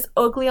looking. He's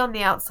ugly on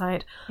the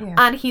outside,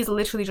 and he's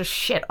literally just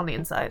shit on the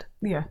inside.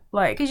 Yeah,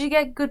 like, because you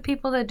get good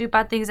people that do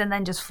bad things and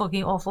then just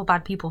fucking awful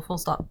bad people. Full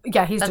stop.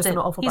 Yeah, he's just an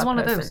awful bad person. He's one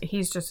of those.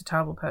 He's just a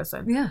terrible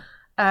person. Yeah.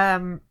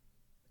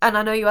 And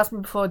I know you asked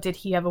me before, did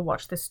he ever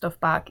watch this stuff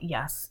back?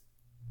 Yes.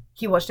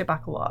 He watched it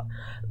back a lot.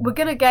 We're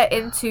going to get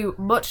into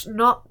much,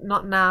 not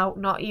now,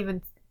 not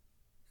even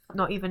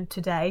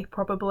today,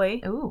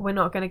 probably. Ooh. We're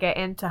not going to get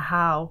into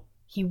how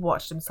he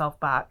watched himself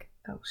back.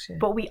 Oh, shit.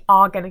 But we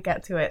are going to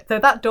get to it. So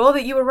that door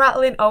that you were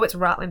rattling, it's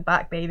rattling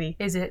back, baby.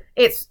 Is it?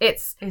 It's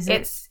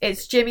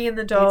Jimmy in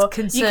the door. It's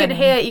concerning.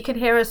 You can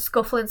hear a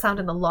scuffling sound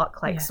in the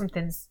lock, like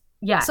something's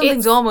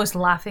almost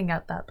laughing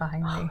at that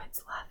behind me. Oh,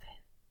 it's laughing.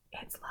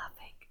 It's laughing.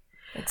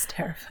 It's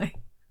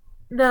terrifying.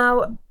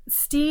 Now,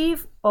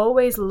 Steve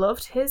always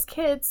loved his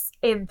kids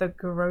in the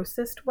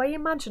grossest way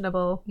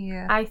imaginable.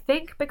 Yeah. I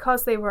think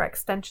because they were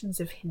extensions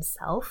of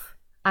himself,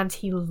 and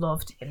he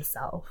loved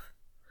himself.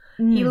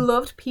 He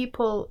loved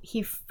people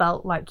he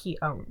felt like he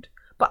owned.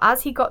 But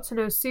as he got to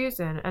know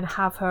Susan and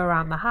have her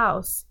around the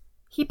house,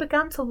 he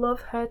began to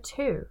love her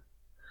too.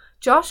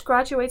 Josh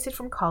graduated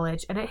from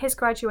college, and at his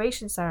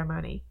graduation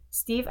ceremony,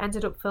 Steve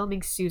ended up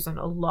filming Susan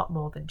a lot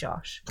more than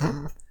Josh.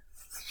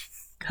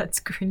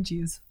 That's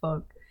cringy as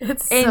fuck.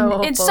 It's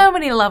in so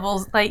many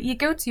levels. Like, you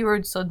go to your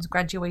own son's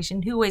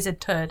graduation, who is a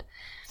turd.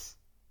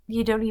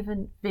 You don't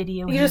even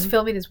video him. You're just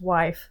filming his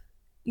wife.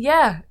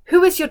 Yeah.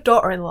 Who is your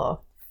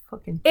daughter-in-law?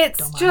 Fucking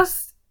It's dumbass.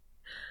 just...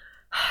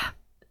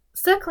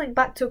 Circling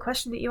back to a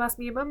question that you asked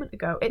me a moment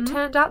ago, it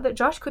turned out that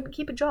Josh couldn't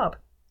keep a job.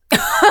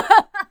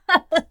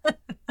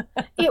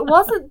 It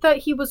wasn't that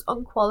he was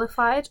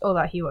unqualified or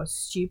that he was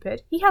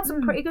stupid. He had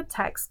some pretty good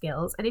tech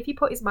skills, and if he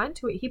put his mind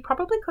to it, he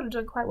probably could have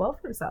done quite well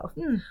for himself.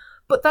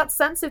 But that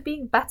sense of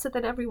being better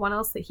than everyone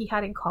else that he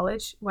had in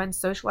college when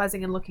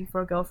socializing and looking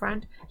for a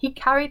girlfriend, he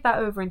carried that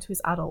over into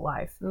his adult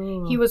life.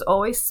 He was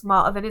always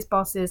smarter than his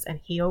bosses, and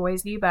he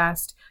always knew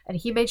best, and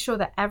he made sure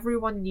that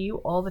everyone knew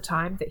all the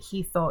time that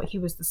he thought he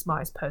was the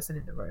smartest person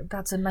in the room.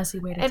 That's a messy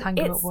way to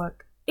tangle at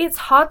work. It's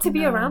hard to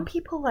be around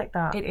people like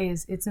that. It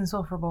is. It's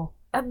insufferable.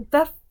 And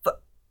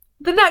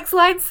the next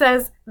line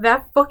says,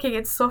 they're fucking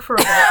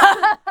insufferable.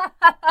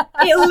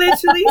 It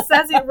literally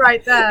says it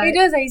right there. It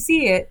does, I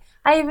see it.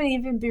 I haven't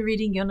even been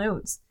reading your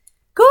notes.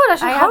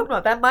 Good, I hope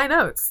not. They're my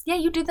notes. Yeah,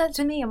 you do that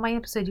to me on my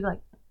episode. You're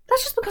like,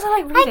 that's just because I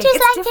like reading. I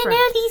just like to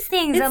know these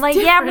things. I'm like,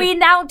 yeah, read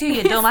now to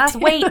you, dumbass.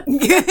 Wait.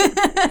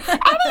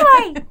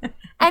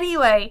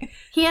 Anyway,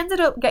 he ended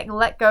up getting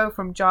let go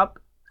from job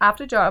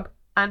after job.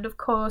 And of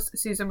course,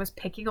 Susan was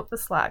picking up the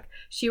slack.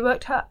 She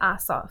worked her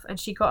ass off, and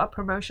she got a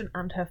promotion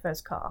and her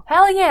first car.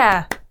 Hell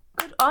yeah.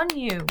 Good on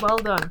you. Well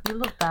done. You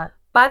love that.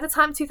 By the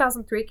time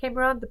 2003 came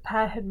around, the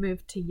pair had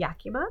moved to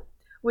Yakima,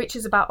 which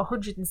is about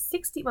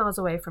 160 miles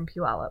away from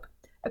Puyallup.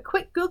 A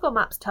quick Google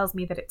Maps tells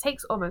me that it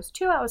takes almost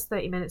 2 hours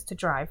 30 minutes to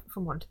drive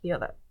from one to the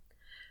other.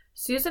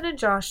 Susan and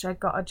Josh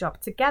had got a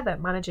job together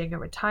managing a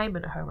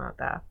retirement home out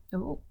there.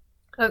 Ooh.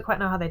 I don't quite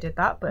know how they did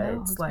that, but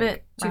it's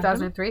like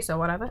 2003, so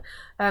whatever.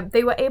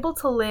 They were able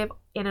to live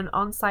in an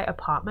on-site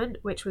apartment,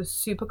 which was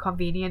super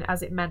convenient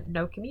as it meant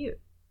no commute.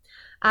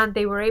 And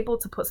they were able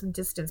to put some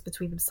distance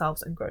between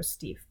themselves and gross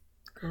Steve.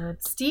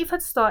 Good. Steve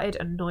had started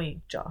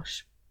annoying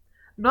Josh.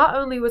 Not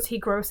only was he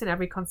gross in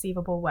every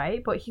conceivable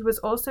way, but he was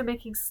also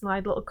making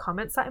snide little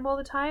comments at him all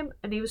the time,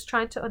 and he was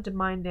trying to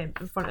undermine him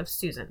in front of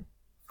Susan.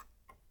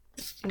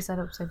 Is that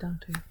upside down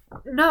too?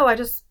 No, I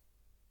just...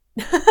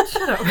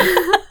 Shut up.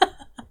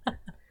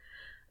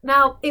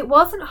 Now, it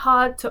wasn't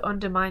hard to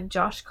undermine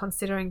Josh,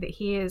 considering that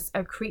he is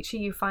a creature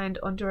you find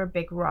under a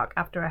big rock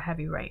after a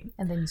heavy rain.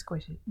 And then you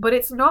squish it. But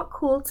it's not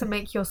cool to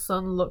make your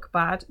son look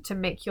bad, to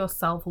make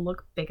yourself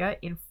look bigger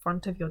in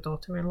front of your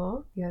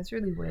daughter-in-law. Yeah, it's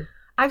really weird.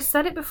 I've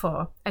said it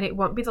before, and it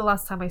won't be the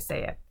last time I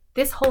say it.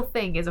 This whole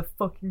thing is a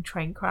fucking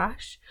train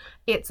crash.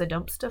 It's a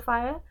dumpster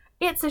fire.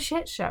 It's a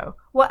shit show.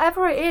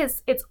 Whatever it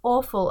is, it's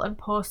awful, and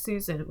poor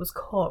Susan was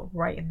caught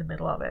right in the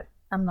middle of it.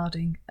 I'm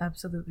nodding,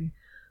 absolutely.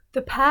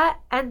 The pair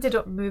ended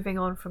up moving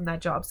on from their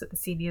jobs at the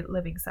senior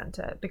living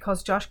centre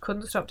because Josh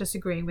couldn't stop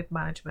disagreeing with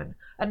management,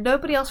 and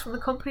nobody else from the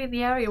company in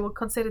the area would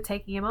consider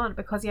taking him on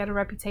because he had a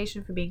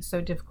reputation for being so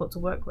difficult to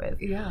work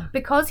with. Yeah.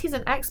 Because he's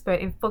an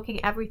expert in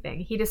fucking everything,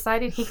 he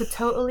decided he could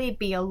totally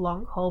be a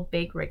long-haul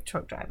big rig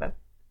truck driver.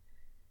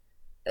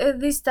 At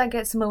least that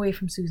gets him away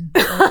from Susan.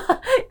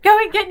 Go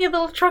and get in your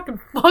little truck and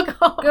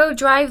fuck off. Go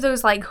drive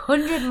those like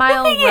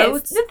 100-mile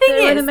roads. The thing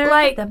is, in America,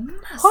 like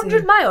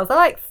 100 miles, they're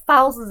like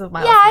thousands of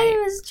miles. Yeah, mate.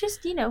 it was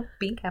just,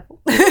 being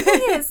careful. The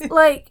thing is,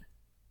 like,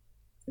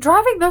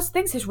 driving those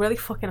things is really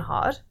fucking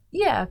hard.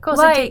 Yeah, of course,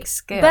 like, it takes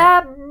skill.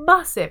 They're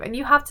massive, and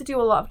you have to do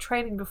a lot of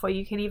training before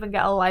you can even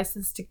get a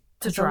license to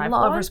drive. There's a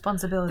lot of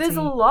responsibility. There's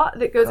a lot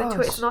that goes into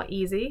it. It's not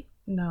easy.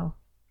 No.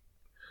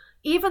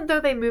 Even though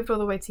they moved all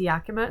the way to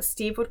Yakima,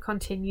 Steve would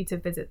continue to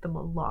visit them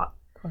a lot.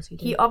 Of course he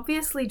did. He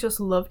obviously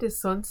just loved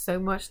his son so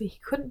much that he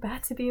couldn't bear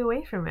to be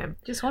away from him.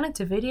 Just wanted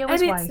to video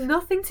his wife. And it's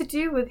nothing to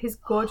do with his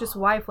gorgeous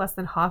wife less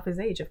than half his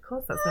age. Of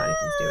course that's not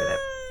anything to do with it.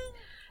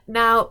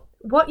 Now,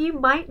 what you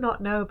might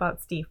not know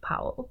about Steve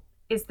Powell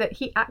is that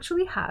he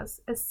actually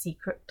has a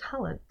secret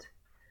talent.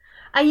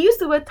 I use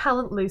the word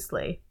talent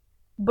loosely,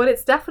 but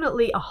it's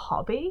definitely a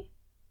hobby,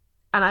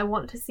 and I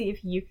want to see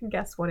if you can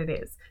guess what it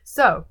is.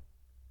 So,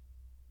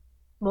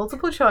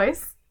 multiple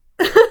choice.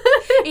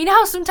 You know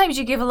how sometimes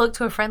you give a look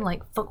to a friend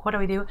like, fuck, what do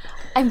we do?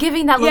 I'm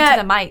giving that look to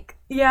the mic.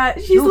 Yeah,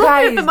 she's looking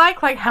at the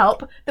mic like,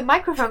 help. The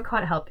microphone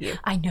can't help you.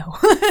 I know.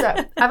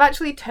 So, I've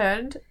actually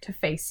turned to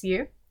face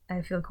you.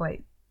 I feel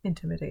quite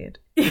intimidated.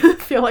 You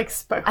feel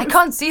exposed. I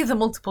can't see the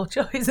multiple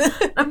choice.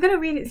 I'm going to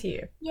read it to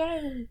you.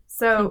 Yay.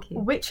 So,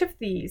 which of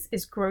these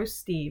is Gross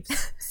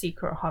Steve's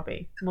secret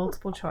hobby?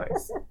 Multiple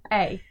choice.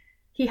 A.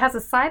 He has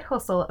a side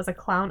hustle as a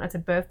clown at a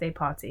birthday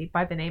party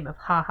by the name of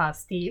Ha Ha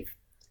Steve.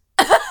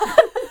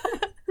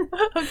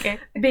 Okay.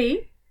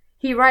 B.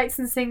 He writes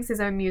and sings his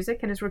own music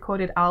and has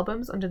recorded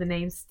albums under the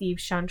name Steve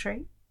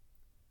Chantry.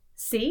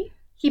 C.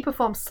 He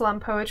performs slam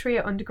poetry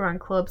at underground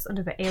clubs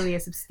under the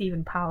alias of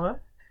Stephen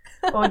Power.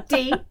 Or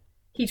D.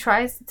 He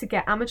tries to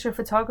get amateur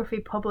photography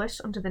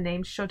published under the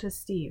name Shutter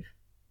Steve.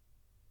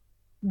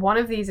 One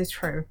of these is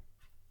true.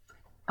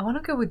 I want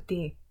to go with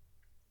D.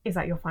 Is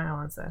that your final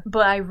answer?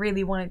 But I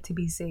really want it to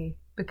be C.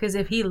 Because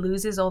if he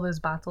loses all those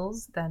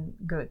battles, then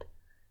good.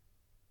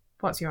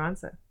 What's your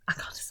answer? I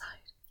can't decide.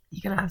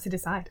 You're going to have to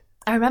decide.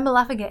 I remember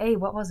laughing at A.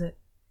 What was it?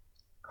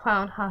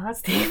 Clown, haha,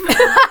 Steve.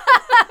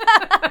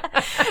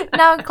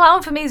 Now,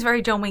 clown for me is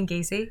very John Wayne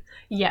Gacy.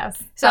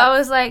 Yes. So I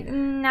was like,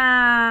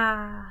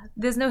 nah,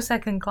 there's no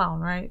second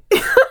clown, right?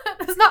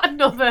 There's not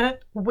another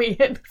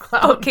weird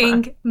clown.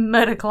 Fucking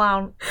murder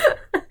clown.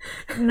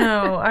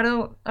 No, I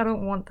don't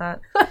want that.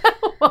 I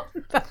don't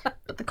want that.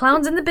 But the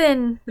clown's in the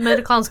bin. The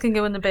murder clowns can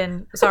go in the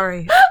bin.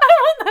 Sorry. I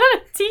want that on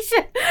a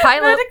t-shirt.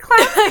 Pilot. Murder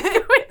clowns can go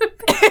in the bin.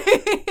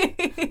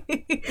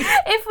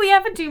 If we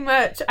ever do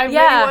merch, I really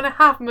want to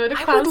have murder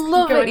clowns. I would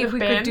love can go it in if the we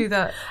bin. could do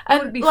that.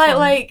 And would be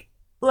fun.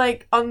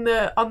 Like on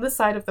the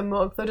side of the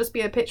mug, there'll just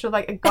be a picture of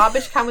like a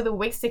garbage can with a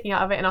wig sticking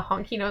out of it and a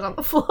honky nose on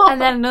the floor. And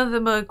then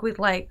another mug with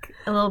like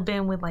a little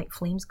bin with like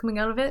flames coming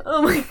out of it.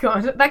 Oh my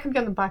god, that can be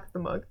on the back of the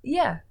mug.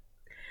 Yeah.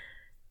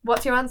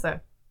 What's your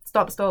answer?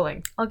 Stop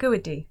stalling. I'll go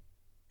with D.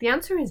 The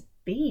answer is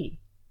B.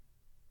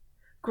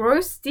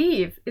 Gross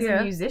Steve is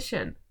a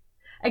musician.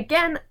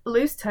 Again,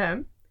 loose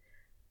term.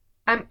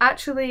 I'm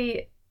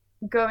actually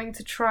going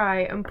to try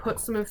and put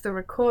some of the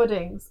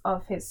recordings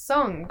of his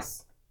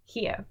songs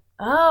here.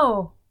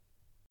 Oh.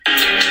 I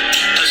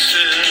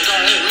said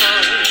I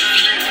love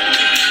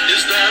you.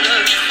 Is that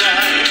a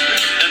crime?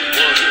 And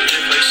what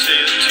if I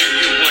say it to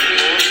you one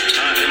more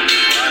time?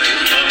 I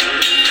love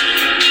you.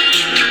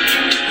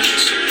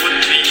 So put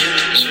me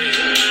in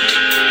jail.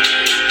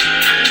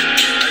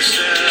 I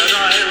said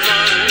I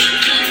love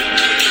you.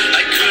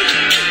 I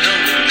couldn't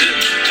help it.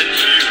 And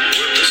you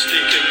were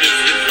mistaken if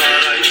you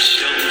thought I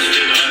shelved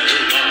it. I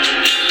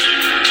love you.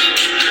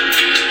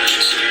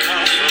 So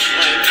cough up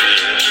my bed.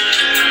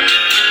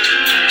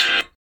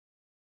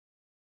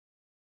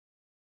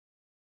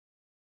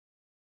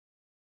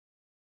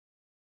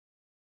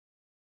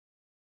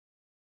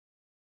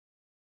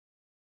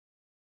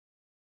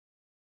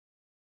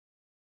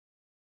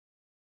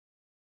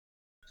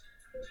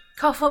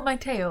 Cough up my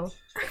tail.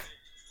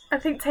 I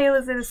think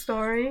Taylor's in a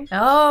story.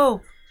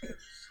 Oh.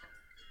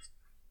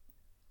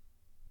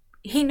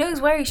 He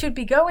knows where he should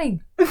be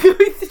going. Going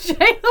to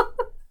jail.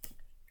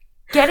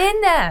 Get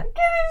in there.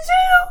 Get in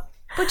jail.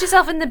 Put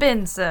yourself in the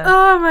bin, sir.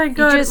 Oh my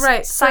god. Just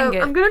right, sang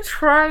it. I'm going to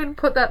try and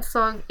put that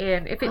song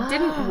in. If it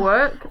didn't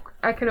work,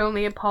 I can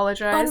only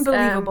apologise.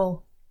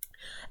 Unbelievable.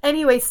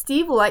 Anyway,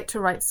 Steve liked to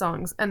write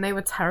songs, and they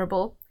were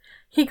terrible.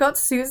 He got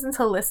Susan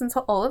to listen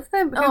to all of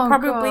them, who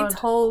probably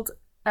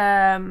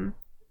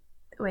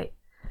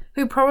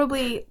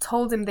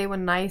told him they were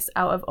nice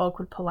out of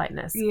awkward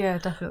politeness. Yeah,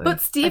 definitely.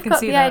 But Steve got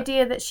the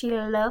idea that she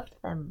loved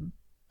them.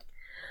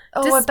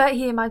 Oh, I bet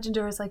he imagined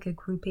her as like a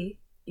groupie.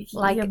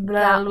 Like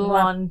that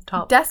one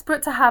top.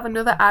 Desperate to have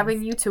another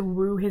avenue to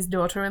woo his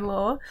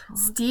daughter-in-law,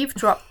 Steve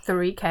dropped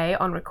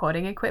 $3,000 on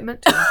recording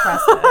equipment to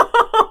impress her.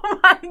 Oh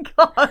my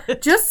god.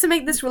 Just to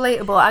make this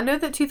relatable, I know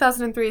that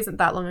 2003 isn't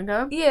that long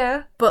ago.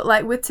 Yeah. But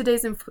like with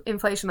today's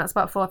inflation, that's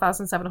about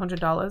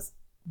 $4,700.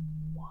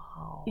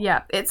 Wow.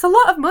 Yeah, it's a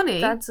lot of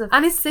money.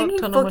 And his singing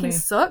fucking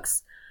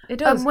sucks. It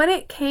does. And when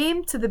it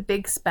came to the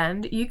big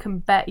spend, you can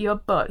bet your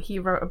butt he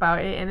wrote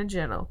about it in a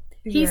journal.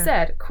 He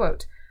said,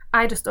 quote,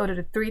 "I just ordered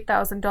a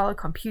 $3,000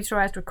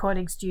 computerized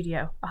recording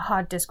studio, a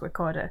hard disk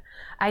recorder.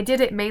 I did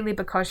it mainly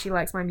because she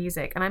likes my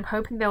music, and I'm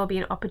hoping there will be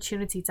an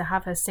opportunity to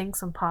have her sing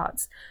some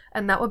parts,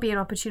 and that will be an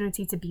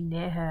opportunity to be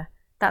near her.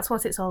 That's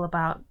what it's all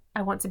about.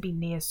 I want to be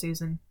near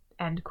Susan."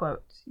 End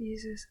quote.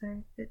 Jesus,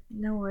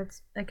 no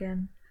words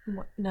again.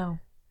 No.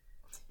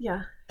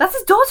 Yeah. That's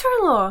his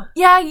daughter-in-law!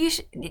 Yeah, you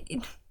should...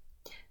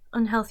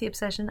 Unhealthy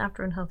obsession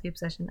after unhealthy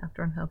obsession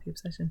after unhealthy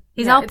obsession.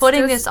 He's now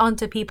putting this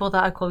onto people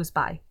that are close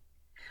by.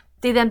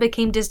 They then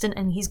became distant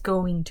and he's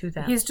going to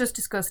them. He's just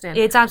disgusting.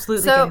 It's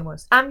absolutely getting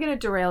worse. I'm going to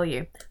derail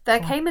you. There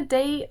came a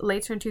day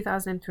later in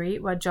 2003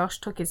 where Josh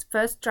took his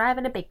first drive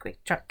in a bakery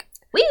truck.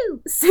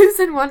 Woo!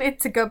 Susan wanted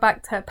to go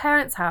back to her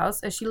parents'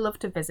 house as she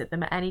loved to visit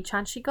them at any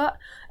chance she got,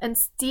 and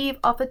Steve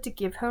offered to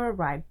give her a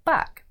ride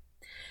back.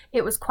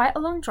 It was quite a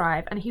long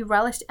drive and he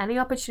relished any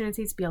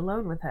opportunity to be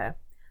alone with her.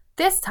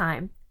 This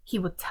time, he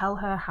would tell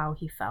her how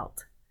he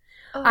felt.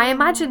 I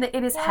imagine that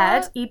in his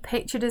head, he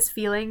pictured his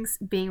feelings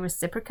being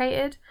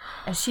reciprocated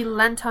as she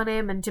leant on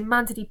him and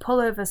demanded he pull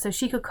over so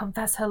she could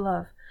confess her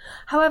love.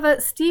 However,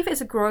 Steve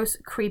is a gross,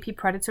 creepy,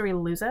 predatory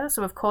loser,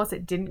 so of course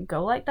it didn't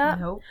go like that.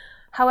 Nope.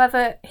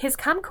 However, his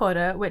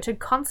camcorder, which had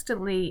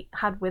constantly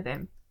had with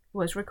him,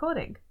 was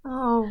recording.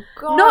 Oh,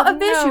 God. Not a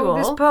visual. No,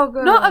 this poor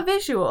girl. Not a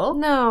visual.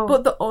 No.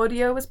 But the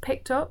audio was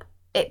picked up.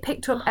 It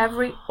picked up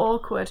every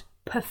awkward,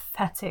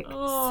 pathetic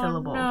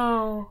syllable.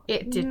 No.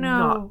 It did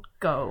not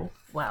go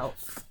well.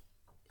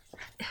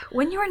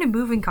 When you're in a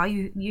moving car,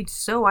 you're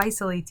so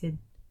isolated.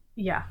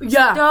 Yeah.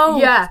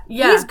 Yeah.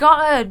 He's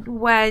got her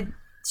where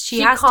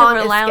she has to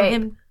rely on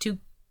him to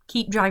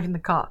keep driving the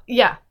car.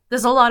 Yeah.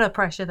 There's a lot of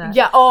pressure there.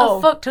 Yeah.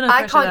 A fuck ton of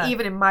pressure I can't there.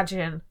 even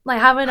imagine.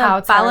 Like having how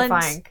a balance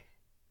terrifying.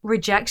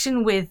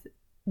 Rejection with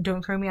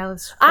don't throw me out of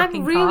this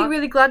fucking I'm really, car.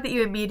 really glad that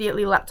you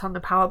immediately leapt on the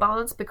power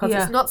balance because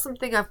it's not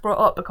something I've brought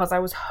up because I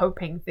was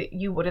hoping that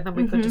you would and then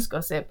we could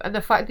discuss it. And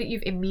the fact that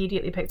you've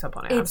immediately picked up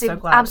on it, I'm so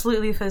glad.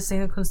 Absolutely the first thing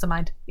that comes to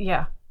mind.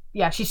 Yeah.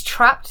 Yeah, she's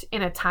trapped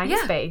in a tiny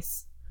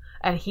space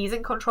and he's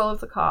in control of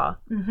the car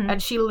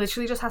and she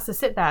literally just has to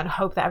sit there and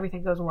hope that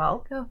everything goes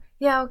well.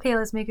 Yeah, okay,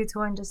 let's make it to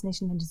our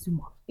destination and just zoom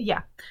off.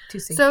 Yeah. To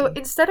safety. So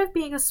instead of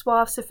being a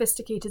suave,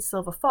 sophisticated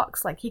silver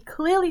fox like he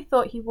clearly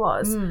thought he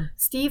was,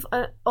 Steve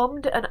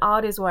ummed and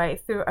ahed his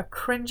way through a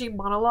cringy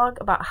monologue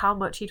about how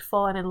much he'd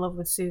fallen in love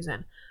with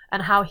Susan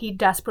and how he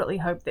desperately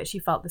hoped that she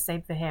felt the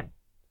same for him.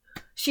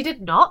 She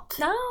did not.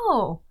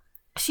 No.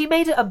 She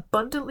made it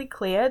abundantly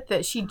clear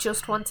that she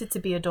just wanted to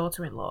be a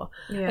daughter-in-law,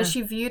 and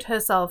she viewed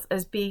herself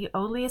as being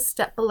only a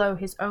step below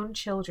his own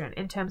children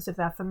in terms of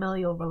their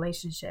familial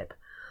relationship.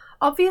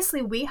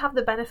 Obviously, we have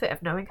the benefit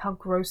of knowing how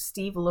gross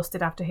Steve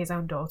lusted after his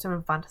own daughter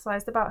and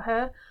fantasized about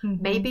her.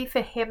 Maybe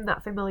for him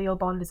that familial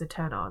bond is a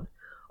turn-on.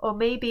 Or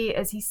maybe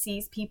as he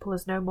sees people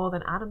as no more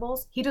than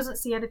animals, he doesn't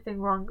see anything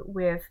wrong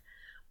with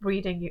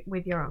breeding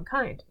with your own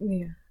kind.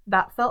 Yeah.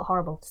 That felt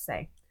horrible to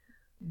say.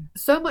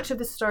 So much of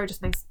this story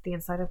just makes the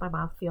inside of my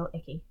mouth feel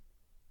icky.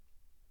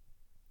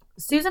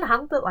 Susan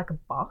handled it like a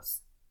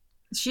boss.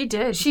 She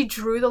did. She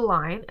drew the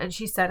line and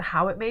she said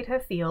how it made her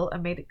feel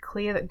and made it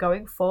clear that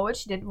going forward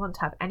she didn't want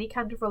to have any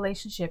kind of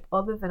relationship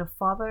other than a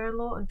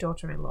father-in-law and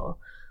daughter-in-law,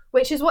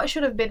 which is what it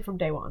should have been from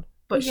day one.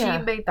 But she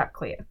made that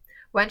clear.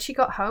 When she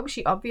got home,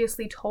 she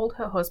obviously told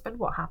her husband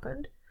what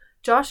happened.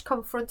 Josh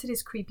confronted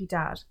his creepy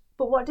dad.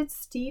 But what did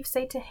Steve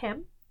say to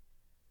him?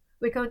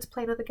 We're going to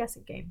play another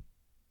guessing game.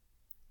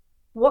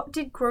 What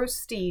did gross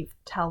Steve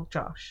tell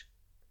Josh?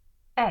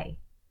 A.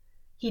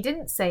 He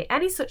didn't say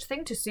any such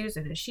thing to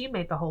Susan and she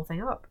made the whole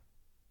thing up.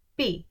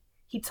 B.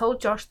 He told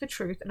Josh the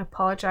truth and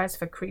apologized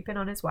for creeping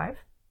on his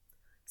wife.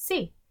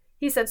 C.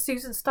 He said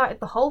Susan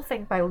started the whole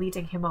thing by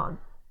leading him on.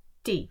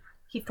 D.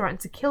 He threatened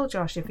to kill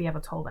Josh if he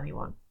ever told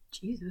anyone.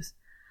 Jesus.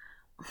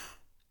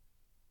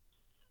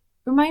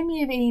 Remind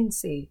me of A and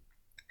C.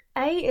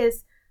 A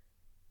is,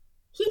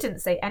 he didn't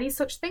say any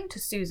such thing to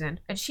Susan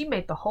and she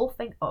made the whole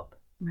thing up.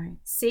 Right.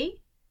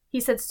 C, he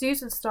said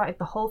Susan started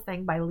the whole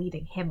thing by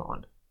leading him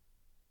on.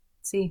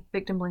 C,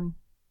 victim blaming.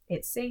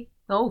 It's C.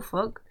 Oh,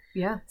 fuck.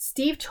 Yeah.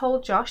 Steve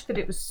told Josh that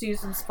it was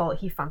Susan's fault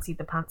he fancied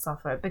the pants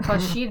off her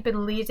because she'd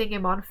been leading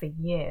him on for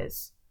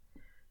years.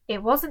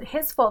 It wasn't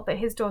his fault that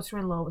his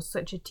daughter-in-law was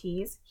such a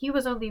tease. He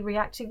was only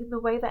reacting in the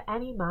way that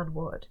any man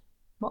would.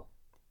 What?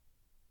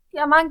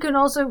 Yeah, a man can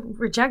also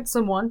reject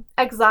someone.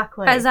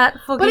 Exactly. As that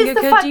fucking but it's the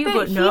occurred fact to you, that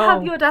but he no.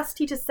 had the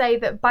audacity to say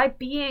that by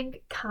being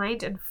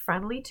kind and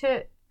friendly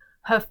to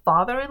her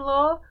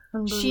father-in-law,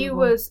 she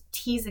was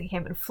teasing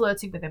him and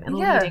flirting with him and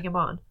leading him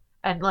on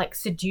and, like,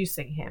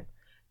 seducing him.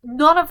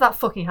 None of that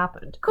fucking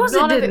happened. Of course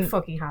None it didn't. of it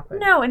fucking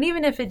happened. No, and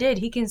even if it did,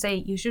 he can say,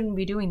 you shouldn't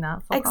be doing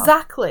that. Fuck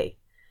exactly. Off.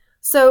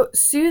 So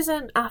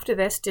Susan, after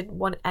this, didn't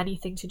want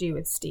anything to do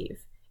with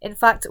Steve. In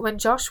fact, when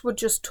Josh would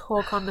just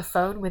talk on the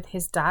phone with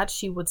his dad,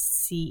 she would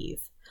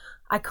seethe.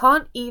 I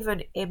can't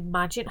even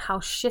imagine how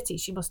shitty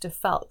she must have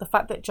felt. The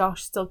fact that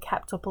Josh still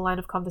kept up a line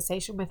of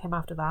conversation with him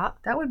after that.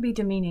 That would be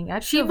demeaning.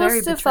 I'd she feel very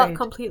must have betrayed. felt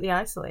completely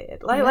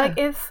isolated. Like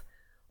if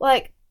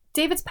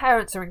David's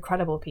parents are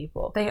incredible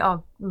people. They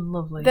are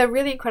lovely. They're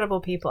really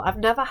incredible people. I've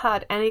never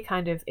had any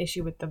kind of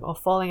issue with them or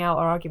falling out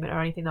or argument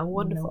or anything. They're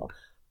wonderful. Nope.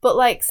 But,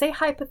 like, say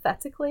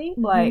hypothetically,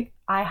 like,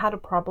 I had a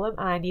problem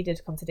and I needed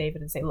to come to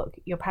David and say, look,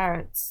 your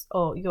parents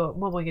or your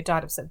mum or your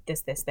dad have said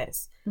this, this,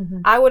 this.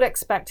 I would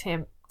expect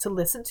him to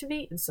listen to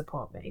me and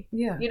support me.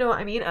 Yeah. You know what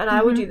I mean? And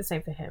I would do the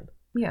same for him.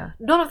 Yeah.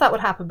 None of that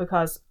would happen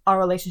because our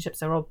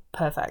relationships are all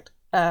perfect.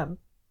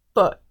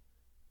 But,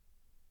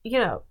 you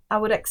know, I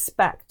would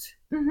expect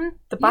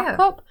the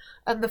backup.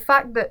 And the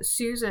fact that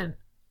Susan,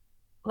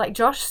 like,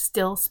 Josh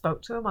still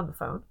spoke to him on the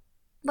phone.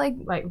 Like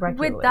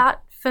regularly. With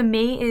that, for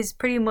me, is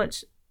pretty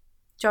much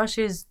Josh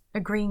is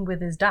agreeing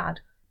with his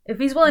dad. If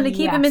he's willing to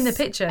keep him in the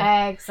picture.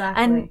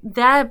 Exactly. And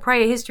their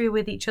prior history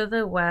with each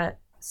other where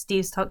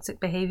Steve's toxic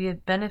behaviour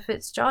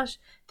benefits Josh,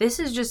 this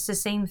is just the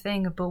same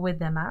thing but with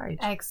their marriage.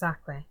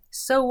 Exactly.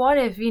 So what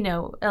if, you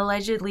know,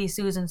 allegedly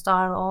Susan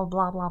started all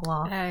blah blah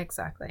blah.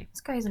 Exactly. This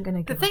guy isn't going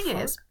to give The a thing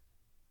fuck. is,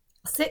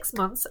 6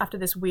 months after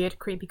this weird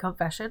creepy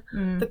confession,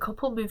 the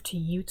couple moved to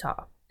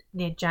Utah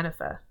near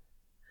Jennifer.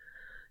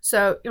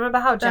 So, you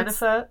remember how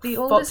Jennifer the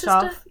older sister?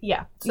 off?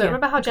 Yeah. So,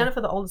 remember how Jennifer,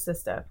 the older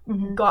sister,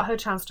 got her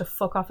chance to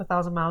fuck off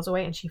 1,000 miles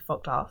away and she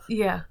fucked off?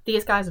 Yeah.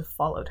 These guys have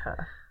followed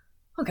her.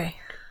 Okay.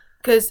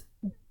 Because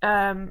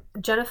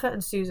Jennifer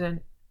and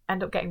Susan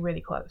end up getting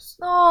really close.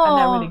 Oh. And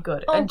they're really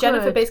good. And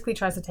Jennifer good. basically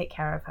tries to take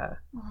care of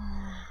her.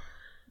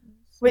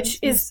 Which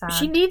is, sad.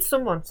 she needs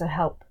someone to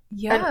help.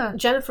 Yeah. And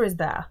Jennifer is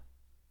there.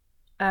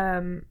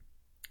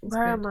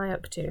 Where am I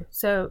up to?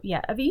 So, yeah.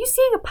 Are you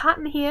seeing a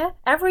pattern here?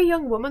 Every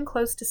young woman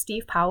close to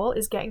Steve Powell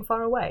is getting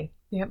far away.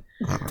 Yep.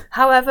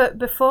 However,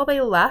 before they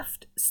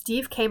left,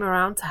 Steve came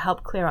around to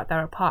help clear out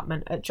their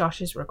apartment at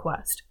Josh's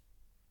request.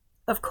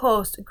 Of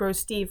course, Gross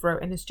Steve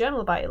wrote in his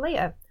journal about it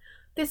later.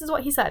 This is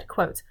what he said,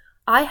 quote,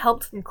 I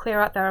helped them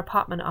clear out their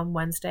apartment on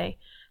Wednesday.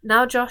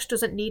 Now Josh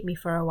doesn't need me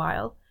for a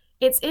while.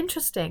 It's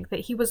interesting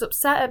that he was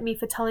upset at me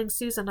for telling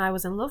Susan I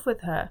was in love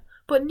with her,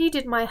 but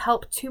needed my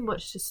help too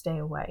much to stay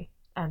away.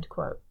 End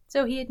quote.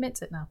 So he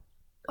admits it now.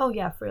 Oh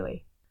yeah,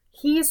 freely.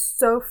 He is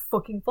so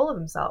fucking full of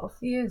himself.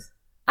 He is.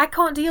 I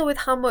can't deal with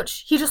how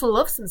much he just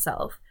loves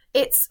himself.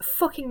 It's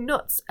fucking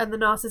nuts, and the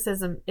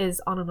narcissism is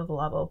on another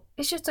level.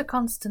 It's just a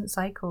constant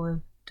cycle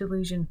of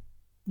delusion.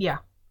 Yeah.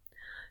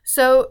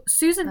 So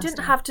Susan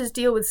didn't have to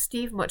deal with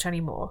Steve much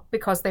anymore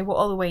because they were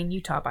all the way in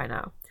Utah by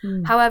now.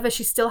 However,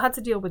 she still had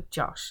to deal with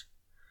Josh.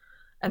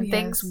 And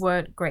things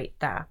weren't great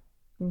there.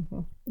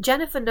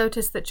 Jennifer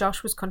noticed that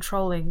Josh was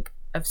controlling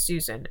of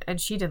Susan and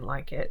she didn't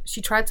like it.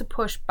 She tried to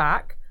push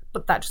back,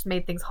 but that just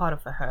made things harder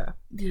for her.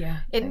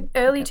 Yeah. In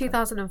early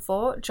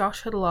 2004,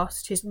 Josh had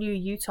lost his new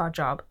Utah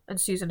job and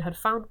Susan had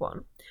found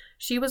one.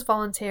 She was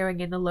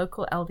volunteering in the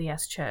local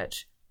LDS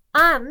church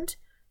and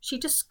she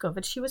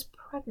discovered she was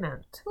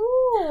pregnant.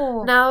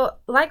 Ooh. Now,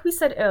 like we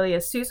said earlier,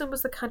 Susan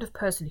was the kind of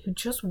person who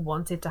just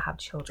wanted to have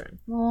children.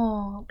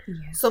 Oh,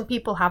 yes. Some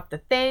people have the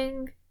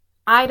thing.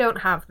 I don't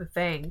have the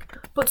thing.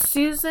 But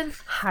Susan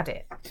had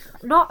it.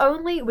 Not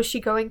only was she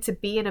going to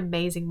be an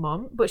amazing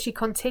mom, but she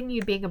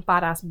continued being a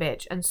badass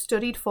bitch and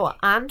studied for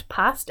and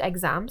passed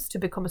exams to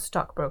become a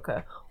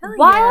stockbroker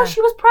while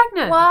she was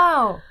pregnant.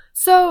 Wow.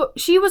 So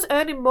she was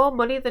earning more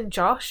money than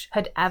Josh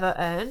had ever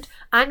earned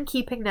and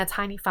keeping their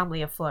tiny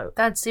family afloat.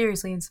 That's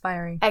seriously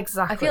inspiring.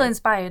 Exactly. I feel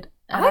inspired.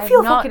 I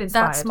feel not fucking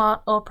inspired. That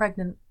smart or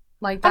pregnant.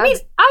 Like, I mean,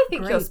 I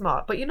think great. you're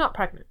smart, but you're not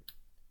pregnant.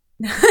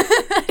 No,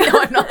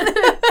 I'm not.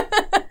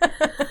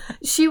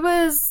 She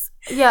was,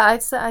 I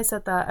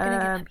said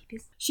that.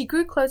 She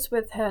grew close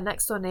with her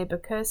next door neighbour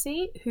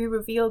Kirsty, who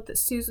revealed that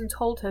Susan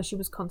told her she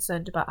was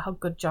concerned about how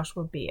good Josh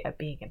would be at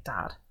being a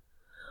dad.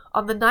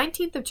 On the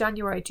 19th of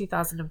January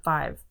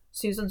 2005,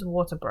 Susan's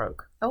water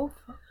broke. Oh.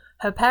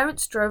 Her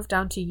parents drove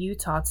down to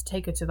Utah to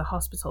take her to the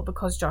hospital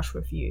because Josh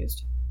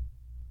refused.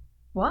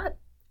 What?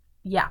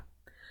 Yeah.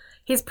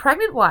 His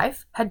pregnant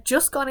wife had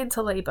just gone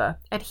into labour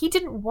and he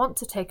didn't want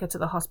to take her to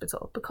the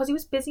hospital because he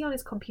was busy on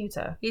his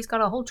computer. He's got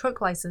a whole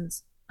truck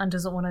license and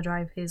doesn't want to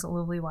drive his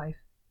lovely wife.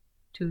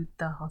 to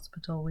the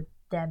hospital with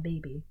their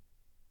baby.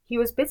 He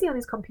was busy on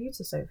his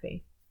computer,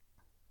 Sophie.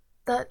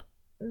 That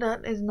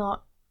is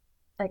not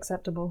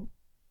acceptable.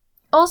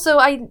 Also,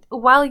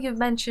 while you've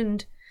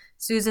mentioned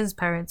Susan's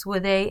parents, were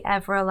they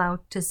ever allowed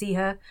to see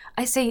her?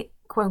 I say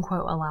quote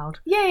unquote allowed.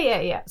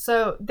 Yeah.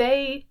 So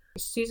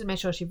Susan made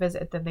sure she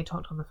visited them. They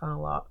talked on the phone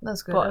a lot.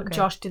 That's good. But okay.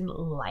 Josh didn't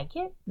like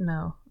it.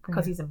 No.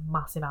 Because he's a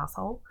massive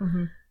asshole.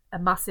 Mm-hmm. A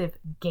massive,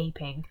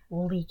 gaping,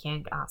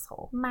 leaking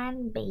asshole.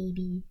 Man,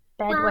 baby.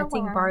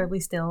 Bedwetting, horribly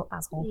still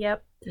asshole.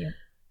 Yep.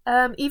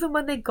 Even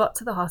when they got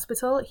to the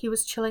hospital, he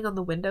was chilling on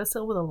the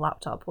windowsill with a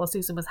laptop while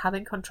Susan was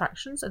having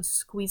contractions and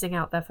squeezing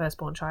out their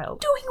firstborn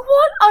child. Doing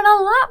what on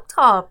a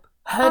laptop?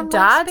 Her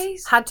dad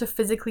had to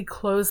physically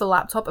close the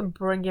laptop and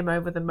bring him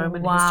over the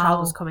moment his child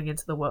was coming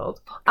into the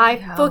world.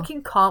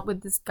 Fucking can't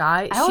with this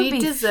guy. She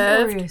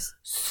deserved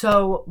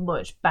so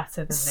much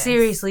better than this.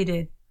 Seriously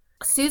did.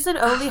 Susan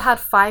only had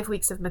 5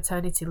 weeks of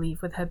maternity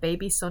leave with her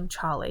baby son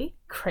Charlie.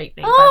 Great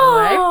name,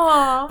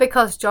 by the way.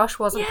 Because Josh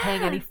wasn't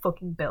paying any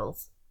fucking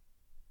bills.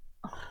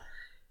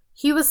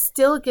 He was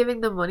still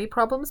giving them money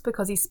problems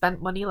because he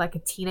spent money like a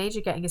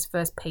teenager getting his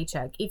first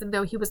paycheck, even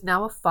though he was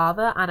now a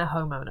father and a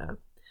homeowner.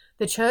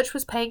 The church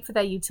was paying for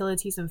their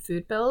utilities and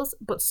food bills,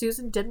 but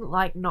Susan didn't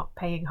like not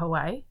paying her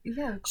way.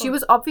 Yeah, she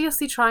was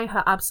obviously trying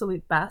her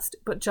absolute best,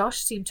 but Josh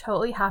seemed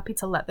totally happy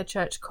to let the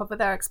church cover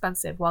their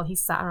expenses while he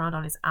sat around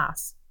on his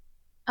ass.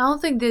 I don't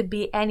think there'd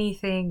be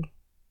anything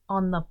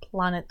on the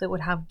planet that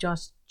would have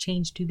Josh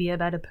change to be a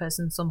better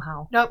person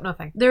somehow. Nope,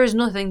 nothing. There is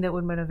nothing that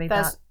would motivate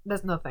that.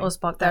 There's nothing. Or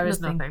spark that. There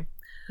is nothing.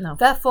 No.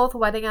 Their 4th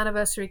wedding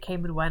anniversary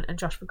came and went, and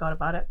Josh forgot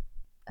about it.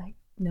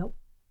 Nope.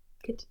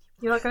 Continue.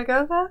 You're not going to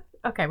go there?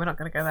 Okay, we're not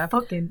going to go there.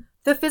 Fucking.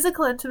 The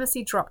physical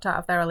intimacy dropped out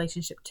of their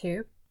relationship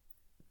too.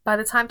 By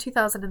the time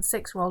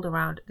 2006 rolled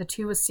around, the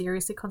two were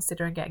seriously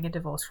considering getting a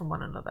divorce from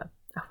one another.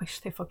 I wish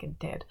they fucking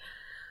did.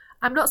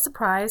 I'm not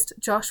surprised.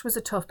 Josh was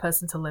a tough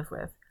person to live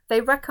with.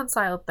 They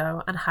reconciled,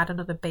 though, and had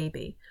another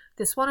baby.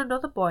 This one,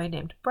 another boy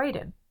named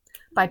Braden.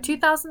 By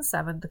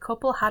 2007, the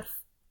couple had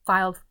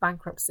filed for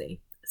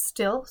bankruptcy.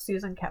 Still,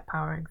 Susan kept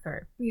powering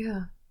through.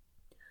 Yeah.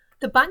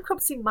 The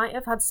bankruptcy might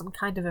have had some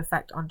kind of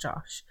effect on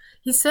Josh.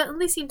 He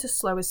certainly seemed to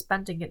slow his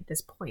spending at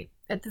this point.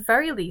 At the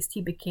very least,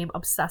 he became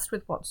obsessed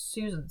with what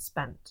Susan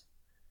spent.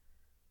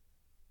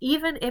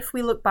 Even if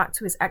we look back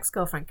to his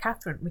ex-girlfriend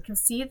Catherine, we can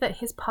see that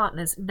his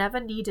partners never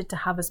needed to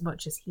have as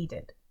much as he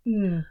did.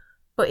 Mm.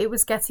 But it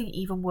was getting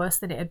even worse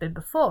than it had been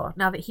before,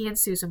 now that he and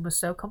Susan were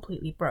so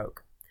completely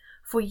broke.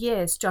 For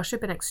years, Josh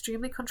had been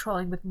extremely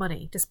controlling with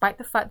money, despite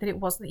the fact that it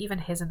wasn't even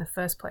his in the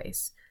first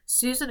place.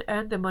 Susan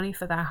earned the money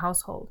for their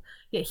household,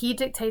 yet he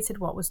dictated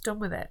what was done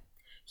with it.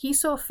 He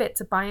saw fit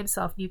to buy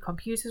himself new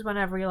computers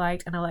whenever he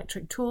liked, and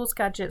electric tools,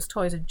 gadgets,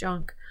 toys and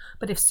junk.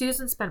 But if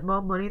Susan spent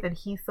more money than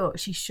he thought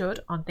she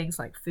should on things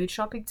like food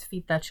shopping to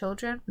feed their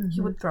children,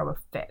 he would throw a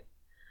fit.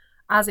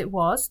 As it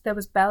was, there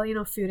was barely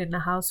enough food in the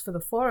house for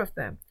the 4 of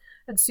them,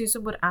 and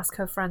Susan would ask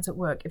her friends at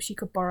work if she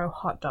could borrow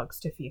hot dogs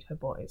to feed her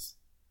boys.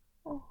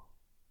 Oh.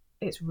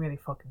 It's really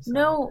fucking sad.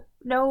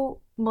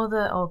 No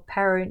mother or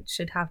parent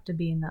should have to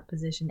be in that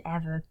position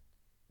ever.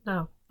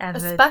 No. Ever.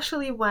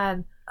 Especially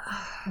when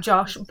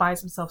Josh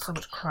buys himself so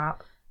much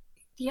crap.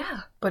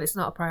 Yeah. But it's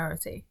not a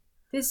priority.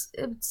 There's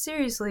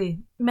seriously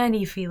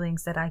many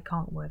feelings that I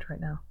can't word right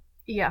now.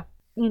 Yeah.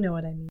 You know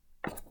what I mean.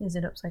 Is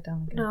it upside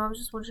down again? No, I was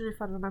just wondering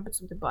if I'd remembered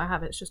something, but I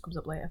haven't. It just comes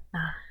up later.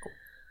 Cool.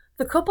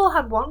 The couple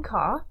had 1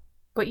 car,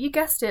 but you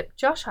guessed it,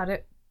 Josh had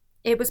it.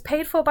 It was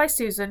paid for by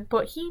Susan,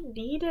 but he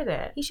needed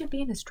it. He should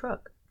be in his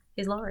truck.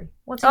 His lorry.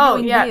 What's he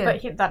doing here?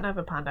 But that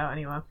never panned out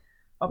anywhere.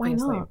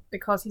 Obviously. Why not?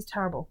 Because he's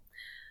terrible.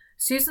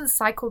 Susan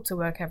cycled to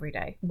work every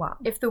day. Wow.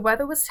 If the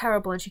weather was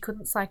terrible and she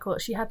couldn't cycle,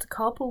 she had to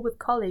carpool with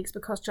colleagues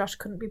because Josh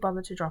couldn't be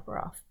bothered to drop her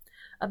off.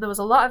 And there was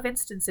a lot of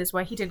instances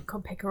where he didn't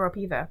come pick her up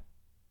either.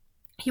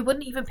 He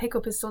wouldn't even pick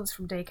up his sons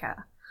from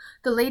daycare.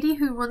 The lady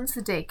who runs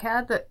the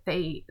daycare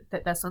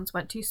that their sons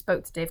went to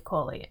spoke to Dave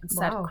Corley and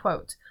said,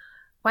 quote,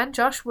 "When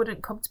Josh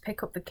wouldn't come to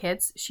pick up the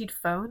kids, she'd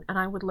phone and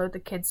I would load the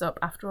kids up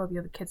after all the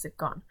other kids had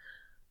gone.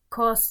 Of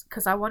course,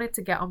 because I wanted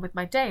to get on with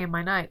my day and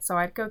my night, so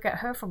I'd go get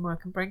her from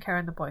work and bring her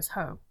and the boys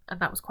home. And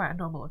that was quite a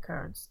normal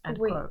occurrence." End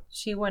quote.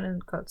 She went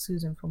and got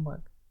Susan from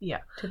work? Yeah.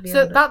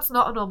 So that's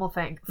not a normal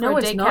thing for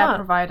a daycare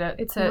provider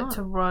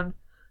to run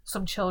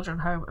some children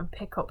home and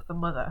pick up the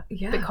mother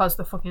because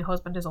the fucking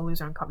husband is a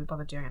loser and can't be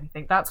bothered doing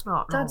anything. That's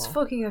not normal. That's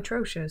fucking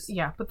atrocious.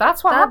 Yeah, but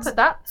that's what happened.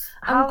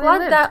 I'm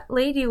glad that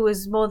lady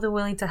was more than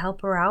willing to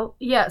help her out.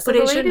 Yeah, so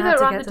the lady that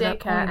ran the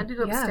daycare ended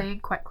up staying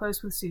quite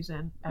close with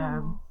Susan.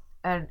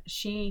 And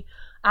she,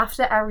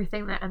 after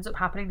everything that ends up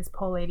happening, this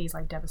poor lady is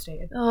like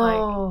devastated.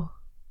 Like,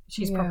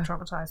 she's probably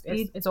traumatized.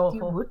 It's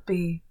awful. It would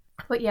be.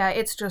 But yeah,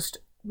 it's just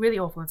really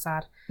awful and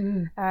sad.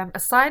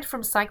 Aside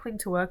from cycling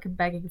to work and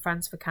begging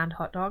friends for canned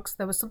hot dogs,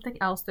 there was something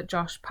else that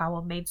Josh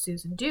Powell made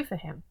Susan do for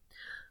him.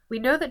 We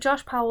know that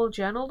Josh Powell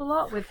journaled a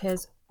lot with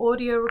his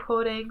audio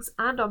recordings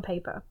and on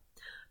paper,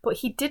 but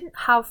he didn't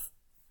have...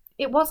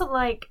 It wasn't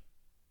like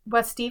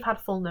where Steve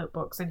had full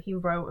notebooks and he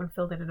wrote and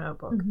filled in a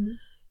notebook.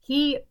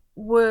 He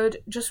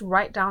would just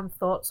write down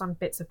thoughts on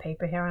bits of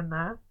paper here and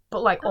there,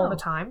 but like all the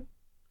time.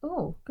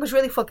 Oh. It was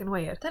really fucking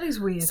weird. That is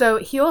weird. So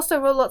he also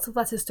wrote lots of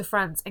letters to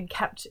friends and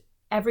kept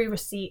every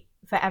receipt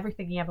for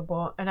everything he ever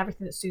bought and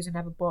everything that Susan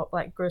ever bought,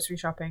 like grocery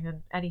shopping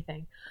and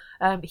anything.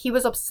 He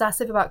was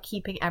obsessive about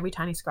keeping every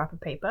tiny scrap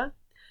of paper.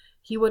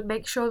 He would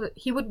make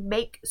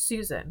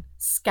Susan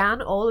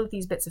scan all of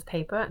these bits of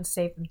paper and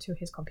save them to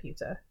his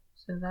computer.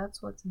 So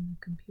that's what's in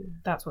the computer.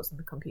 That's what's in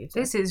the computer.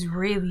 This is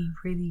really,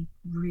 really,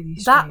 really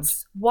strange.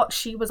 That's what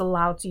she was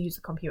allowed to use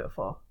the computer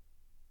for.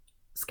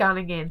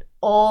 Scanning in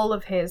all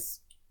of his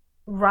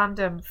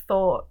random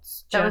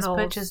thoughts, journals, that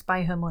was purchased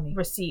by her money.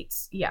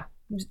 Receipts, yeah.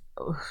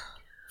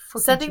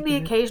 Sending the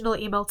occasional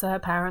email to her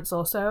parents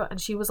also, and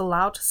she was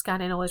allowed to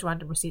scan in all his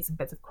random receipts and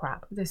bits of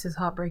crap. This is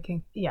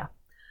heartbreaking. Yeah.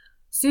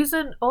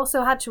 Susan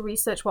also had to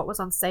research what was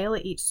on sale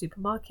at each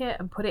supermarket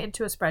and put it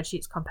into a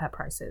spreadsheet to compare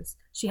prices.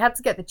 She had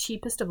to get the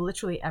cheapest of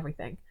literally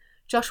everything.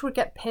 Josh would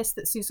get pissed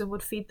that Susan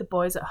would feed the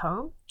boys at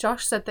home.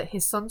 Josh said that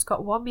his sons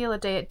got 1 meal a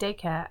day at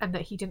daycare and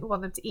that he didn't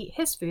want them to eat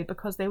his food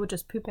because they would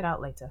just poop it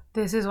out later.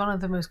 This is one of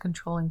the most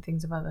controlling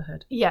things I've ever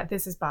heard. Yeah,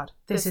 this is bad.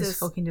 This is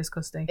fucking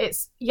disgusting.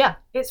 It's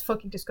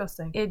fucking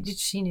disgusting.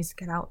 She needs to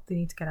get out. They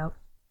need to get out.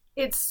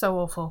 It's so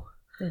awful.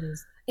 It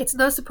is. It's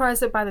no surprise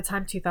that by the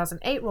time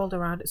 2008 rolled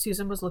around,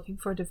 Susan was looking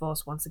for a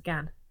divorce once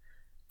again.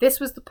 This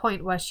was the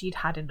point where she'd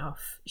had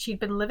enough. She'd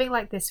been living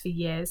like this for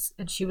years,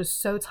 and she was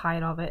so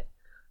tired of it.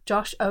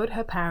 Josh owed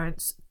her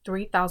parents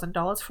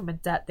 $3,000 from a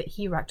debt that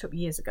he racked up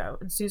years ago,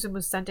 and Susan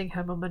was sending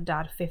her mum and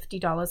dad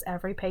 $50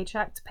 every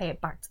paycheck to pay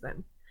it back to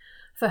them.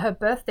 For her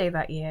birthday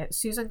that year,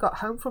 Susan got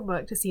home from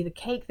work to see the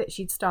cake that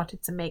she'd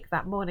started to make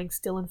that morning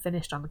still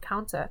unfinished on the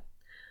counter.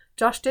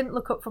 Josh didn't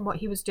look up from what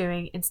he was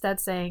doing, instead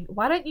saying,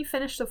 "Why don't you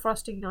finish the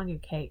frosting on your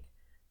cake?"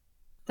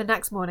 The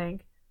next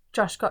morning,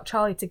 Josh got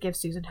Charlie to give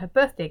Susan her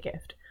birthday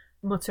gift,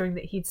 muttering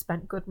that he'd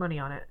spent good money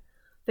on it.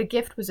 The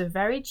gift was a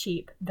very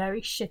cheap,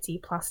 very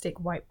shitty plastic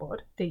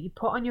whiteboard that you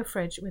put on your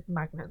fridge with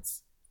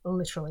magnets.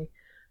 Literally.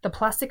 The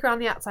plastic around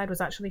the outside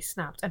was actually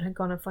snapped and had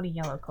gone a funny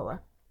yellow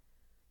colour.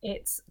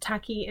 It's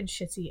tacky and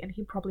shitty, and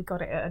he probably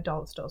got it at a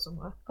dollar store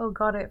somewhere. Oh,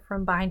 got it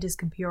from behind his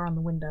computer on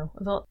the window.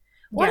 I thought,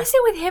 what is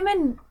it with him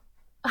and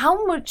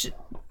how much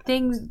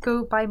things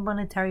go by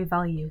monetary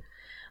value?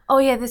 Oh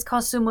yeah, this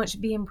costs so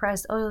much, be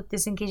impressed. Oh,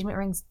 this engagement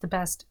ring's the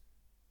best.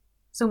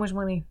 So much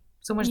money.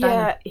 So much diamond.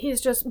 Yeah, he's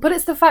just... But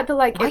it's the fact that,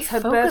 like, it's her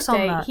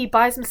birthday. He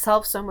buys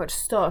himself so much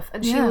stuff.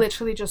 And she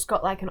literally just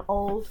got, like, an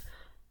old,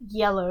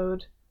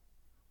 yellowed,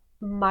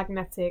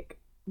 magnetic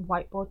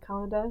whiteboard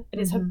calendar.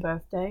 It is her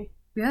birthday.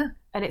 Yeah.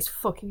 And it's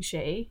fucking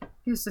shitty.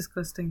 It's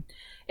disgusting.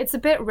 It's a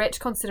bit rich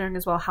considering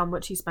as well how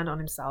much he spent on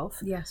himself.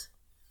 Yes.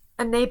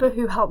 A neighbour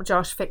who helped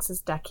Josh fix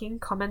his decking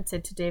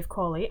commented to Dave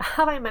Cawley.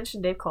 Have I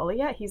mentioned Dave Cawley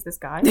yet? He's this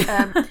guy.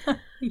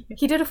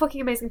 He did a fucking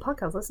amazing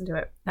podcast. Listen to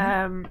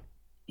it.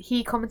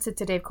 He commented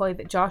to Dave Cawley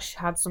that Josh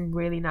had some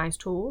really nice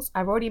tools.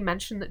 I've already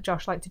mentioned that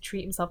Josh liked to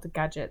treat himself to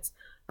gadgets,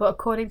 but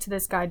according to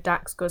this guy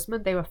Dax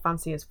Guzman, they were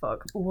fancy as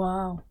fuck.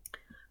 Wow.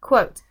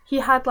 Quote, he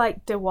had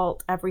like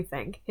DeWalt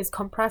everything. His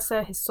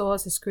compressor, his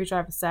saws, his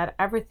screwdriver set,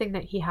 everything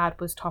that he had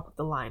was top of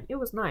the line. It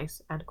was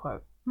nice, end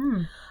quote.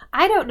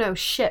 I don't know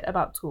shit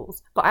about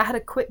tools, but I had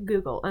a quick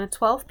Google, and a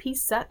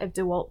 12-piece set of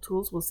DeWalt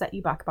tools will set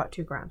you back about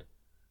 $2,000.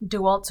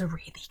 DeWalt's are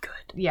really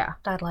good. Yeah.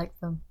 Dad likes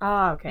them.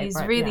 Oh, okay. He's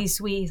really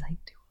sweet. He's like,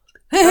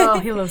 oh,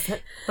 he loves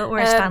it. But we're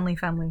a Stanley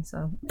family,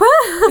 so.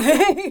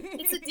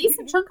 It's a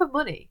decent chunk of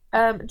money.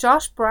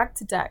 Josh bragged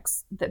to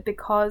Dex that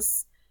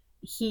because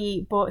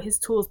he bought his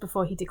tools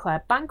before he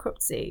declared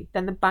bankruptcy,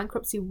 then the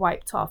bankruptcy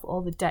wiped off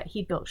all the debt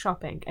he built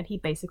shopping, and he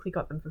basically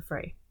got them for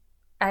free.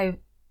 I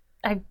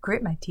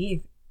grit my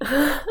teeth.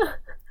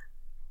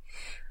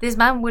 This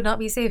man would not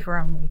be safe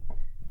around me.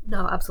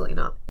 No, absolutely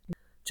not.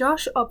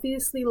 Josh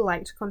obviously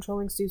liked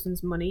controlling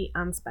Susan's money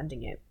and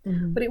spending it,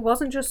 but it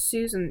wasn't just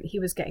Susan he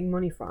was getting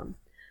money from.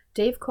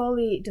 Dave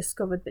Cawley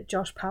discovered that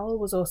Josh Powell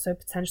was also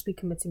potentially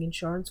committing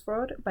insurance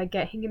fraud by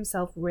getting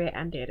himself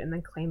rear-ended and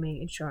then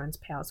claiming insurance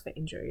payouts for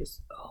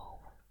injuries.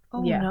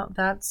 Oh yeah. No,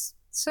 that's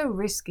so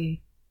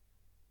risky.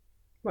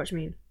 What do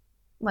you mean?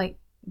 Like,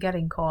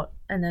 getting caught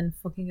and then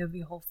fucking over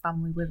your whole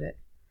family with it.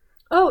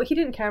 Oh, he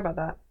didn't care about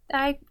that.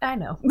 I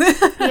know.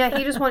 Yeah,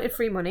 he just wanted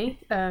free money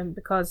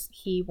because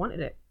he wanted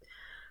it.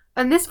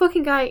 And this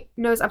fucking guy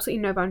knows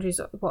absolutely no boundaries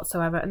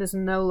whatsoever, and there's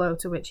no low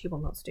to which he will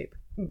not stoop.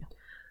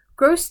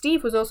 Gross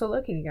Steve was also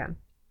lurking again.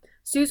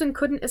 Susan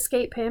couldn't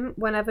escape him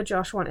whenever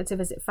Josh wanted to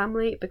visit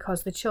family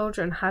because the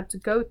children had to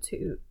go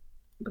too,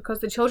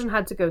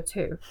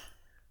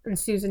 and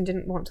Susan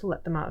didn't want to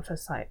let them out of her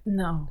sight.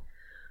 No.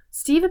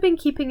 Steve had been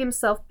keeping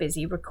himself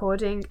busy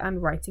recording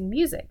and writing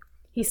music.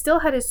 He still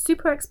had his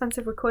super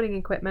expensive recording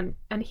equipment,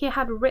 and he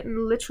had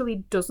written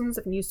literally dozens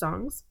of new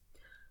songs.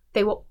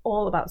 They were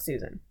all about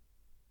Susan.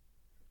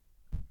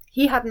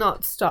 He had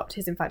not stopped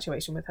his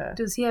infatuation with her.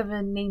 Does he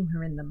ever name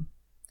her in them?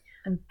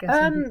 I'm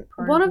guessing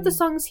one of the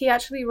songs he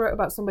actually wrote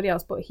about somebody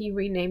else, but he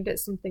renamed it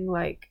something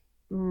like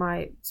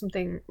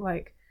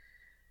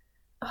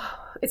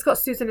it's got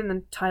Susan in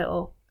the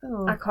title.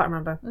 I can't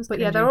remember. But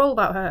yeah, they're all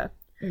about her.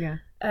 Yeah.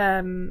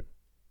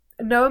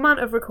 No amount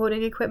of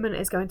recording equipment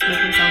is going to make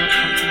him sound like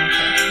Frank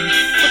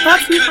Sinatra. But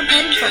that's who you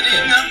compared himself to.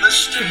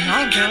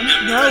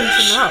 No, he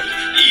should not.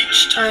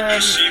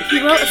 He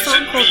wrote a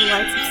song called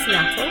Light of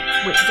Seattle,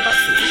 which is about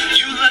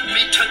Susan.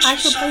 I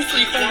shall play some for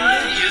you.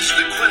 Is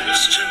the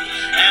question,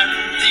 and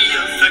the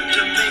effect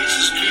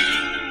amazes me.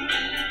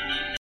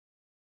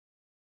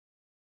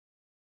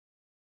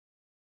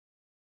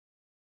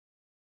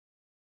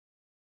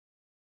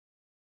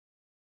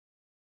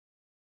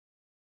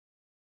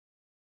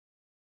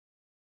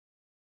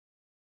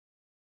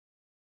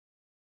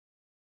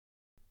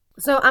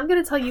 So I'm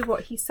going to tell you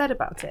what he said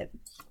about it.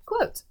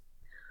 Quote,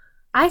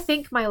 I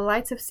think my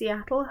Light of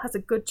Seattle has a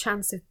good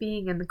chance of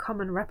being in the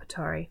common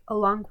repertory,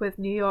 along with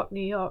New York,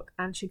 New York,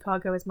 and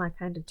Chicago is my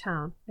kind of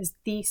town, as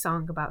the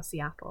song about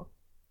Seattle.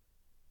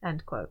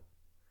 End quote.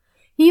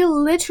 He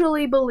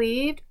literally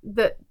believed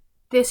that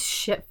this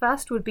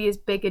shitfest would be as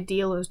big a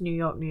deal as New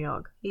York, New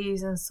York.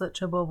 He's in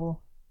such a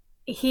bubble.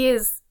 He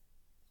is...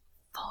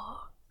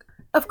 Fuck.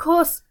 Of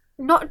course,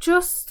 not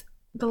just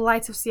the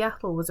Light of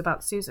Seattle was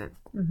about Susan.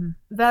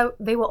 Though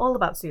they were all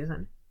about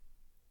Susan.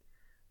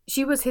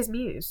 She was his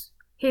muse.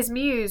 His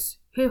muse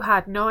who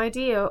had no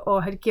idea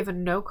or had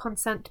given no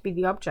consent to be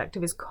the object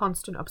of his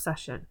constant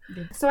obsession.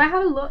 So I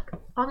had a look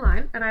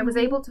online and I was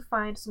able to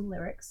find some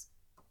lyrics.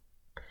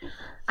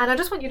 And I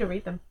just want you to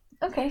read them.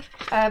 Okay.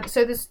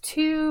 So there's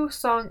two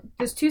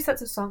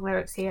sets of song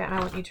lyrics here and I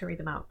want you to read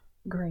them out.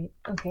 Great.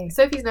 Okay.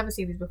 Sophie's never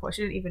seen these before.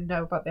 She didn't even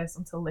know about this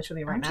until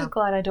literally right now. I'm just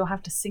glad I don't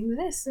have to sing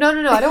this. No.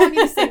 I don't want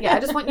you to sing it. I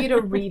just want you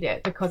to read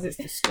it because it's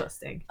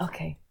disgusting.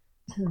 Okay.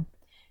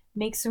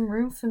 Make some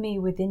room for me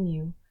within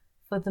you,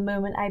 for the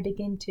moment I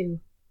begin to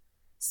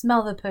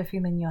smell the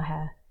perfume in your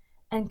hair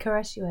and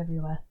caress you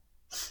everywhere.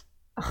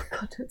 Oh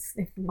God, don't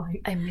sniff the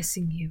mic. I'm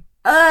missing you.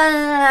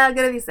 I'm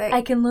gonna be sick.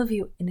 I can love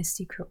you in a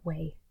secret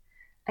way.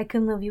 I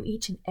can love you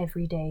each and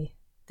every day.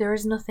 There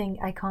is nothing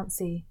I can't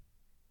see.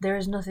 There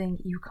is nothing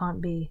you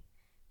can't be.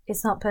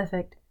 It's not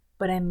perfect,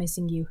 but I'm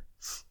missing you.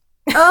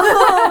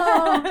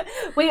 Oh,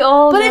 we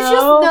all but know. It's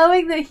just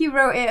knowing that he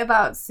wrote it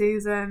about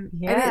Susan.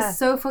 Yeah. And it's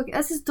so fucking...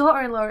 That's his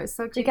daughter-in-law. It's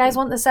so cute. Do you guys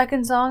want the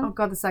second song? Oh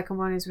God, the second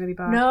one is really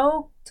bad.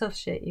 No? Tough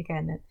shit, you're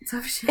getting it.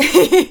 Tough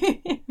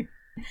shit.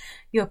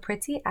 You're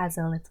pretty as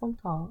a little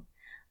doll,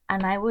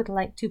 and I would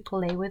like to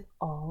play with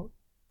all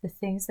the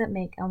things that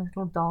make a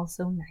little doll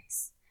so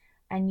nice.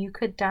 And you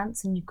could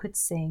dance and you could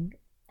sing,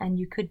 and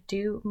you could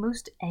do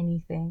most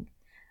anything.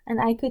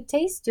 And I could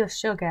taste your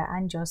sugar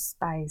and your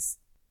spice.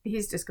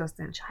 He's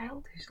disgusting.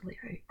 Childish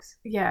lyrics.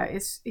 Yeah,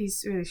 he's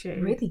really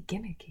shitty. Really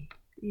gimmicky.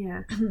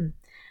 Yeah.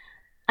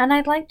 And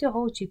I'd like to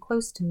hold you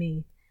close to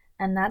me,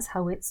 and that's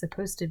how it's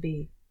supposed to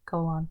be.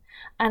 And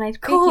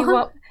I'd pick you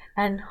up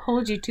and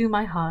hold you to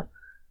my heart.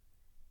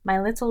 My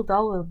little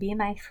doll will be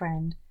my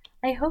friend.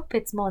 I hope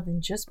it's more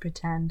than just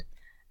pretend.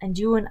 And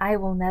you and I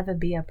will never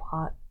be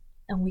apart.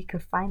 And we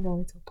could find a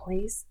little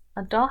place,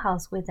 a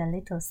dollhouse with a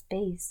little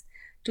space,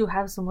 to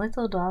have some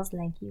little dolls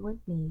like you and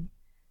me.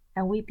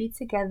 And we'd be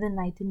together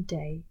night and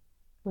day,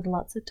 with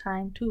lots of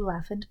time to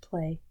laugh and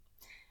play.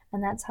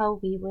 And that's how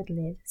we would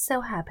live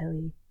so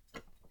happily.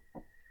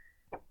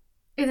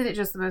 Isn't it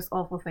just the most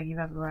awful thing you've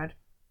ever read?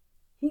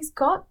 He's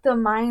got the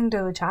mind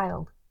of a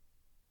child.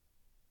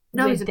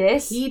 No, he's a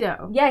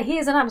pedo. Yeah, he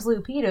is an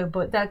absolute pedo,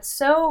 but that's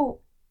so...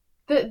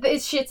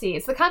 It's shitty.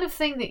 It's the kind of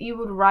thing that you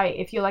would write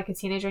if you're like a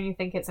teenager and you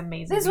think it's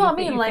amazing. This is what I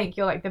mean, you like... think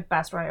you're like the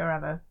best writer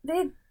ever.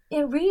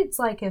 It reads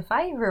like a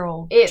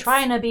 5-year-old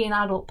trying to be an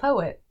adult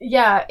poet.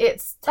 Yeah,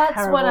 it's That's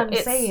terrible. what I'm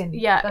saying.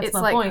 Yeah, that's it's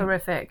my like point.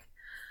 Horrific.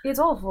 It's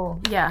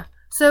awful. Yeah.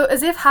 So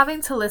as if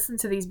having to listen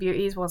to these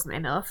beauties wasn't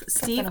enough,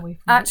 Steve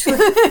actually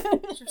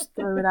just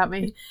threw it at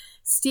me.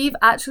 Steve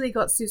actually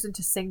got Susan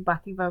to sing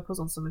backing vocals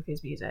on some of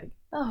his music.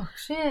 Oh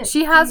shit!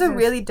 She has a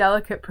really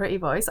delicate, pretty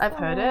voice. I've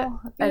heard it,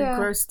 yeah. and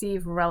Gross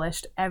Steve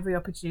relished every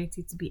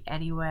opportunity to be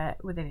anywhere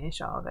within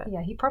earshot of it.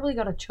 Yeah, he probably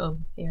got a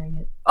chub hearing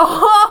it.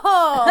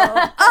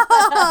 Oh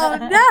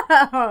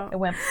no! It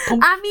went.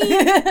 I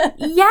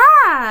mean,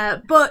 yeah,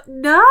 but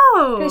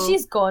no, because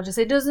she's gorgeous.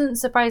 It doesn't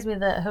surprise me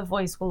that her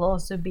voice will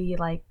also be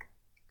like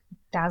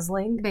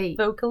dazzling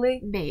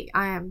vocally. Mate,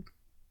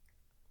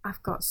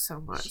 I've got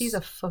so much. She's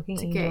a fucking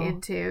to angel. get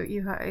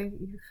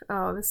into.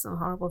 There's some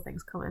horrible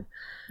things coming.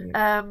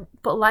 Yeah.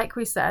 But like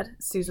we said,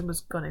 Susan was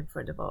gunning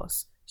for a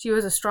divorce. She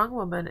was a strong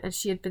woman, and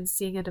she had been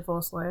seeing a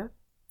divorce lawyer.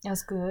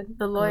 That's good.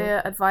 The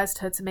lawyer advised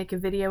her to make a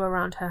video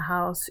around her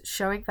house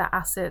showing their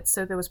assets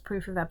so there was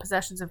proof of their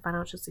possessions and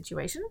financial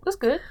situation. That's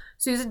good.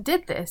 Susan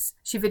did this.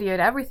 She videoed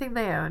everything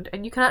they owned,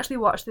 and you can actually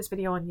watch this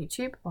video on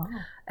YouTube. Wow.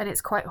 And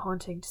it's quite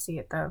haunting to see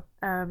it though.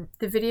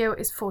 The video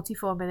is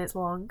 44 minutes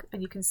long,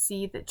 and you can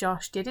see that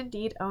Josh did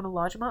indeed own a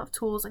large amount of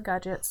tools and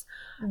gadgets.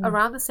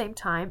 Around the same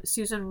time,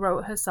 Susan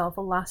wrote herself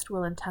a last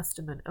will and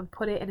testament and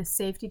put it in a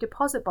safety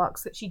deposit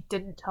box that she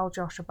didn't tell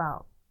Josh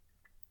about.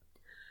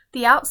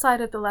 The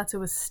outside of the letter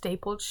was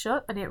stapled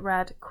shut, and it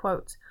read,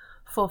 quote,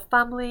 "For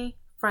family,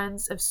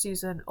 friends of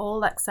Susan,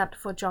 all except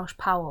for Josh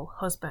Powell,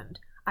 husband.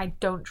 I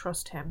don't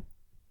trust him."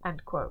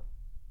 End quote.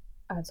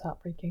 That's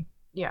heartbreaking.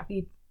 Yeah.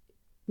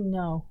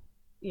 No.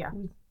 Yeah.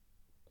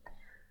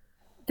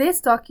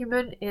 This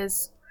document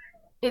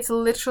it's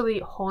literally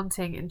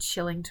haunting and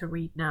chilling to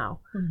read now.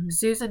 Mm-hmm.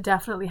 Susan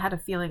definitely had a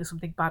feeling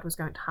something bad was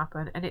going to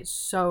happen, and it's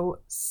so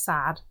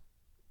sad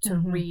to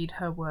read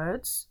her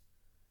words.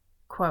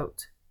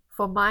 Quote,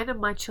 "For mine and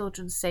my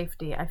children's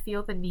safety, I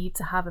feel the need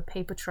to have a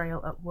paper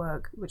trail at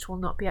work which will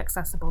not be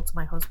accessible to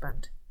my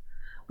husband.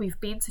 We've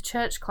been to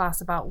church class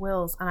about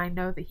wills, and I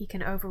know that he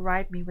can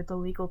override me with the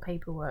legal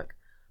paperwork,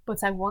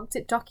 but I want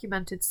it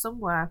documented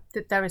somewhere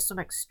that there is some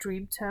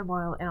extreme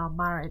turmoil in our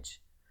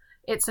marriage.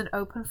 It's an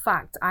open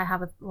fact I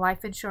have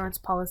life insurance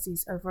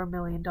policies over $1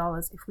 million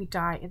if we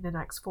die in the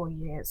next 4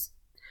 years.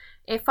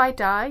 If I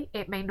die,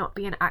 it may not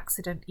be an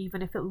accident,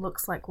 even if it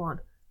looks like one.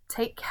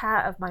 Take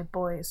care of my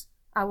boys.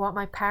 I want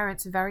my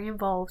parents very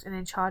involved and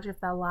in charge of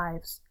their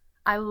lives.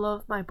 I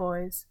love my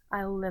boys.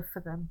 I live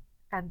for them."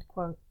 End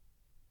quote.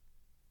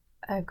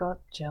 I got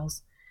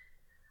chills.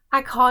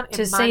 I can't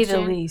to imagine say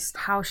the least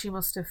how she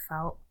must have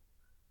felt.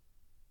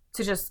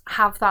 To just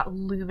have that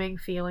looming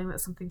feeling that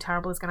something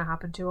terrible is going to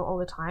happen to her all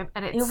the time.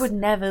 And it would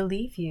never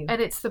leave you.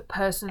 And it's the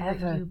person that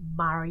you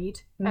married.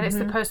 Mm-hmm. And it's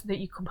the person that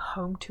you come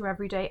home to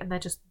every day, and they're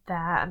just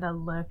there and they're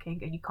lurking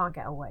and you can't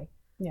get away.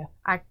 Yeah.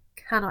 I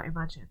cannot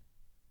imagine.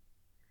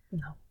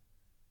 No.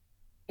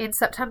 In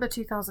September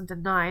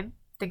 2009,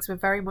 things were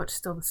very much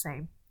still the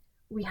same.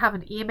 We have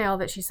an email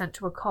that she sent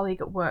to a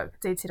colleague at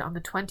work dated on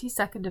the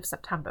 22nd of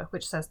September,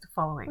 which says the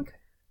following. Okay.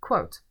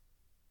 Quote,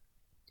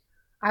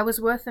 "I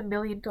was worth $1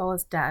 million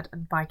dead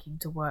and biking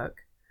to work.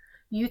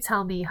 You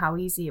tell me how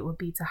easy it would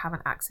be to have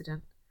an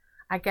accident.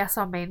 I guess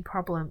our main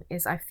problem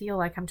is I feel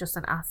like I'm just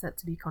an asset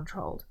to be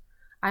controlled.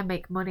 I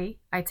make money,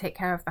 I take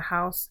care of the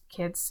house,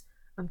 kids,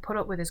 and put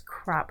up with his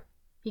crap.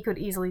 He could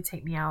easily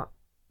take me out.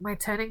 My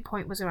turning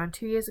point was around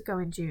 2 years ago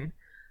in June.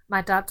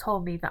 My dad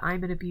told me that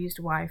I'm an abused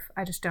wife,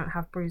 I just don't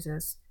have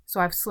bruises, so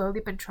I've slowly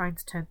been trying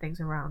to turn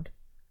things around.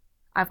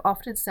 I've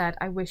often said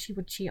I wish he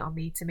would cheat on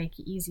me to make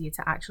it easier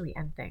to actually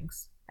end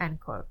things." End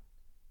quote.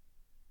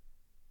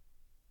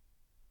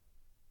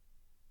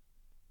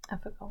 I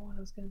forgot what I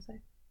was going to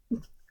say.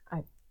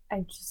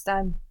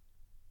 I'm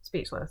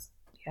speechless.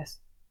 Yes.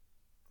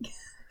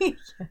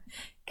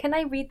 Can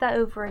I read that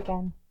over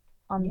again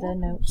on the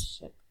notes?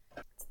 Shit.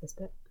 It's this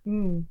bit.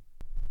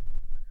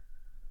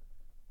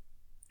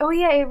 Oh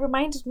yeah, it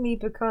reminded me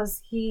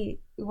because he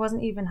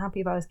wasn't even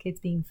happy about his kids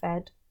being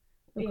fed.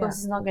 Of course,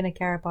 he's not going to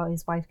care about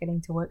his wife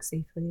getting to work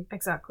safely.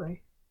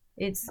 Exactly.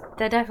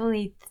 They're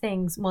definitely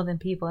things more than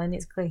people, and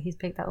it's clear he's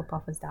picked that up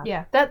off his dad.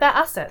 Yeah, they're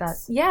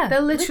assets.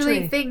 They're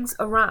literally things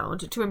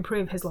around to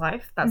improve his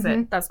life. That's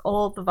it. That's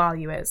all the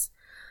value is.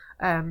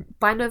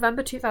 By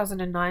November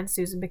 2009,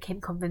 Susan became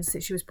convinced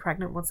that she was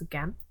pregnant once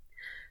again.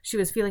 She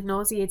was feeling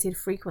nauseated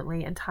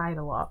frequently and tired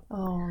a lot.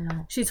 Oh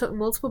no. She took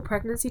multiple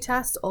pregnancy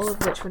tests, all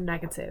of which were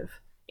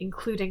negative,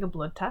 including a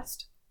blood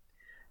test.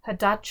 Her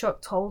dad,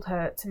 Chuck, told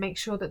her to make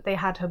sure that they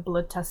had her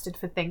blood tested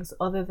for things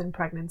other than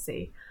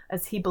pregnancy,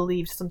 as he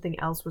believed something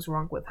else was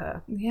wrong with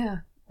her.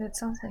 Yeah, that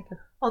sounds like it.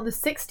 On the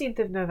 16th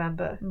of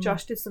November,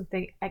 Josh did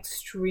something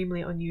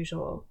extremely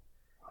unusual.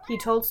 He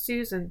told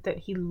Susan that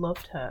he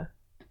loved her.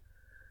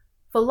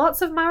 For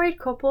lots of married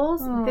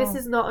couples, this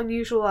is not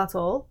unusual at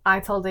all. I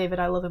tell David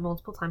I love him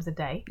multiple times a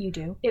day. You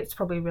do. It's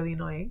probably really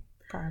annoying.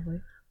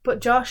 Probably.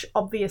 But Josh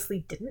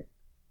obviously didn't,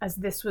 as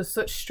this was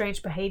such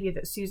strange behaviour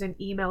that Susan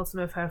emailed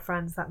some of her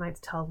friends that night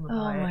to tell them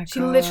about it. She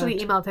literally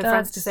emailed her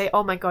friends to say,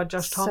 "Oh my god,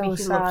 Josh told me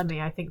he loved me.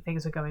 I think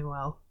things are going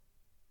well."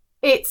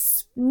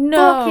 It's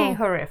fucking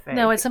horrific.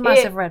 No, it's a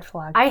massive red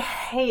flag. I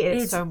hate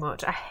it so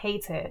much. I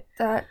hate it.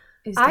 That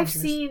is I've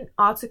seen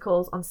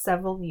articles on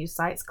several news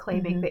sites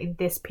claiming that in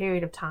this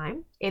period of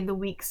time, in the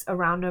weeks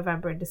around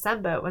November and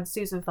December, when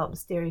Susan felt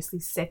mysteriously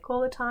sick all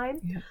the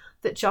time,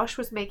 that Josh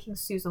was making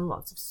Susan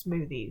lots of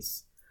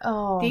smoothies.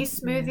 These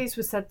smoothies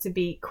were said to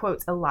be,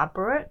 quote,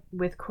 elaborate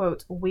with,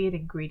 quote, weird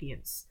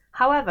ingredients.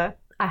 However,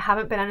 I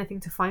haven't been able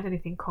to find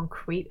anything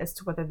concrete as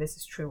to whether this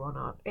is true or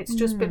not. It's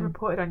just been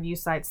reported on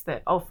news sites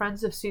that,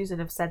 friends of Susan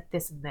have said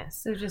this and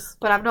this.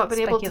 But I've not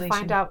been able to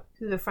find out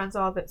who the friends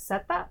are that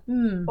said that.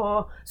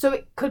 So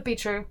it could be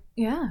true.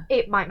 Yeah.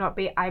 It might not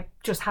be. I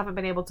just haven't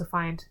been able to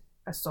find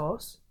a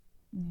source.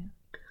 Yeah.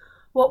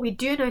 What we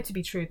do know to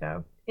be true,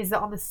 though, is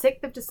that on the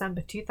 6th of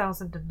December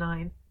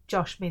 2009,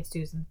 Josh made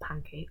Susan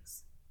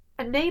pancakes.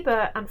 A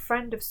neighbour and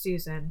friend of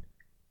Susan,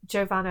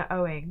 Giovanna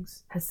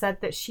Owings, has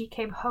said that she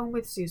came home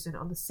with Susan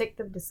on the 6th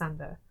of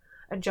December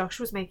and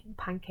Josh was making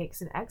pancakes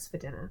and eggs for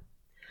dinner.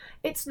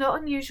 It's not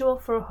unusual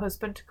for a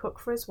husband to cook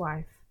for his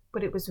wife,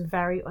 but it was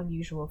very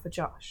unusual for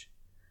Josh.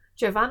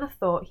 Giovanna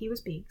thought he was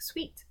being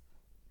sweet.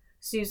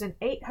 Susan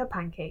ate her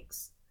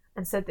pancakes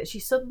and said that she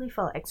suddenly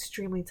felt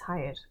extremely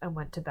tired and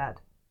went to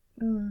bed.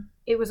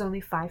 It was only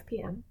 5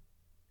 p.m.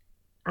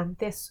 and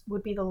this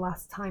would be the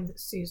last time that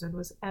Susan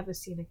was ever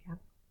seen again.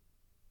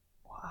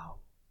 Wow.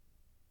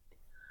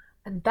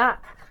 And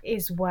that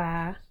is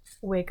where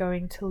we're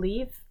going to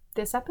leave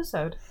this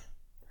episode.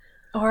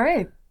 All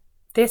right.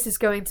 This is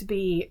going to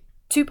be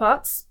 2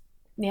 parts.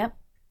 Yep.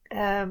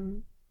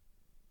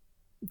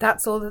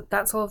 That's all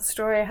the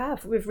story I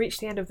have. We've reached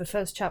the end of the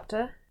first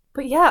chapter.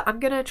 But yeah, I'm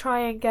going to try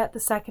and get the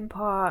second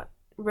part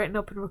written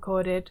up and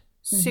recorded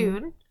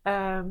soon.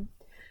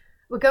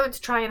 We're going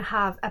to try and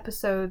have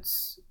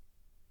episodes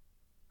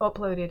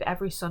uploaded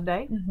every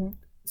Sunday.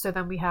 So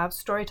then we have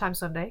Storytime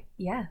Sunday.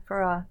 Yeah,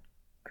 for our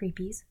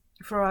creepies.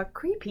 For our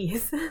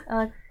creepies.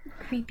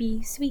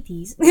 Creepy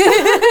sweeties.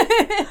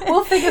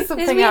 We'll figure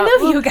something out.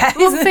 We love you guys.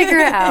 We'll figure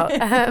it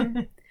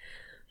out.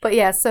 But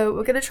yeah, so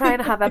we're going to try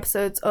and have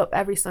episodes up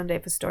every Sunday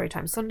for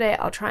Storytime Sunday.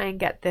 I'll try and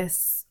get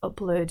this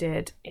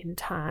uploaded in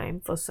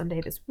time for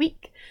Sunday this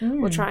week.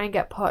 We'll try and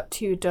get part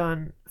 2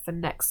 done for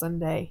next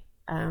Sunday.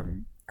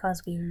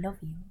 Because we love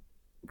you.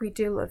 We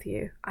do love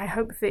you. I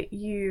hope that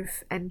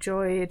you've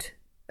enjoyed,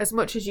 as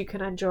much as you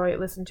can enjoy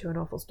listen to an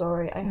awful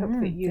story, I hope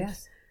that you've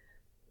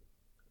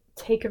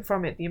taken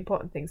from it the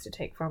important things to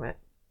take from it.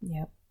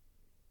 Yep.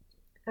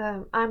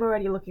 I'm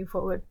already looking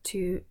forward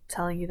to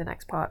telling you the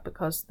next part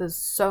because there's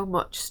so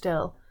much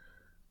still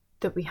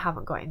that we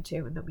haven't got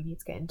into and that we need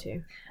to get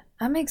into.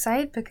 I'm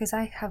excited because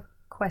I have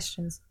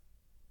questions.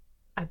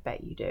 I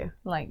bet you do.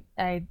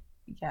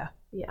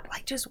 Yeah.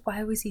 Like, just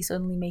why was he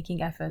suddenly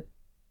making effort?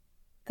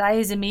 That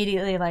is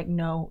immediately like,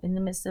 no, in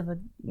the midst of a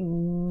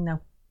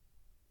no.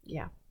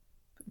 Yeah.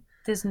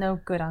 There's no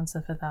good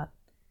answer for that.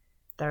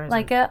 There isn't.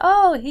 Like,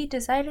 he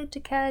decided to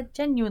care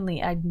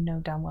genuinely. I know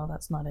damn well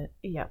that's not it.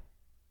 Yeah.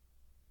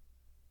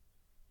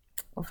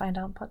 We'll find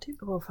out in part 2.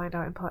 We'll find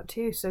out in part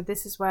 2. So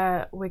this is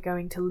where we're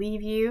going to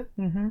leave you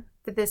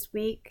for this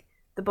week.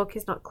 The book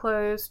is not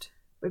closed.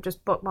 We've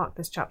just bookmarked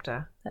this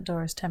chapter. That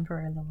door is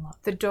temporarily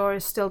locked. The door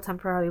is still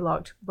temporarily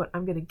locked, but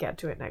I'm going to get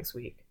to it next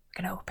week.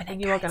 I'm going to open it,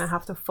 and you are going to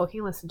have to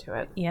fucking listen to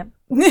it. Yep.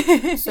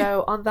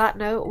 So on that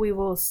note, we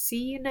will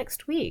see you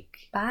next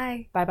week.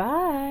 Bye.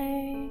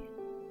 Bye-bye.